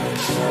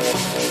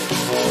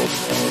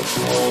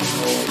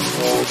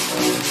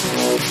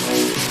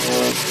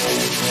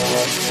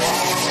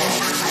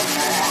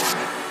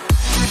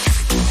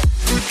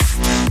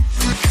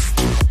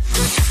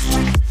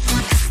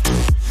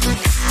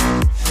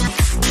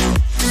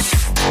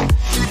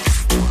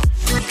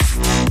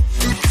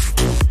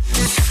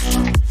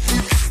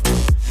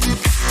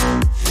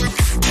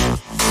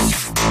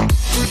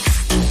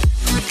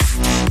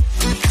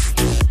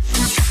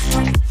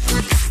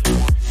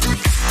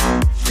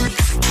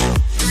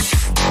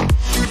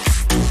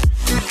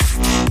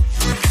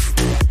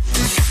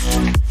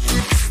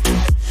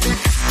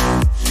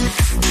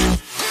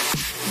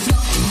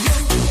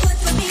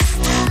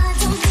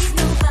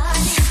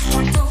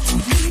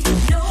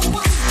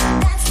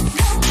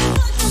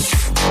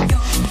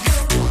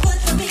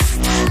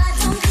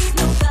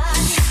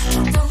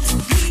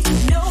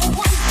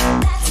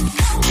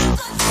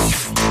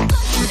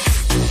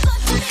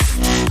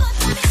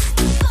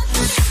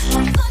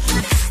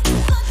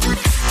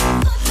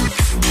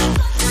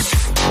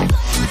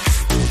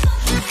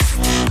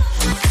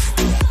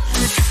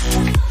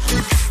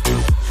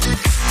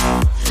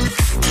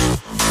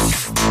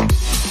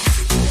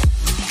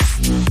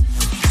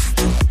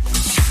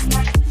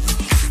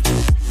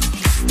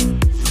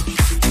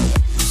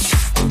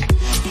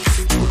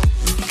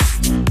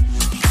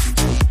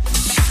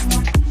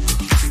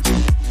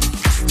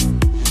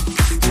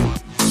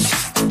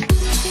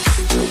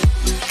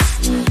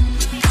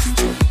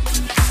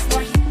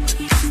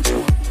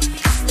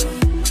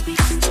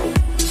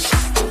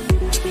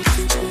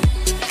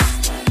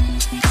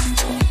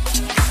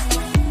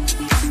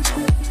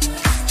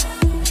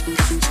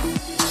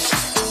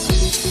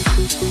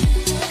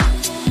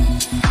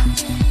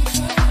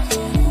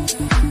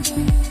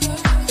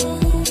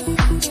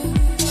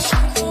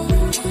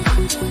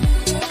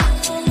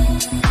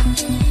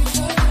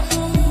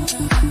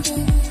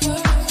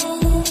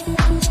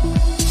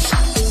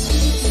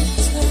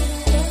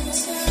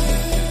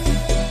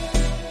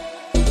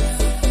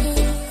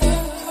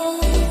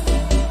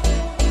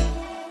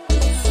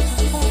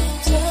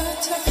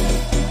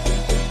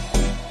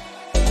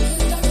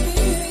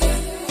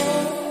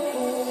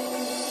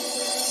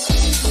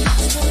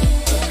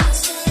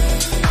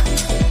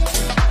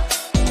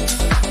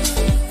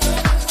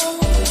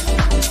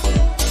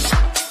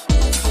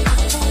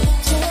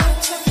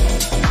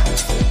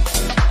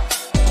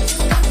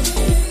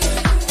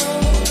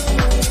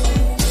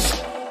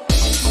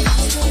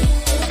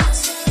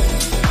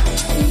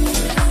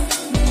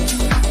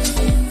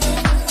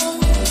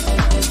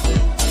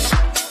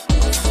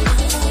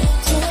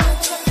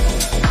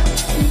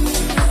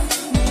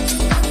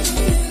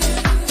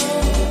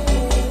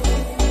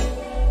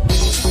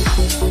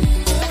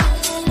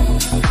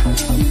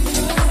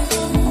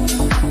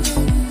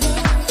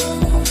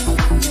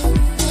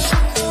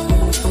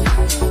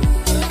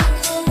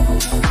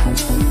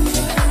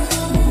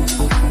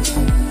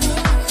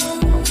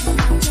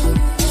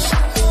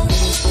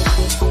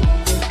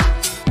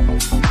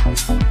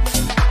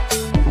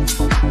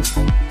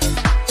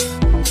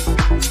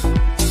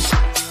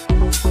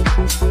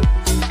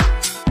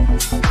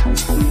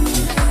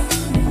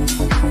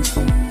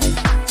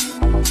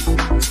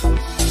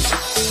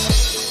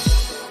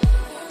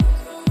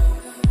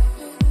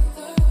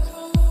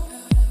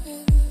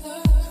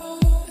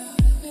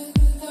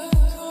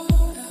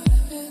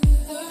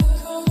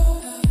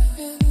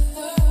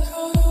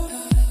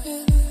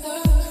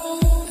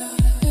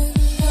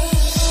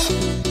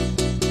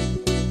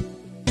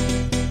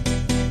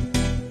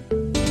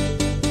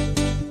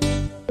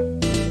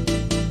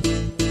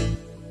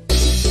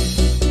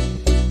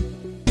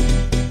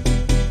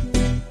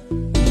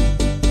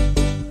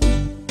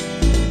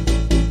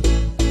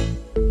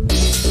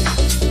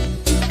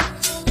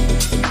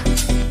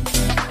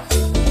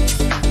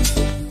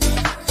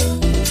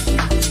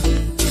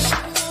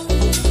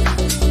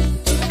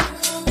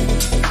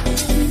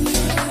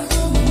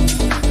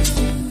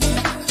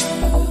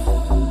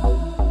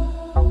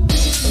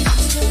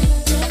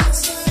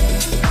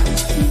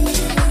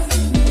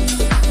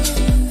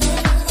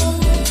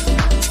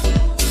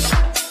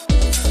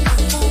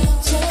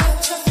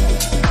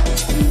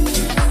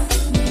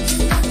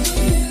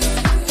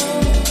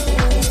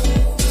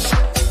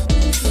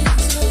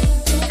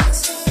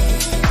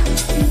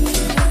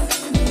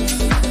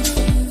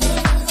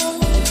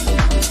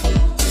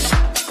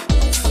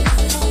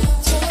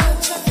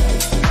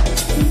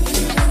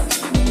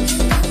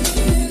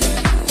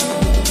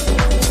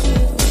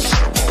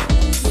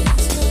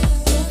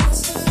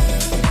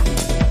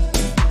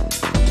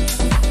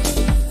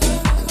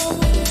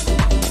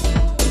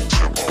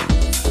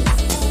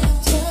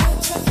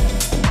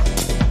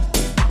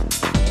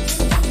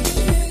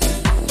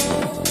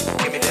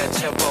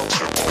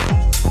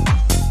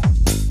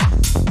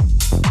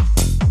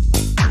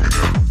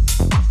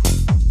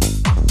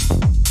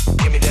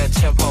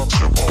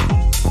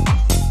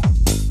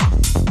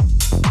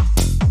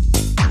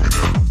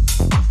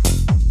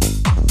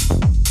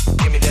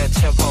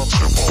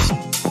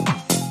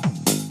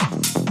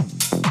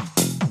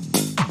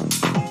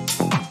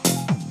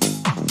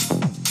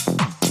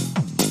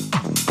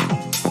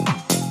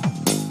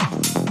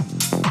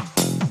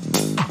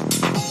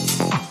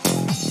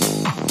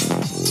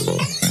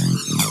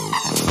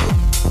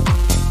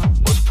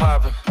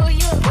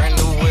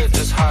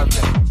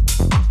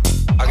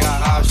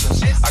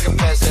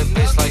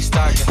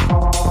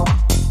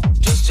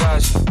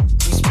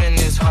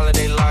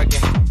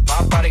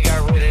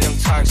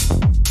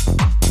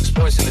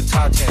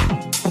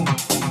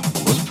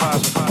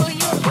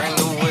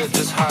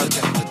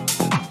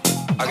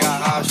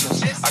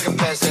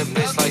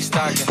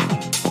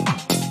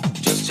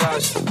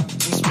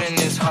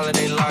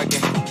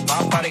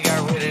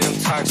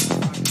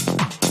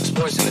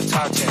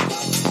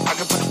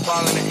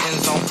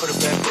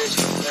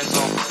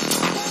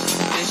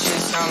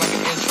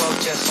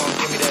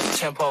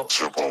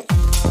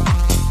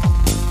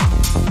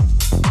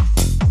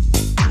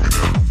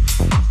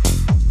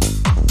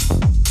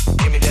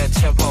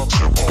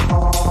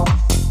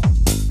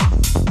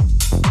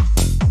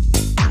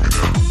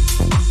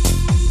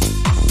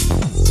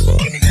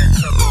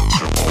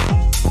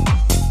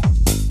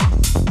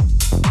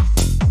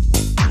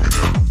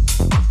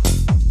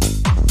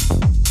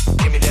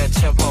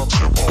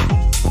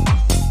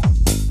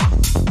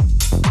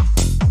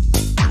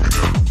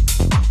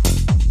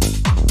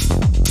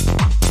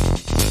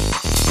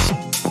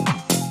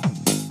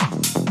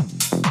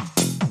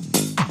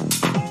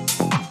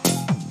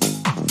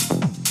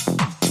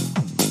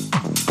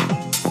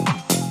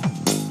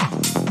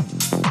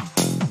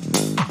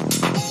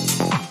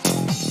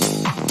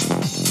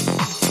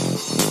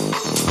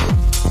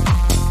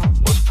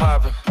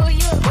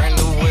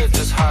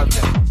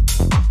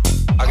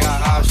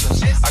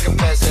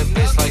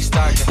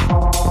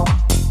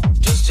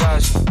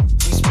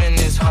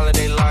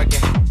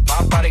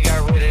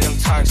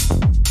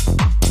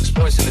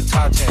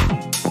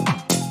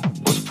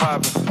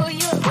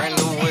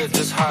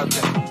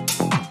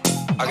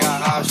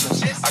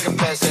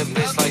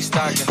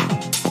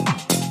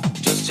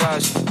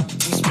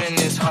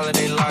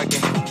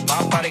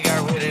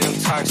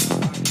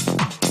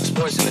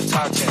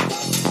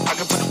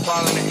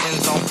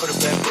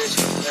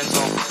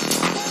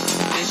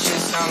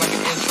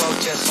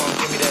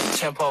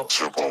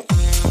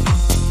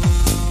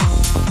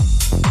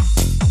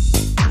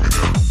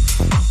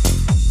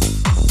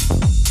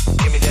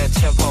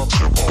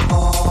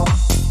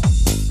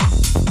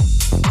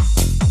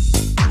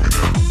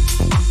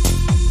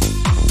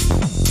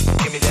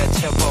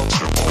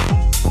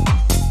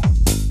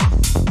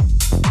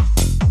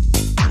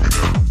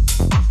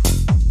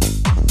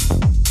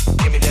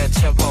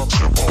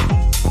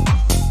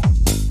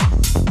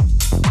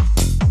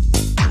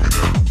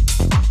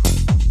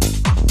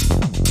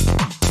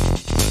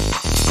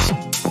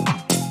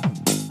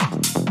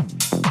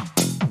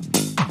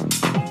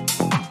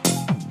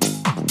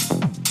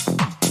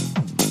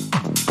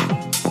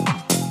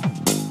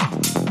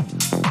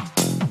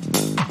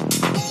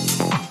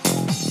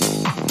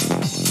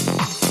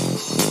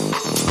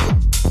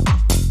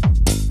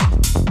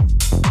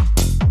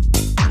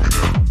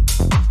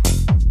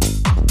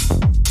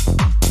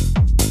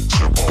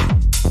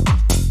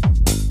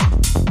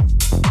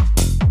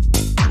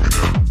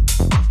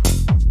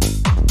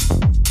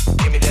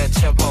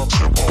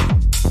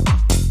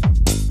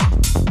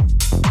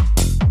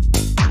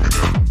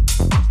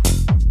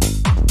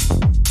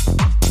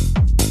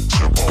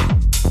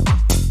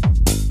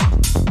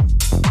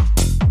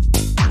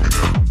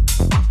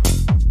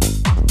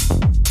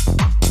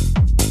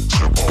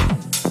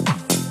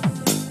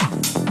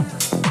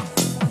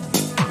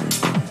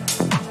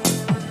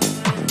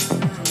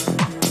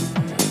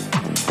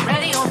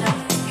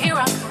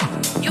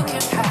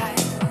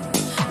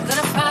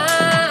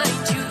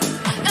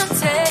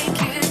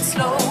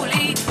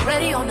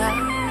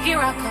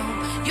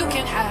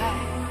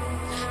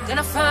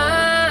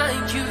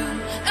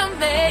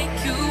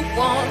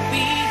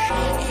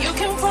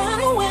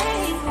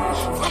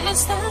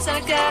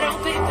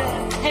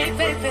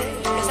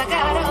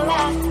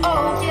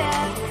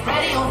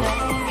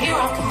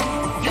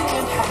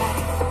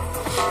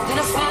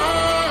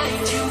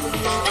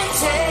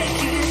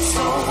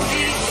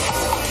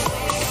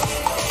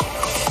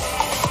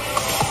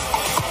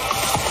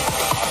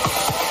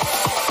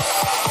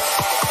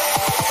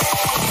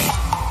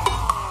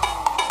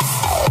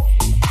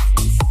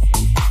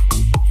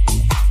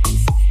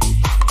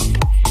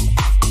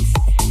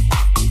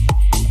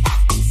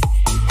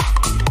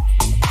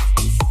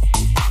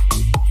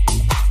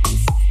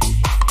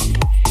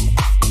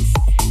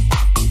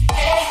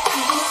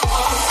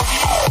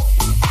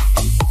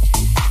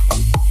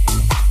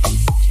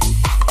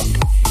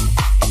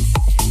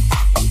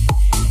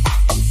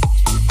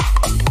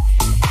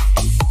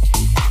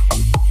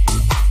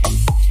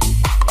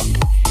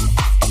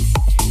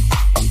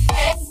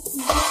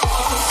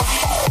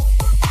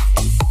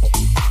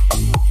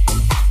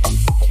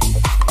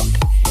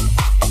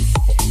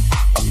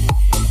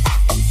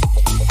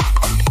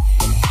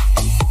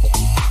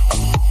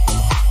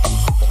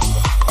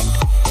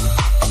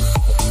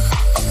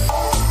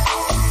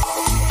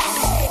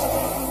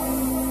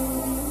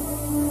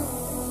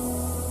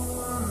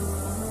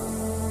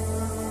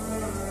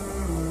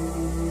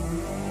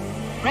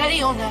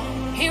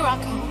 here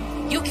I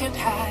come, you can't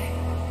hide.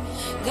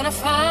 Gonna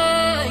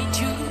find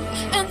you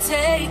and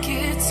take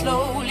it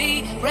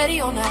slowly.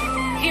 Ready or not,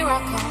 here I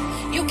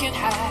come, you can't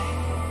hide.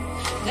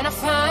 Gonna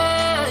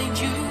find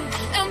you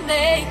and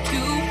make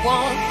you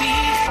want me.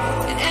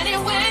 And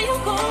anywhere you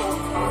go,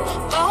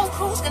 my whole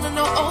crew's gonna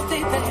know, oh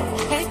baby,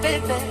 hey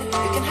baby,